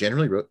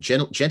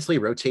 Gently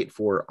rotate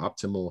for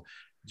optimal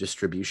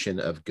distribution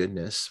of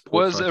goodness.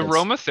 Was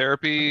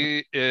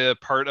aromatherapy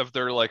part of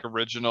their like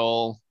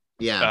original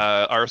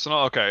arsenal?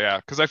 Okay, yeah,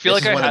 because I feel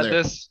like I had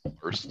this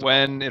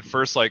when it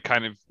first like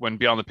kind of when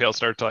Beyond the Pale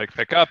started to like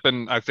pick up,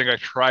 and I think I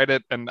tried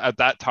it, and at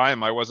that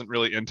time I wasn't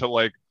really into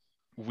like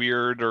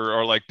weird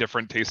or like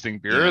different tasting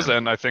beers,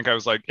 and I think I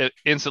was like it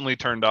instantly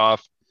turned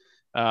off.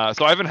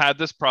 So I haven't had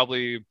this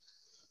probably,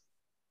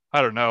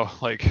 I don't know,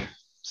 like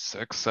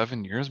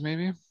 6-7 years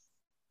maybe.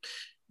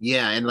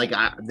 Yeah, and like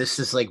this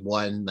is like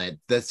one that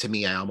to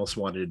me, I almost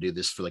wanted to do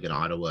this for like an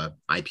Ottawa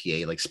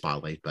IPA like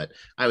spotlight, but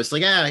I was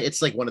like,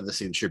 it's like one of the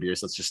signature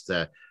beers. Let's just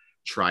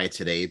try it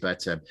today.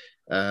 But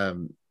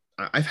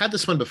I've had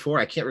this one before.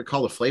 I can't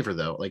recall the flavor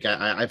though. Like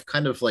I've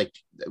kind of like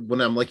when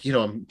I'm like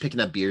I'm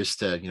picking up beers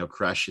to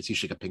crush. It's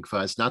usually like a Pink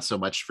Fuzz. Not so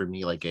much for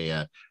me like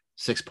a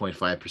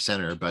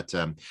 6.5%er, but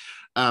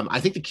I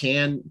think the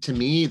can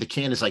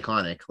is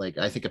iconic. Like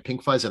I think of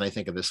Pink Fuzz and I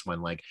think of this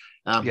one, like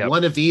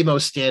one of the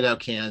most standout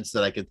cans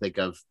that I could think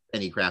of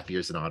any craft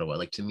beers in Ottawa.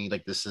 Like to me,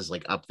 like this is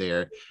like up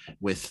there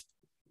with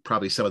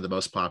probably some of the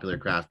most popular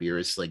craft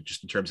beers, like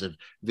just in terms of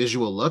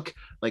visual look.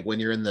 Like when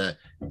you're in the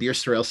beer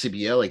store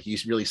LCBO, like you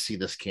really see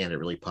this can, it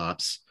really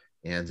pops.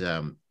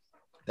 And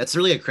that's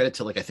really a credit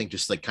to like, I think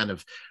just like kind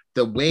of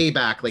the way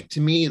back, like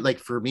to me, like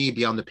for me,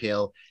 Beyond the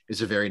Pale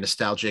is a very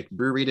nostalgic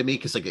brewery to me.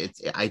 Cause like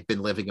I've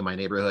been living in my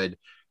neighborhood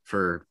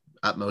for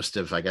utmost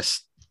of, I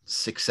guess,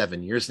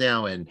 6-7 years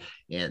now. And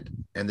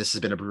this has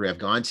been a brewery I've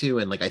gone to.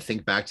 And like, I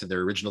think back to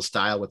their original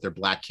style with their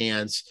black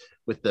cans,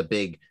 with the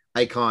big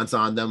icons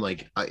on them.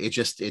 Like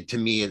it to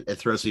me, it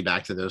throws me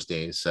back to those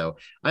days. So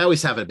I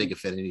always have a big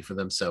affinity for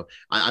them. So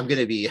I'm going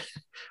to be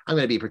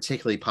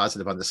particularly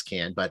positive on this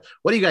can, but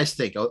what do you guys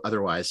think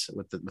otherwise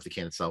with the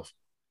can itself?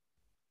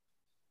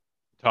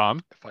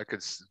 Tom, if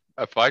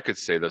I could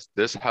say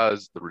this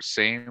has the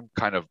same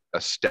kind of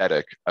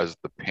aesthetic as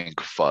the Pink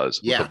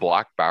Fuzz with the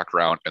black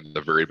background and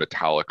the very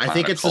metallic. I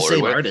think it's the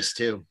same artist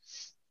too.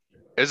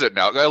 Is it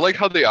now? I like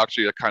how they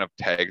actually kind of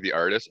tag the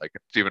artist, like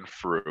Stephen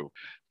Frew.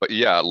 But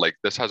yeah, like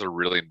this has a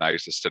really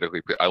nice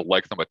aesthetically. I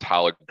like the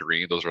metallic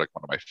green. Those are like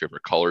one of my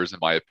favorite colors in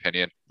my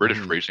opinion. British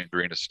Racing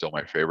Green is still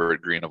my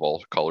favorite green of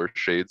all color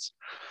shades.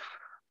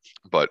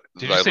 But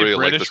did you say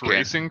British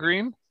Racing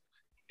Green?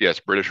 Yes,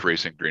 British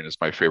Racing Green is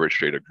my favorite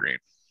shade of green.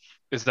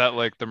 Is that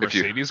like the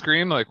Mercedes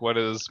green? Like what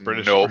is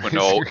British? No.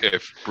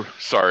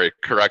 Sorry,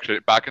 correction.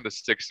 Back in the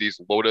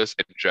 60s, Lotus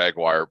and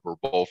Jaguar were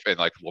both in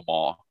like Le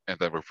Mans, and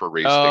then for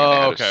racing,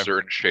 and they had a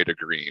certain shade of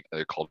green, and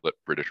they called it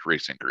British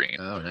Racing Green.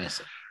 Oh, nice.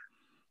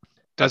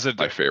 That's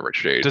my favorite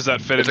shade. Does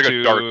that fit it's into like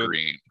a dark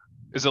green?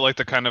 Is it like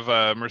the kind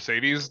of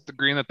Mercedes the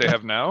green that they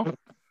have now?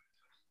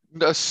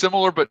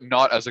 Similar, but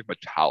not as like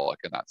metallic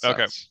in that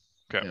sense.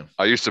 Okay. Yeah.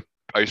 I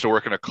used to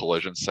work in a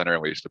collision center,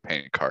 and we used to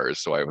paint cars,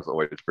 so I was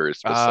always very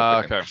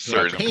specific in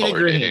certain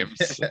color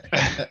names.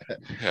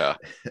 Yeah,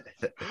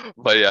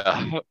 but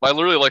yeah, I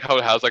literally like how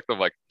it has like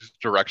the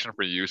direction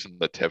for use and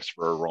the tips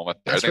for aroma.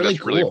 I think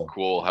that's really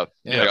cool. How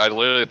I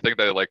literally think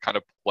they like kind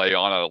of play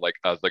on a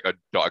as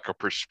a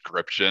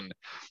prescription.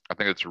 I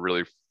think it's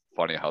really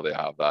funny how they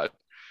have that.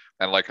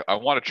 And like, I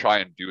want to try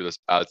and do this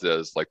as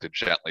is, like to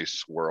gently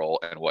swirl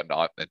and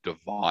whatnot, and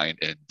divine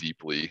and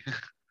deeply.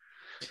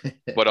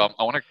 But I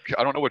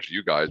don't know what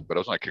you guys, but I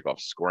was going to kick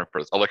off scoring for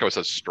this. I like how it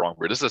says strong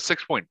beer. This is a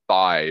 6.5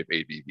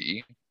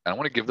 ABV, and I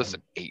want to give this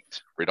an 8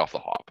 right off the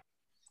hop.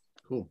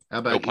 Cool. How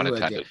about no pun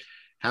intended.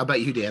 How about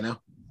you,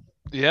 Dano?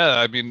 Yeah,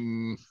 I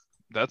mean,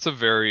 that's a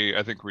very,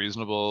 I think,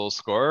 reasonable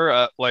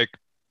score. Like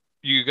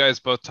you guys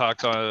both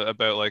talked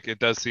about like it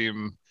does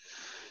seem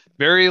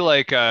very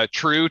like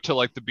true to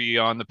like the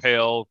Beyond the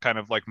Pale kind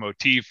of like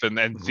motif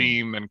and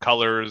theme and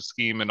colors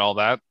scheme and all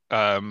that.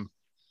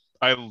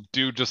 I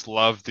do just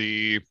love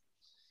the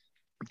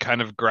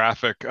kind of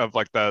graphic of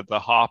like the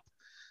hop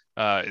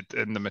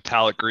and the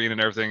metallic green and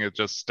everything. It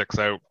just sticks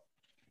out.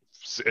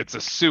 It's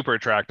a super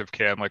attractive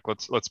can. Like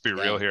let's be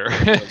real here.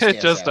 It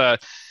just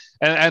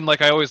and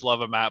like I always love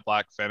a matte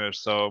black finish,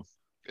 so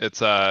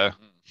it's a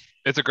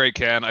great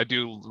can. I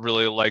do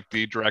really like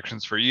the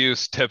directions for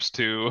use, tips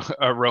to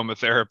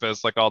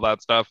aromatherapists, like all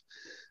that stuff.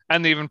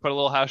 And they even put a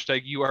little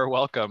hashtag "You are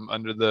welcome"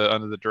 under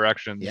the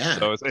directions. Yeah.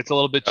 So it's a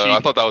little bit cheeky. I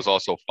thought that was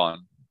also fun.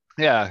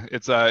 Yeah,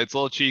 it's a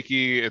little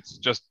cheeky. It's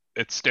just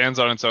it stands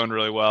on its own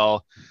really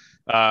well.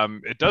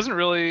 It doesn't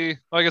really,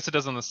 well, I guess it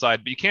does on the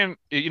side, but you can't,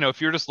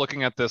 if you're just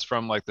looking at this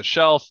from like the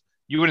shelf,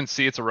 you wouldn't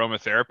see it's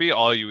aromatherapy.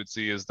 All you would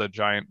see is the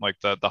giant, like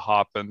the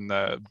hop and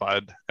the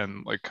bud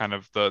and like kind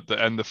of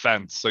the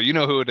fence. So you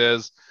know who it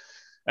is.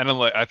 And then,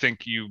 like, I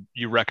think you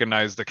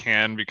recognize the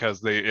can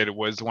because it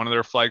was one of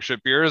their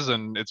flagship beers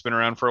and it's been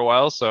around for a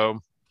while. So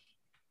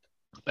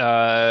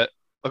I'll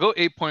go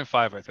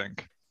 8.5, I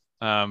think.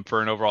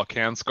 For an overall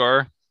can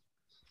score.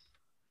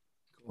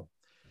 Cool.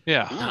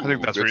 Yeah, I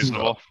think that's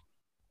reasonable.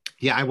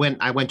 Yeah, I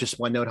went just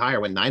one note higher,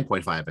 went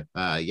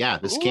 9.5. Yeah,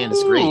 this can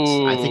is great.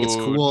 I think it's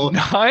cool.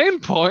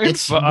 9.5.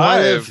 It's one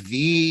of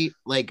the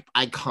like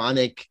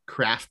iconic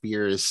craft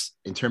beers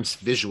in terms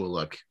of visual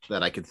look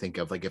that I could think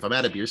of. Like if I'm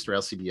at a beer store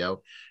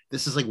LCBO,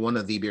 this is like one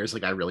of the beers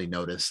like I really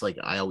notice. Like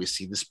I always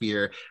see this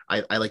beer.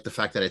 I like the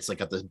fact that it's like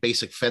got the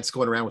basic fence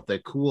going around with the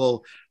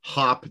cool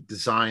hop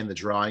design, the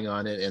drawing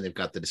on it, and they've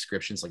got the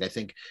descriptions. Like I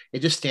think it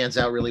just stands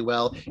out really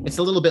well. It's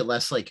a little bit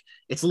less like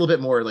it's a little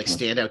bit more like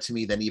standout to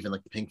me than even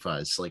like the Pink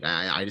Fuzz. Like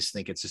I just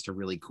think it's just a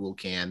really cool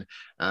can,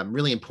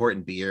 really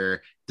important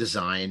beer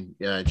design,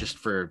 just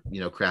for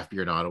craft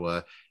beer in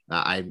Ottawa.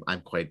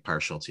 I'm quite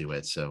partial to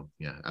it, so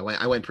yeah,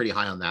 I went pretty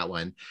high on that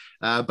one.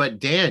 But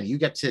Dan, you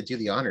get to do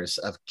the honors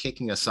of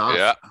kicking us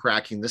off,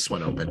 cracking this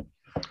one open.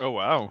 Oh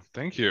wow,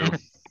 thank you.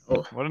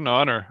 Oh. What an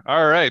honor.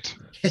 All right,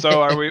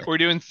 so we're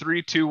doing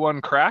 3, 2,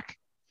 1 crack?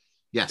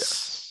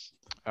 Yes.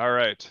 All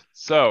right,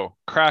 so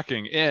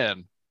cracking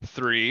in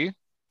 3,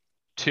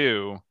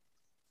 2,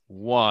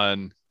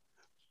 1.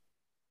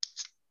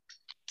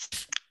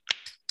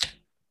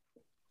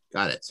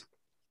 Got it.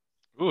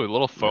 Ooh, a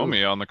little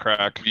foamy on the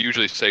crack. We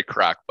usually say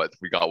crack, but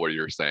we got what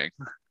you're saying.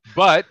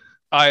 But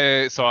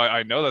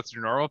I know that's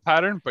your normal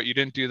pattern, but you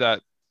didn't do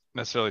that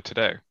necessarily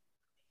today.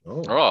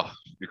 Oh,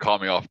 you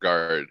caught me off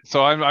guard.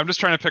 So I'm just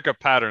trying to pick up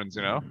patterns,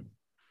 That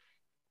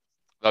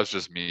was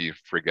just me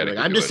forgetting.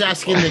 I'm just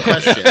asking the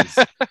questions.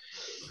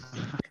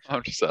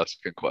 I'm just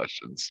asking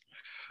questions.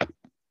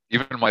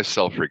 Even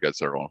myself forgets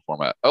their own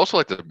format. I also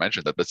like to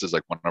mention that this is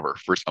like one of our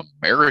first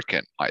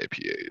American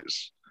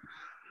IPAs.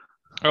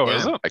 Oh,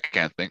 is it? I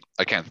can't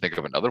think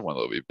of another one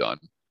that we've done.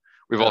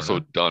 We've also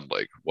done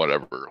like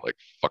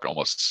fucking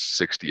almost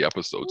 60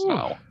 episodes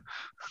now.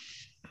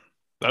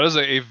 That is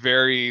a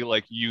very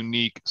like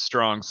unique,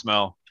 strong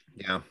smell.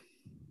 Yeah.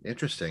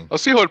 Interesting.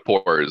 Let's see how it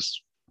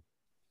pours.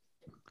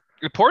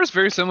 It pours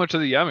very similar to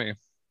the Yummy.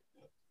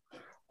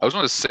 I was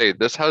going to say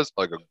this has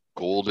like a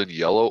golden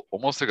yellow,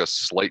 almost like a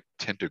slight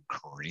tint of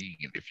green,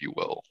 if you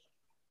will.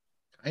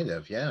 Kind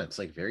of, yeah. It's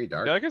like very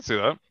dark. Yeah, I can see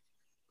that.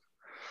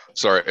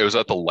 Sorry, it was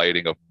at the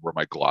lighting of where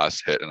my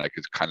glass hit, and I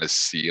could kind of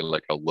see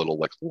like a little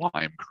like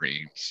lime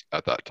greens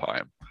at that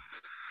time.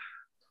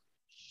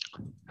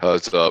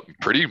 Has a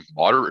pretty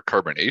moderate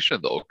carbonation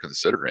though,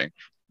 considering.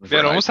 Yeah,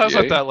 it almost has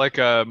like that like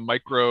a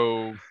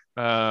micro,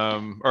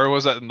 or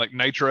was that like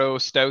nitro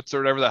stouts or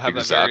whatever that have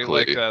that very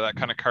like that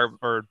kind of carb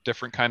or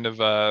different kind of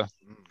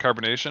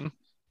carbonation.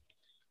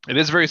 It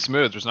is very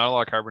smooth. There's not a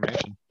lot of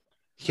carbonation.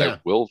 Yeah. I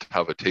will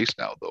have a taste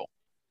now though.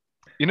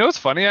 It's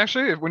funny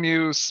actually when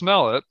you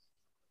smell it.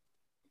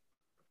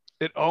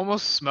 It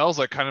almost smells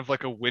like kind of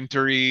like a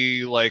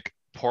wintry like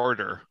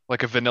porter,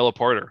 like a vanilla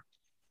porter.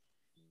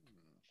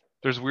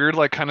 There's weird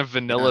like kind of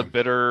vanilla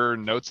bitter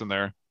notes in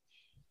there.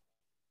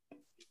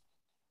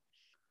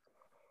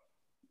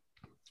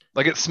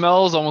 Like it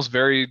smells almost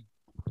very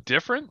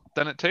different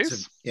than it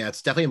tastes.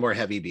 It's definitely a more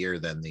heavy beer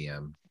than the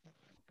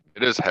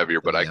It is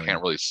heavier, but I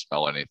can't really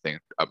smell anything.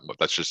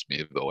 That's just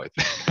me though, I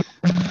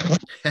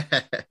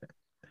think.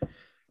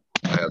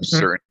 I have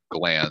certain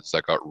glands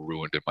that got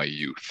ruined in my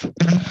youth.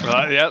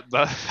 Yeah,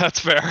 that's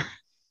fair.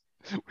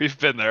 We've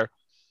been there.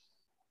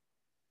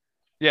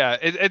 Yeah,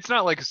 it's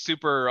not like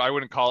super. I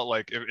wouldn't call it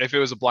like if it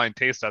was a blind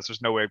taste test.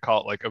 There's no way I'd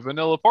call it like a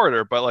vanilla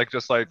porter, but like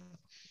just like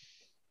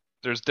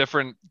there's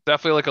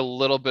definitely like a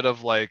little bit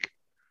of like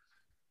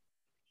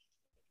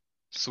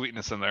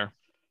sweetness in there.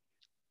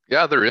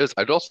 Yeah, there is.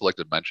 I'd also like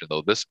to mention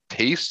though, this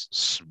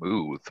tastes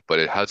smooth, but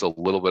it has a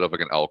little bit of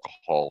like an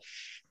alcohol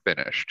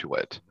finish to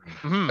it.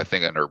 I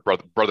think, and her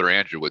brother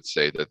Andrew would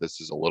say that this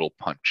is a little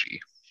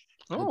punchy.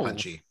 A little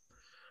punchy.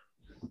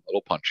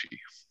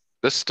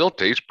 This still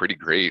tastes pretty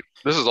great.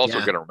 This is also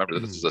going to remember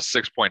that this is a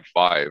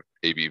 6.5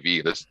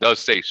 ABV. This does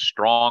say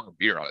strong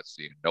beer on it,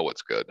 so you know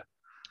it's good.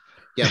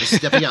 Yeah, this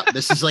is definitely.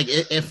 This is like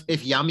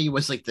if Yummy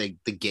was like the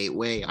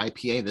gateway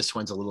IPA, this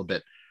one's a little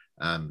bit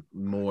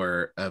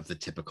more of the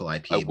typical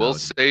IPA. I will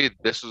say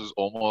this is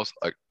almost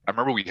like I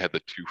remember we had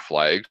the 2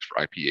 flags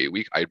for IPA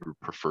week. I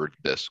preferred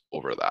this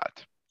over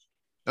that.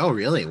 Oh,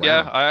 really? Wow.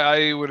 Yeah,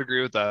 I would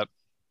agree with that.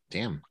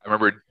 Damn. I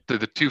remember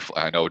the 2.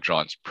 I know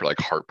John's like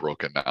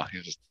heartbroken now.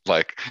 He's just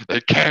like, they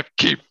can't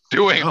keep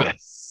doing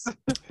this.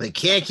 They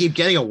can't keep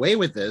getting away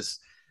with this.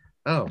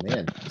 Oh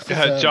man.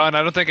 John,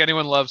 I don't think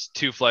anyone loves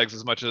 2 flags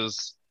as much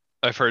as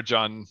I've heard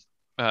John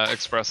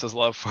express his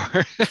love for.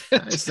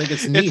 I just think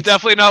it's neat. It's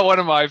definitely not one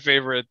of my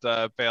favorite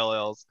pale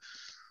ales.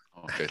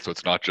 Okay, so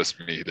it's not just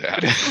me, Dad.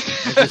 I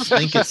just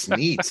think it's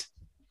neat.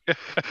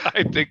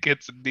 I think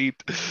it's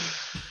neat.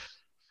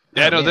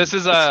 Yeah, no, this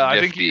is I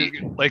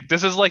think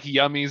this is like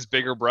Yummy's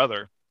bigger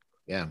brother.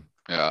 Yeah.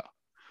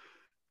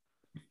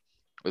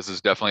 This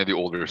is definitely the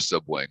older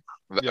sibling.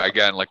 Yeah.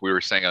 Again, like we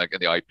were saying, like in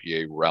the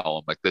IPA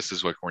realm, like this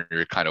is like when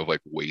you're kind of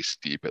like waist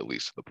deep, at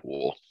least in the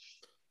pool.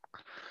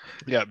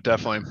 Yeah,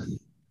 definitely.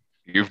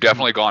 You've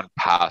definitely gone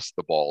past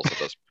the balls at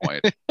this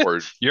point, or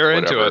you're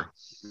into it.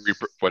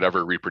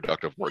 Whatever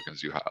reproductive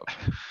organs you have.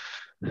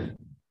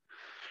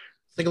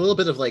 It's like a little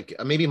bit of like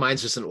maybe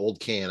mine's just an old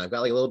can. I've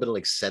got like a little bit of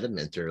like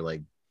sediment or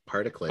like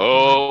Part clip.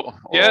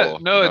 Yeah,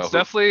 no, you it's know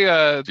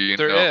definitely do you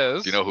there know,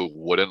 is. Do you know who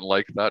wouldn't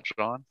like that,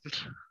 John?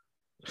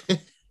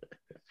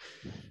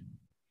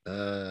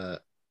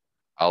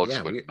 Alex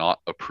Yeah, would not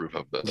approve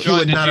of this. He John,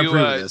 would not approve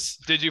of this.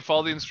 did you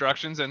follow the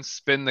instructions and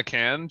spin the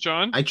can,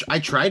 John? I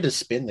tried to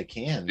spin the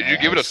can. Did you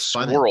give I it a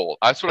spun swirl?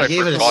 That's what I I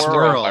gave it a forgot to-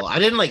 swirl. I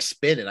didn't like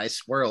spin it. I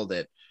swirled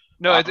it.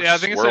 No, I'm I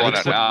think it swirling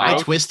said, it now. I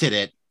twisted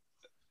it.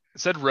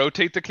 it said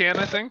rotate the can,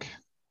 I think.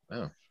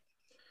 Oh.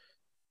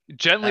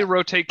 Gently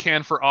rotate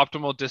can for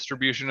optimal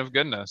distribution of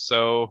goodness.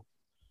 So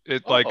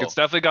it's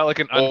definitely got like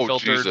an Oh,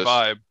 unfiltered Jesus.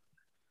 vibe.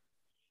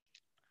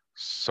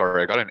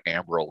 Sorry, I got an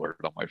Amber Alert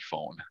on my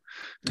phone.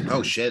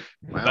 Oh shit!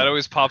 Wow. That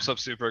always pops up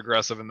super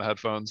aggressive in the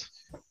headphones.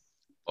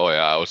 Oh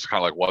yeah, I was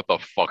kind of like, "What the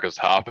fuck is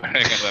happening?"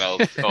 And then I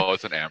was, "Oh,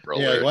 it's an Amber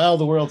Yeah, Alert." well,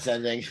 the world's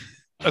ending.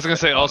 I was gonna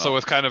say also no.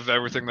 with kind of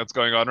everything that's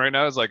going on right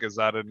now is like, is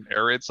that an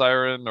air raid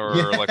siren or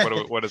Yeah.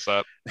 like what is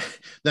that?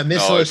 The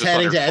missile it's is just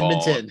on heading to your phone.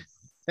 Edmonton.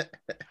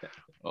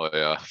 Oh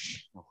yeah,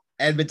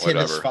 Edmonton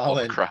has whatever.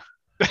 fallen.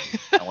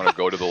 I want to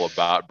go to the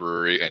Labatt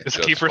Brewery and Is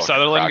just Kiefer fucking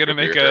Sutherland crack gonna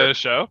make beer. a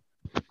show?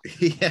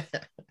 Yeah.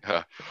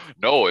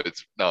 No,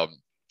 it's I'm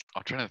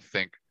trying to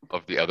think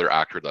of the other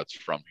actor that's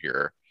from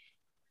here.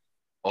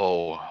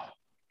 Oh, I'm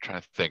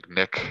trying to think.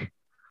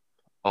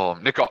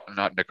 Not Nick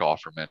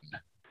Offerman.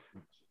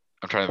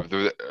 I'm trying to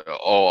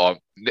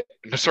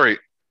do sorry,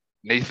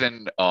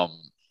 Nathan.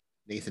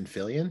 Nathan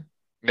Fillion.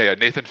 Yeah,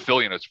 Nathan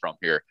Fillion is from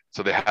here.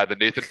 So they had the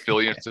Nathan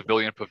Fillion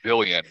Civilian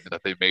Pavilion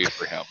that they made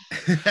for him.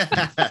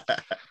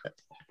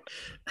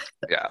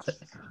 Yeah,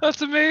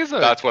 That's amazing.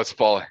 that's what's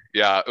falling.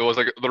 Yeah, it was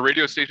like the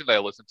radio station that I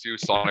listened to,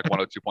 Sonic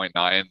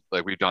 102.9.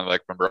 Like we've done,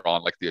 like, remember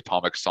on like the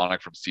Atomic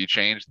Sonic from Sea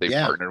Change, they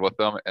Yeah. partnered with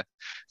them. And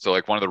so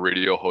like one of the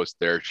radio hosts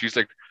there, she's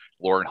like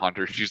Lauren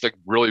Hunter. She's like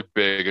really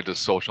big into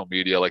social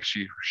media. Like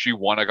she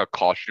won like a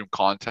costume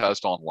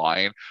contest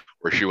online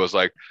where she was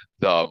like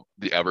the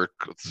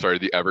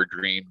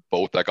evergreen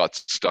boat that got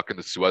stuck in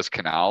the Suez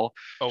Canal.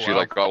 Oh, She wow.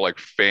 like got like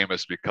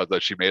famous because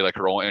that she made like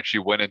her own, and she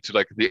went into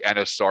like the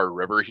NSR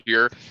River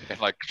here and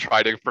like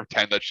tried to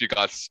pretend that she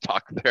got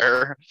stuck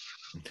there.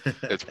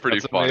 It's pretty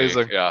That's funny.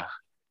 amazing. Yeah.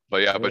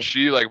 But yeah, Cool. but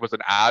she like was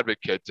an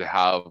advocate to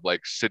have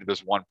like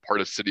this one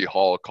part of City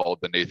Hall called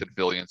the Nathan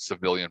Fillion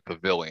Civilian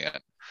Pavilion.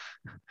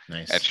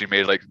 Nice. And she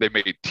made they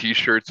made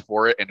t-shirts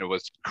for it, and it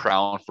was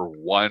crowned for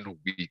 1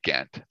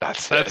 weekend.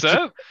 That's it.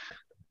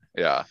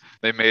 Yeah,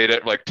 they made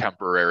it like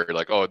temporary,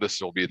 like, oh, this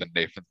will be the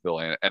Nathan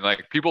Fillion, and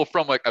like people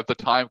from like at the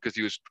time, because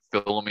he was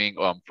filming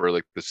for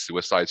like the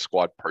Suicide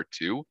Squad Part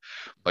 2,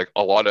 like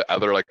a lot of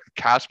other like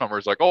cast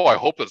members like, oh, I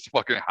hope this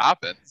fucking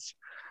happens.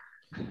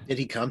 Did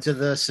he come to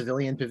the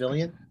civilian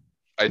pavilion?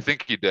 I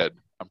think he did.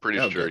 I'm pretty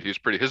sure good. he's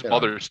pretty. His Good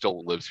mother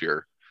still lives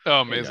here.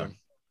 Oh, There you amazing.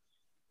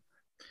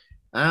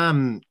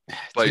 But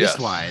taste yes,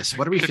 wise,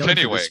 what are we feeling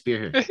for this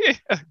beer?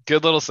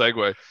 Good little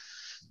segue.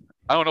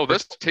 I don't know.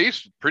 This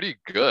tastes pretty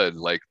good.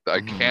 Like I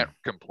Mhm. can't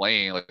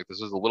complain. Like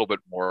this is a little bit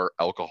more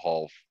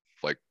alcohol,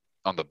 like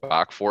on the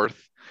back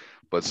fourth,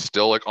 but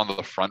still like on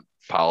the front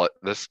palate,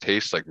 this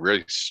tastes like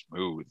really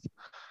smooth.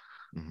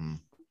 Mhm.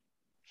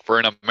 For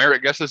an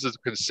American, I guess this is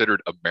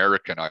considered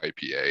American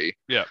IPA.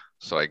 Yeah.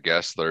 So I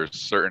guess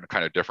there's certain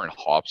kind of different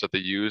hops that they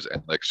use,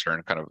 and like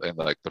certain kind of, and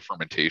like the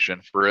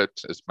fermentation for it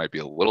is might be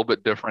a little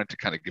bit different to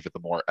kind of give it the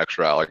more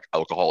extra like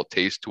alcohol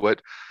taste to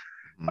it.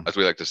 Mhm. As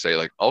we like to say,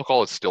 like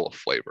alcohol is still a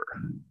flavor.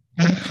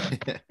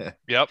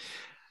 Yep.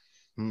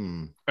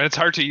 Hmm. And it's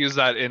hard to use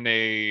that in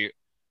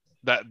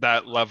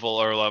that level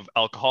or of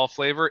alcohol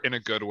flavor in a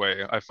good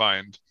way, I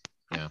find.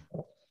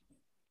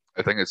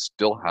 I think it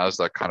still has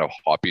that kind of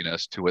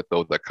hoppiness to it,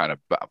 though, that kind of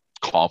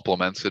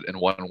complements it in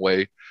one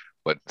way,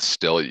 but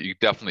still, you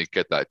definitely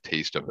get that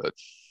taste of it.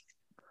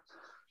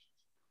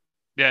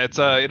 Yeah, it's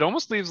it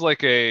almost leaves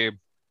like a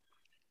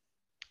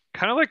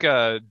kind of like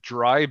a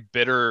dry,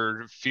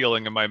 bitter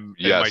feeling in my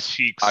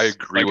cheeks. I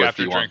agree like, with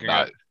after you on drinking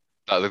that.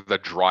 it. The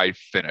dry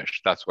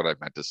finish. That's what I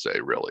meant to say,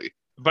 really.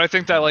 But I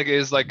think that like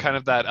is like kind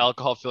of that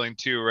alcohol feeling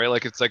too, right?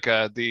 Like it's like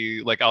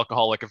the like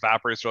alcohol like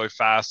evaporates really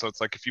fast. So it's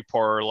like if you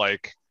pour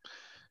like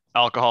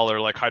alcohol or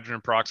like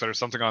hydrogen peroxide or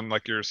something on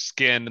like your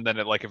skin, and then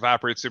it like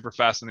evaporates super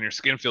fast, and then your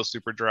skin feels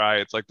super dry.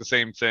 It's like the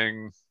same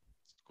thing.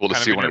 Cool to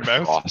Kind of see in when your it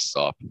mouth. frosts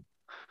up.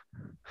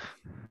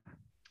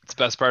 It's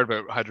the best part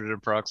about hydrogen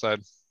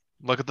peroxide.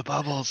 Look at the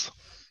bubbles.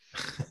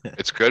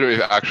 It's good if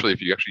you actually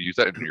use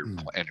that in your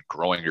in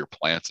growing your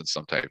plants, and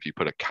sometimes if you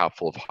put a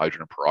capful of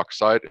hydrogen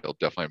peroxide, it'll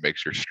definitely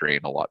makes your strain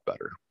a lot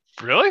better.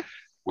 Really?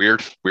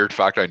 Weird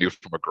fact I knew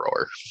from a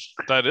grower.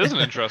 That is an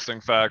interesting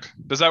fact.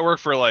 Does that work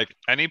for like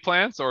any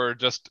plants or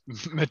just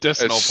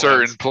medicinal It's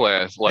plants? certain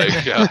plants,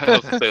 like yeah, I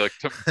was gonna say like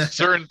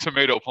certain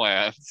tomato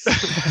plants.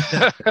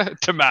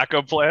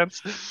 Tobacco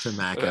plants.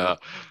 Tobacco.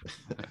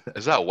 Yeah.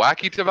 Is that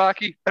wacky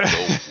tobacco?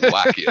 The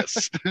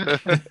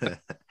wackiest.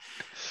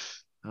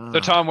 So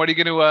Tom, what are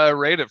you going to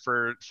rate it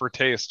for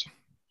taste?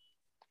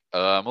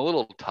 I'm a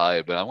little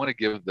tired, but I'm gonna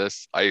give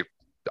this. I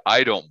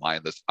don't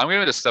mind this. I'm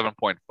giving it a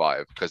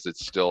 7.5 because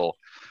it's still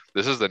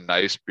This is a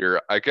nice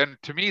beer. Again,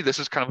 to me, this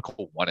is kind of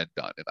a one and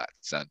done in that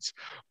sense.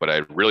 But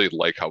I really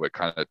like how it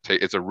kind of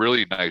it's a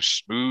really nice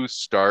smooth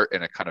start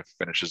and it kind of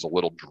finishes a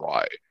little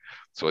dry.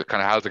 So it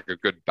kind of has like a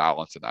good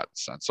balance in that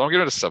sense. So I'm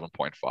giving it a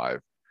 7.5.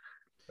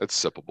 It's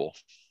sippable.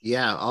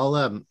 Yeah, I'll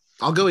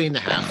go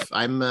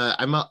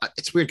 8.5.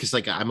 It's weird because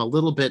like I'm a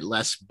little bit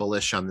less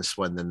bullish on this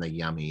one than the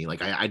Yummy.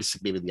 Like I just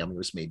think maybe the Yummy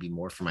was maybe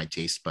more for my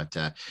taste, but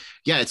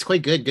yeah, it's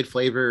quite good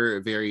flavor,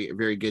 very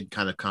very good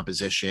kind of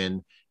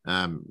composition.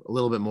 A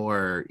little bit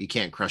more, you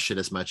can't crush it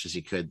as much as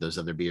you could those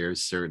other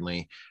beers,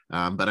 certainly.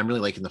 But I'm really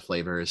liking the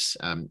flavors.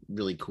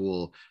 Really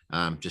cool.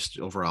 Just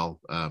overall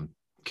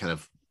kind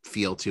of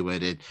feel to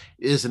it. It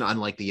isn't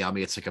unlike the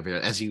Yummy. It's like a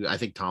very, I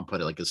think Tom put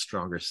it, like a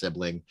stronger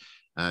sibling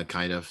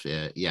kind of.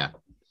 Yeah,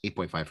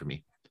 8.5 for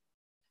me.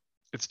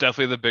 It's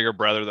definitely the bigger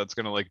brother that's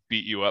gonna like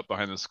beat you up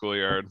behind the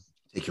schoolyard.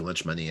 Take your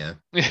lunch money, yeah.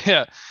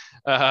 Yeah.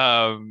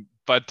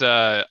 But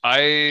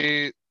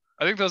I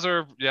think those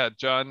are, yeah,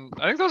 John,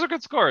 I think those are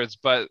good scores,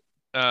 but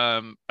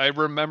I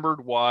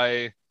remembered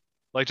why,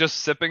 like just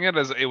sipping it,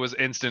 as it was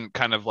instant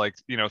kind of like,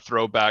 you know,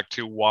 throwback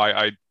to why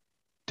I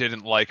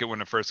didn't like it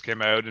when it first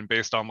came out, and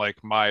based on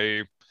like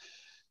my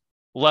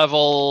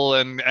level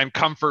and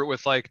comfort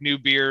with like new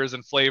beers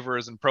and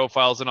flavors and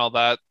profiles and all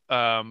that.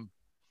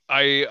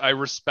 I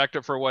respect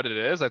it for what it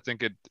is. I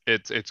think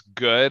it's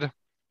good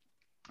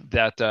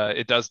that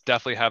it does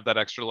definitely have that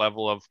extra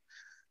level of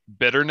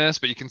bitterness,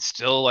 but you can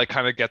still like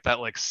kind of get that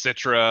like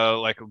citra,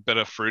 like a bit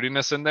of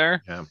fruitiness in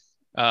there.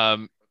 Yeah.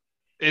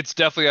 It's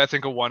definitely, I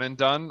think, a one and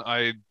done.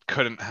 I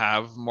couldn't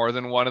have more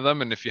than one of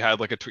them, and if you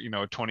had like a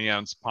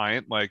 20-ounce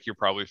pint, like you're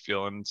probably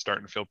starting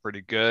to feel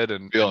pretty good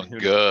and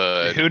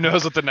good. Who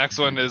knows what the next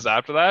one is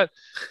after that?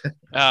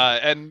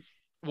 And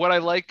what I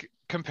like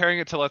comparing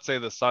it to, let's say,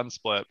 the Sun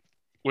Split,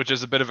 which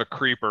is a bit of a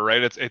creeper,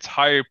 right? It's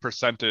high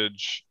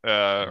percentage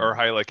or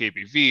high like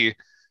ABV,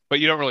 but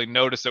you don't really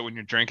notice it when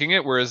you're drinking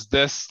it. Whereas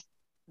this,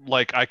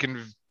 like, I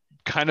can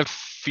kind of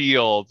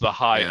feel the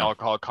high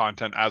alcohol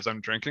content as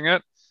I'm drinking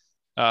it.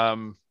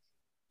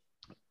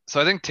 So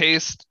I think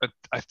taste,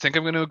 I think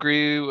I'm going to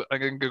agree. I'm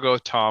going to go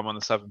with Tom on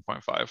the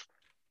 7.5.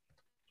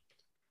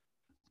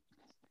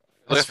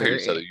 I like how you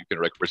said that you can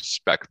like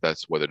respect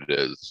that's what it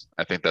is.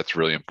 I think that's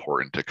really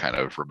important to kind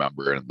of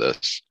remember in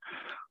this.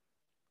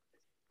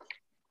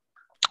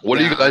 What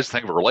do you guys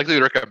think? We're likely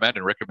to recommend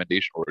and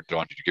recommendation order.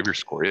 John, did you give your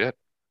score yet?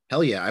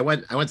 Hell yeah, I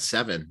went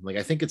 7. Like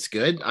I think it's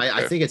good.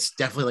 I think it's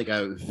definitely like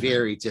a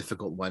very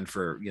difficult one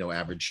for, you know,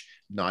 average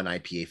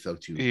non-IPA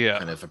folk to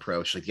kind of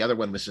approach. Like the other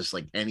one was just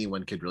like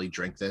anyone could really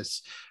drink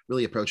this.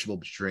 Really approachable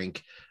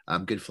drink.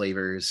 Good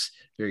flavors,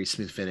 very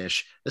smooth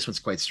finish. This one's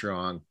quite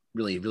strong.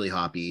 Really, really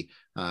hoppy.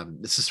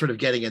 This is sort of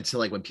getting into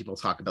like when people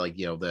talk about like,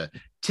 you know, the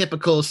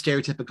typical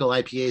stereotypical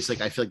IPAs. Like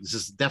I feel like this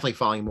is definitely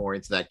falling more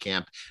into that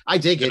camp. I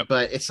dig it,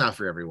 but it's not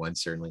for everyone,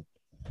 certainly.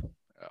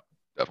 Yeah,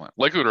 definitely.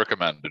 Likely would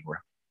recommend.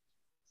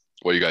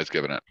 What are you guys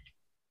giving it?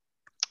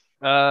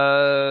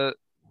 So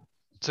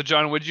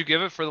John, would you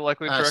give it for the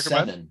likely to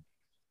recommend? 7.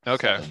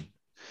 Okay. 7.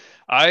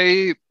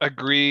 I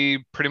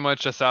agree pretty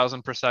much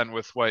 1,000%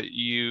 with what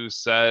you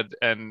said,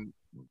 and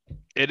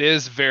it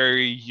is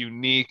very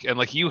unique, and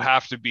like you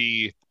have to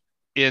be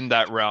in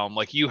that realm.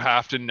 Like you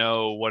have to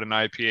know what an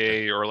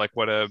IPA or like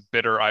what a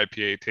bitter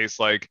IPA tastes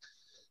like.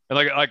 And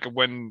like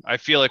when I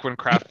feel like when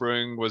craft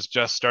brewing was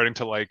just starting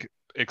to like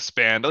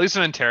expand, at least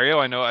in Ontario,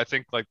 I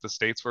think like the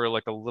States were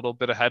like a little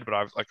bit ahead, but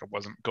I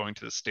wasn't going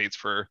to the States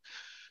for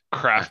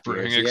craft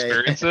brewing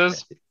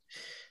experiences.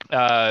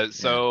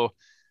 So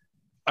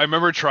I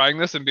remember trying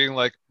this and being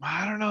like,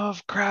 I don't know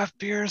if craft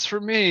beer is for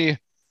me.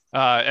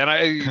 And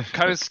I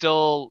kind of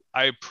still,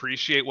 I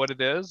appreciate what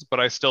it is, but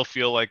I still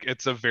feel like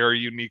it's a very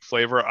unique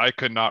flavor. I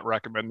could not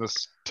recommend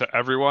this to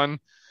everyone.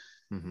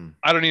 Mm-hmm.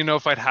 I don't even know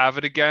if I'd have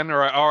it again,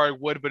 or I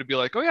would, but it'd be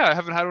like, oh yeah, I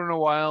haven't had it in a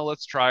while.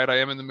 Let's try it. I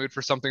am in the mood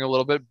for something a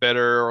little bit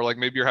bitter, or like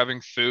maybe you're having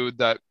food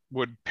that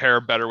would pair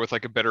better with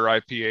like a bitter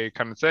IPA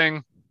kind of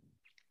thing.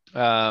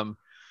 I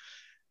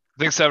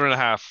think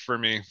 7.5 for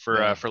me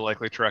for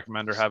likely to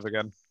recommend or have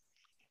again.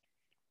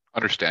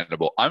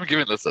 Understandable. I'm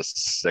giving this a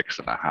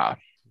 6.5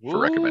 for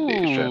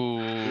recommendation.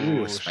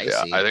 Ooh, spicy.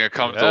 Yeah, I think it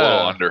comes a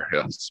little under.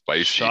 Yeah,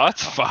 spicy.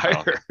 Shots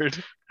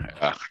fired.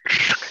 Yeah.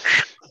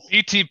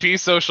 ETP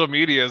social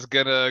media is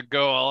gonna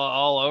go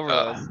all over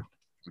us.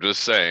 I'm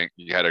just saying,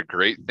 you had a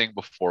great thing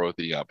before with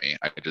the Yummy.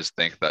 I just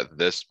think that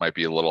this might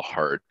be a little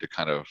hard to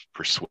kind of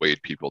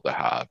persuade people to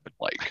have.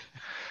 Like,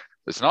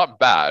 it's not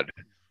bad,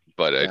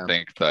 but I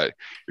think that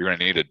you're going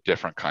to need a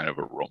different kind of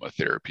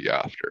aromatherapy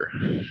after.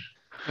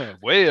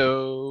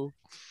 Wayo.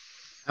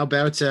 How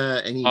about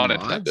any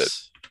Unintended.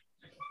 mods?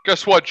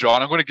 Guess what,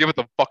 John? I'm going to give it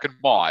the fucking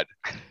mod.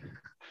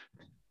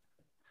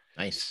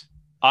 Nice.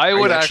 I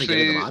would actually give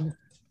it a mod?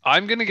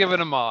 I'm going to give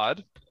it a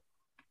mod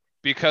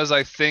because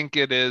I think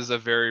it is a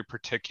very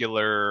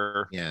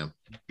particular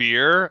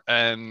beer.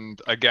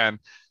 And again,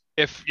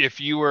 if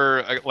you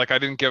were like, I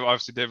didn't give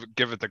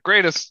it the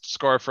greatest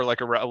score for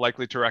like a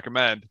likely to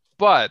recommend,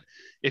 but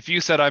if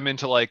you said I'm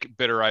into like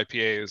bitter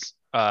IPAs,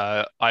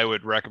 I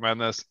would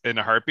recommend this in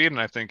a heartbeat.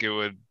 And I think it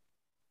would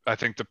I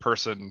think the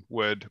person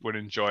would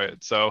enjoy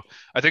it. So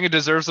I think it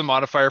deserves a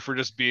modifier for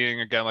just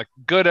being, again, like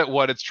good at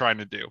what it's trying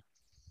to do.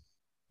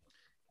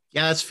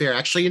 Yeah, that's fair.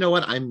 Actually, you know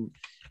what?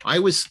 I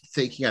was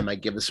thinking I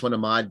might give this one a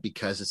mod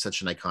because it's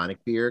such an iconic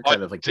beer,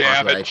 kind of like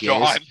Damn popular it,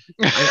 IPAs.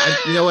 John.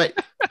 You know what?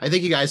 I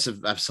think you guys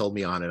have sold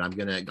me on it. I'm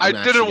I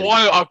actually didn't gonna-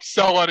 want to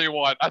upsell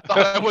anyone. I thought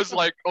I was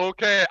like,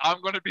 okay, I'm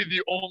going to be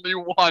the only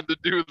one to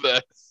do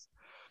this.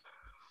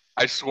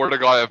 I swear to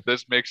God, if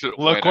this makes it,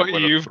 Look win, what I'm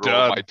gonna you've throw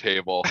done. My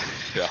table.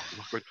 Yeah,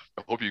 I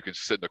hope you can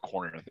sit in the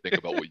corner and think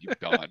about what you've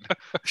done.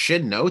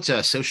 Should note,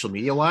 social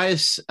media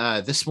wise,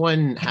 this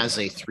one has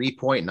a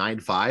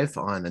 3.95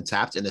 on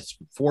Untapped and it's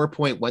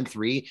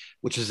 4.13,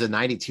 which is a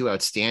 92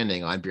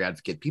 outstanding on Beer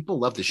Advocate. People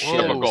love the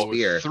shit out of this Whoa.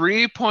 beer.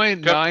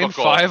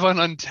 3.95 on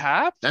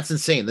Untapped. That's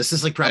insane. This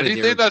is like probably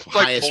their Anything that's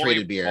like highest only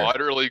rated beer.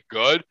 moderately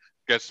good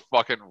gets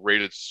fucking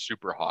rated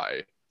super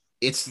high.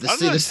 It's On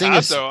this thing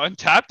Untapped, is though,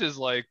 Untapped is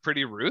like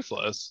pretty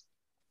ruthless.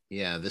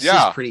 yeah, this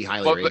Yeah, is pretty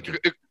highly But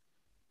rated.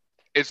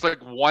 it's like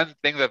one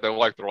thing that they're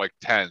like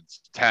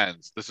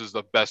tens. This is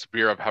the best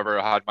beer I've ever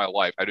had in my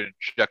life. I didn't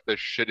check this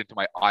shit into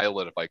my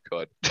eyelid if I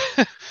could.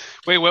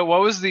 Wait, what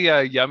was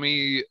the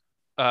Yummy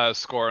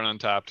score on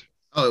Untapped?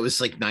 Oh, it was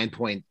like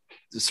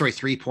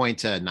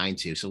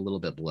 3.92, so a little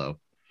bit below.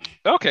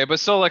 Okay, but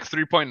still like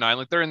 3.9.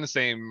 Like they're in the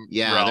same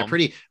Yeah, realm. they're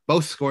pretty.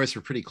 Both scores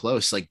were pretty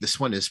close. Like this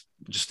one is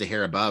just a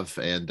hair above,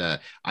 and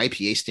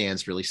IPA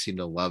stands really seem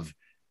to love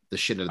the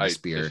shit out of I this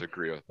beer.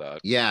 disagree with that.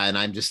 Yeah, and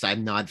I'm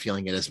not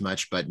feeling it as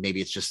much, but maybe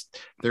it's just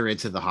they're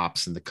into the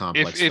hops and the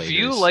complex. If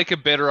you flavors. like a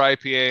bitter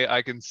IPA,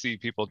 I can see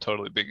people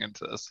totally being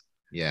into this.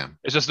 yeah,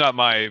 It's just not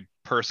my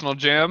personal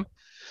jam,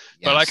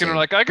 yeah, but I can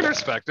same.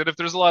 respect it. If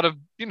there's a lot of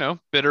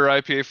bitter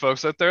IPA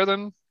folks out there,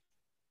 then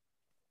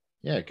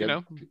Yeah,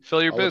 good.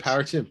 fill your All the bits.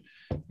 power to him.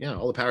 Yeah,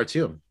 all the power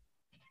to him.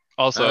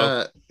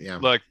 Also, Yeah,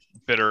 like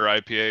bitter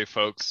IPA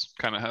folks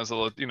kind of has a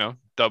little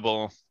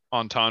double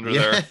entendre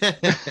there.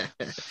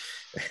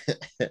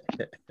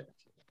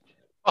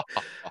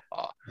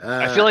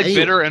 I feel like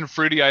anyway, bitter and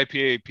fruity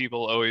IPA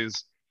people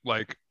always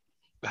like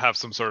have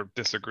some sort of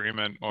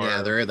disagreement or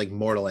Yeah, they're like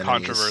mortal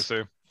enemies.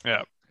 controversy.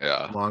 Yeah.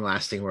 Yeah.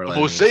 Long-lasting mortal The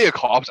enemies. Mosaic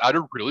hops add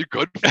a really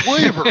good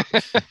flavor.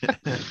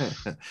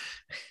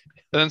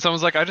 And then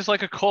someone's like, I just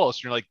like a Kolsch.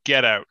 And you're like,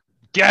 get out.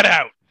 Get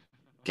out.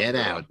 Get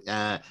out.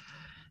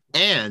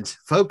 And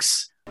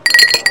folks,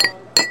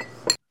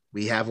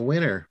 we have a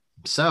winner.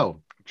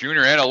 So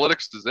Junior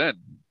Analytics is in.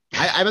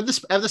 I'm at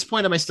this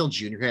point. Am I still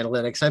junior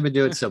analytics? I've been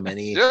doing so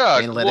many Yeah,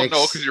 analytics. well,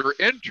 no, because you're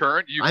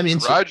intern. You I'm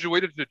into-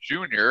 graduated to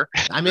junior.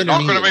 I'm You're not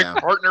going to intermediate make now.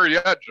 partner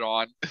yet,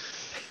 John.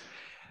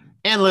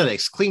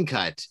 Analytics, clean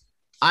cut.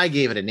 I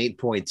gave it an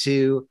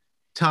 8.2.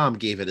 Tom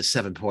gave it a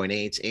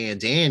 7.8, and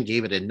Dan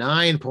gave it a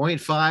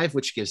 9.5,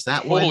 which gives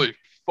that one Holy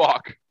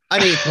fuck.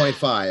 an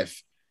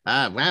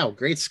 8.5. Wow,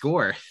 great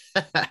score.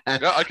 Yeah,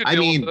 I could I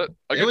deal mean, with it.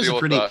 I it could was a deal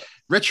pretty- with that.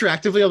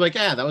 Retroactively, I'm like,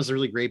 yeah, that was a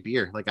really great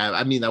beer. Like,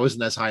 I mean, that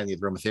wasn't as high in the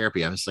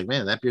aromatherapy. I was like,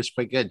 man, that beer's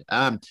quite good.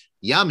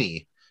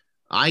 Yummy.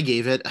 I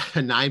gave it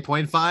a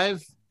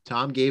 9.5.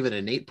 Tom gave it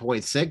an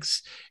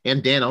 8.6,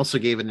 and Dan also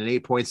gave it an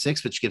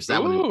 8.6, which gives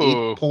that one an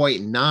Ooh.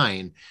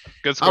 8.9.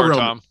 Good score,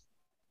 Aroma- Tom.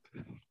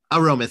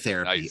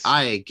 Aromatherapy. Nice.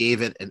 I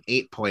gave it an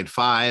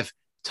 8.5.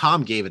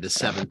 Tom gave it a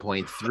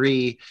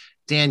 7.3.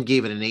 Dan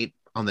gave it an 8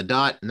 on the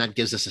dot, and that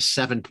gives us a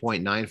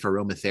 7.9 for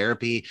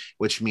aromatherapy,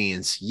 which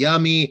means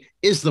Yummy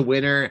is the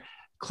winner.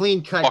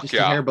 Clean cut, Fuck just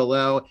yeah. a hair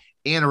below,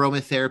 and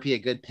aromatherapy, a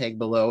good peg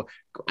below.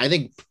 I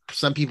think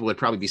some people would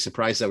probably be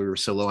surprised that we were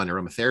so low on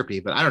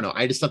aromatherapy, but I don't know.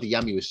 I just thought the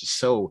Yummy was just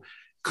so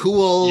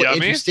cool, Yummy?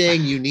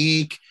 interesting,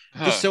 unique,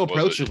 just so Was it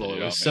approachable.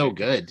 It was so yummy?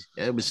 good.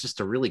 It was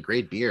just a really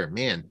great beer,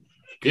 man.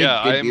 Good,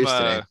 Yeah, good I'm beers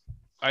today.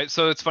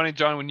 so it's funny,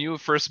 John, when you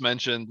first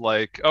mentioned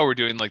like, oh, we're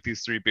doing like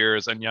these 3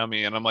 beers and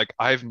Yummy, and I'm like,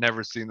 I've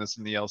never seen this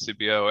in the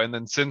LCBO. And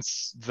then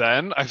since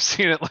then I've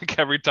seen it like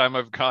every time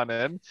I've gone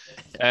in,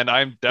 and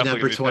I'm definitely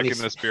Number gonna be 20.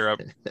 picking this beer up.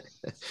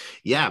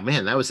 Yeah,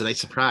 man, that was a nice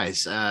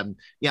surprise.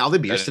 Yeah, all the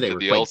beers today Into were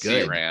the quite LC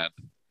good. ran.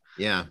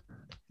 Yeah,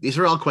 these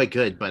were all quite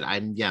good, but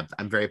I'm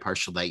very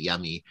partial to that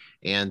Yummy,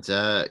 and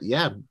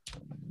yeah,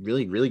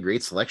 really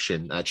great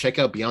selection. Check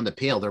out Beyond the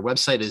Pale. Their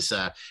website is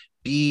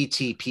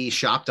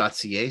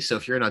btpshop.ca. So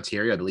if you're in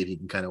Ontario, I believe you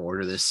can kind of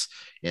order this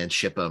and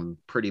ship them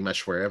pretty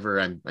much wherever.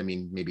 I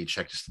mean, maybe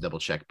check just to double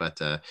check, but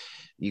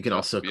you can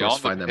also of course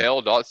find them.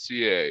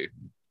 Beyondthepale.ca.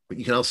 But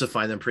you can also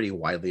find them pretty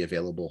widely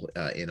available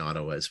in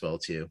Ottawa as well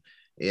too.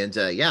 And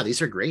yeah,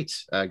 these are great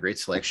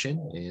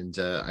selection. And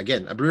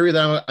again, a brewery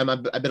that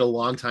I've been a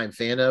long time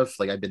fan of.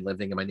 Like I've been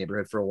living in my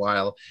neighborhood for a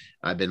while.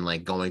 I've been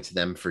like going to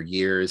them for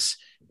years.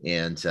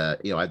 And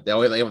they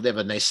have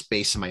a nice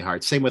space in my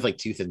heart. Same with like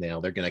Tooth and Nail.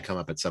 They're going to come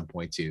up at some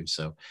point too.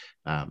 So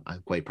I'm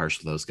quite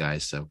partial to those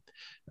guys. So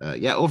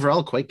yeah,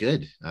 overall quite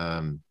good.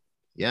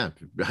 Yeah,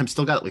 I'm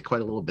still got like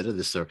quite a little bit of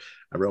this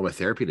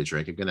aromatherapy to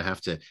drink. I'm going to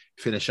have to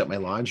finish up my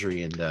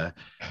laundry and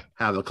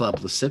have a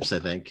couple of sips. I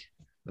think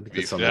Be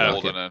that's on the filled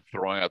docket. and then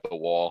throwing at the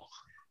wall.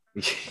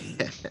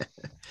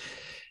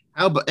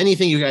 How about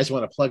anything you guys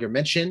want to plug or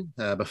mention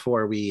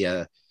before we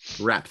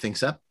wrap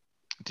things up?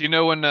 Do you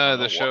know when know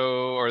the what-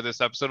 show or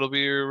this episode will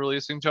be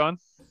releasing, John?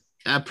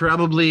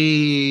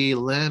 Probably.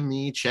 Let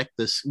me check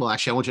this. Well,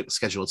 actually, I won't check the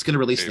schedule. It's going to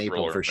release in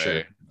April or for May.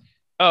 sure.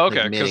 Oh, Like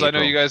okay. Because I know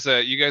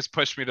mid-April. you guys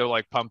pushed me to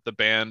like pump the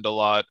band a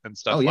lot and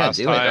stuff Oh, yeah, last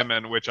do it. time,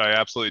 and which I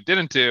absolutely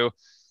didn't do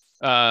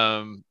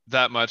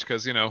that much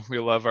because we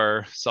love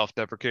our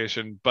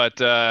self-deprecation. But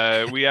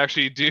we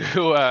actually do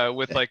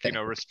with like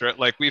restrict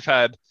like we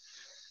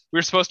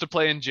were supposed to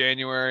play in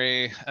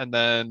January, and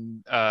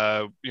then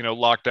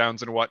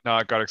lockdowns and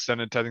whatnot got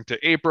extended to, I think, to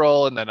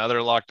April, and then other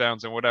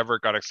lockdowns and whatever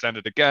got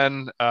extended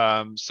again.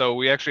 So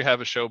we actually have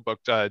a show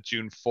booked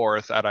June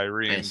 4th at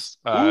Irene's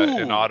in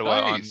Ooh,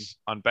 Ottawa nice.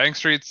 on Bank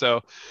Street.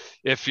 So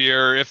if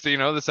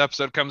this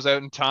episode comes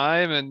out in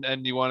time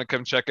and you want to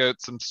come check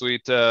out some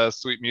sweet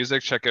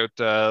music, check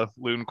out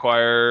Loon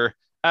Choir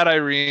at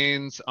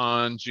Irene's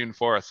on June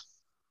 4th.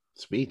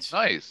 Sweet.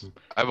 Nice.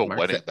 I have a Mark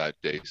wedding that. that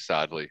day,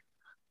 sadly.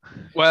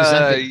 Well,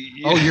 that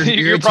oh, you're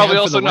you're in probably town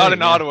for also the not wedding, in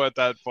yeah. Ottawa at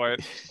that point.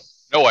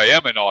 No, I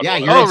am in Ottawa. Yeah,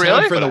 you're Oh, in town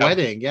really? for the But I have-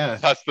 wedding. Yeah.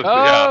 That's the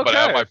Oh, but I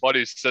have okay. my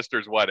buddy's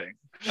sister's wedding.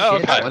 Oh,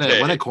 Shit, okay.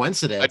 what a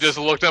coincidence. I just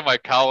looked at my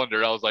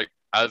calendar. I was like,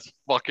 as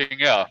fucking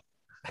yeah.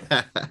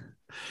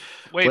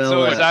 Wait, Well,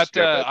 so is that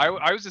skip it.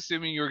 I was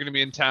assuming you were going to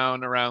be in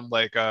town around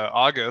like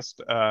August,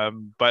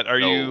 but are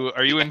No,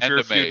 you in end for a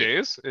of few May.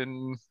 days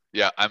in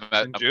Yeah, I'm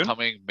In June?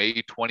 coming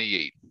May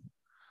 28th.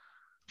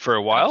 for a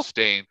I'm while?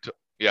 staying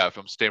if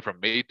I'm staying from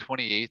May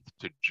 28th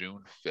to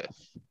June 5th.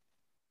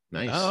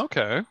 Nice. Oh,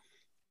 okay,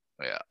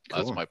 Yeah,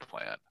 that's Cool. my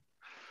plan.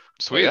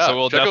 sweet. Yeah, So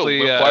we'll check out definitely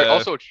Luke White.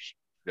 Also,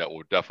 yeah,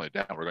 we're definitely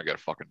down. We're gonna get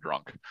fucking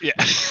drunk. yeah.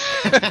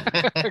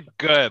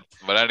 Good.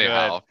 But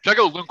anyhow, check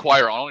out Loon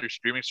Choir on all your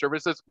streaming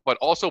services, but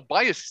also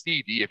buy a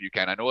CD if you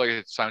can. I know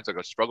it sounds like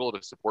a struggle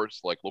to support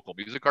like local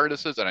music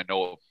artists, and I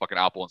know fucking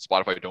Apple and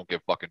Spotify don't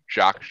give fucking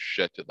jack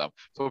shit to them.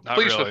 So Not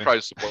please really. just try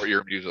to support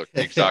your music.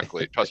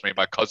 Exactly. Trust me,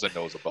 my cousin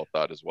knows about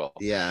that as well.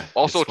 Yeah.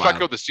 Also, it's check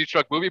wild. out the Sea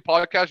Truck Movie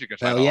Podcast. You can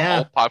find Oh, it yeah. on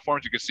all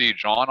platforms. You can see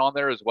John on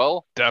there as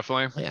well.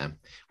 Definitely. Yeah.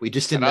 We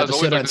just did And an as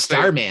always, episode like on to say-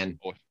 Starman.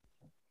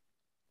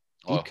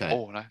 Oh, Okay.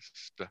 oh nice.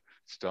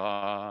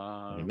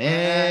 Star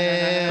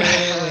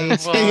Man,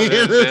 what's waiting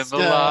in the in the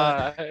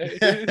light.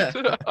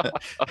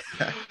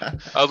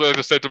 I was going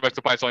to say to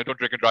Domestic Pints only, don't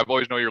drink and drive.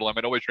 Always know your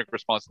limit. Always drink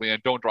responsibly,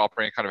 and don't drop for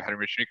any kind of head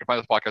enrichment. You can find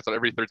this podcast on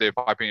every Thursday at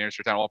 5 p.m.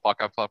 Eastern Time on all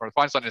podcast platforms.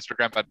 Find us on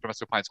Instagram at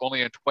Domestic Pints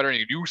only, and Twitter.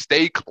 And you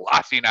stay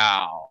classy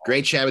now.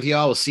 Great chat with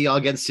y'all. We'll see y'all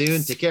again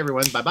soon. Take care,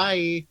 everyone.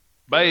 Bye-bye.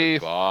 Bye.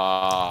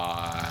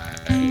 Bye.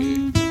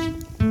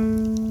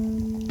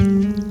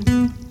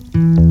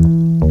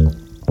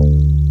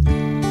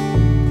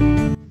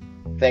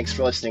 Thanks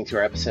for listening to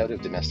our episode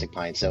of Domestic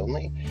Pints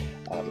Only.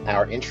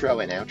 Our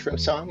intro and outro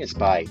song is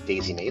by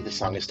Daisy Mae. The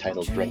song is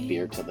titled Drink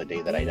Beer Till the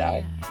Day That I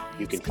Die.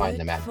 You can find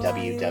them at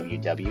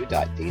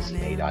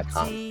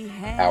www.daisymay.com.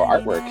 Our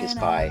artwork is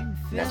by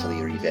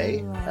Natalie Rive.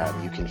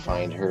 You can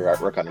find her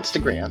artwork on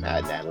Instagram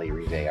at Natalie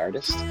Rive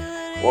Artist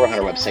or on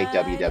our website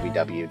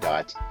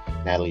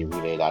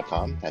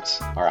www.natalierive.com. That's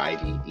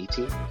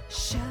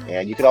RIVET.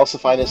 And you can also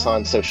find us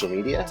on social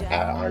media.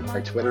 Our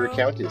Twitter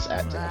account is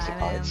at Domestic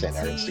Pints, and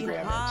our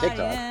Instagram and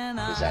TikTok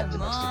is at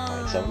Domestic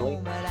Pints Only.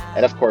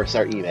 And of course,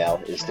 our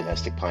email is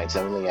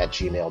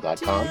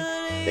domesticpintsonly@gmail.com.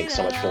 Thanks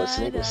so much for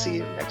listening. We'll see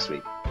you next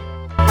week.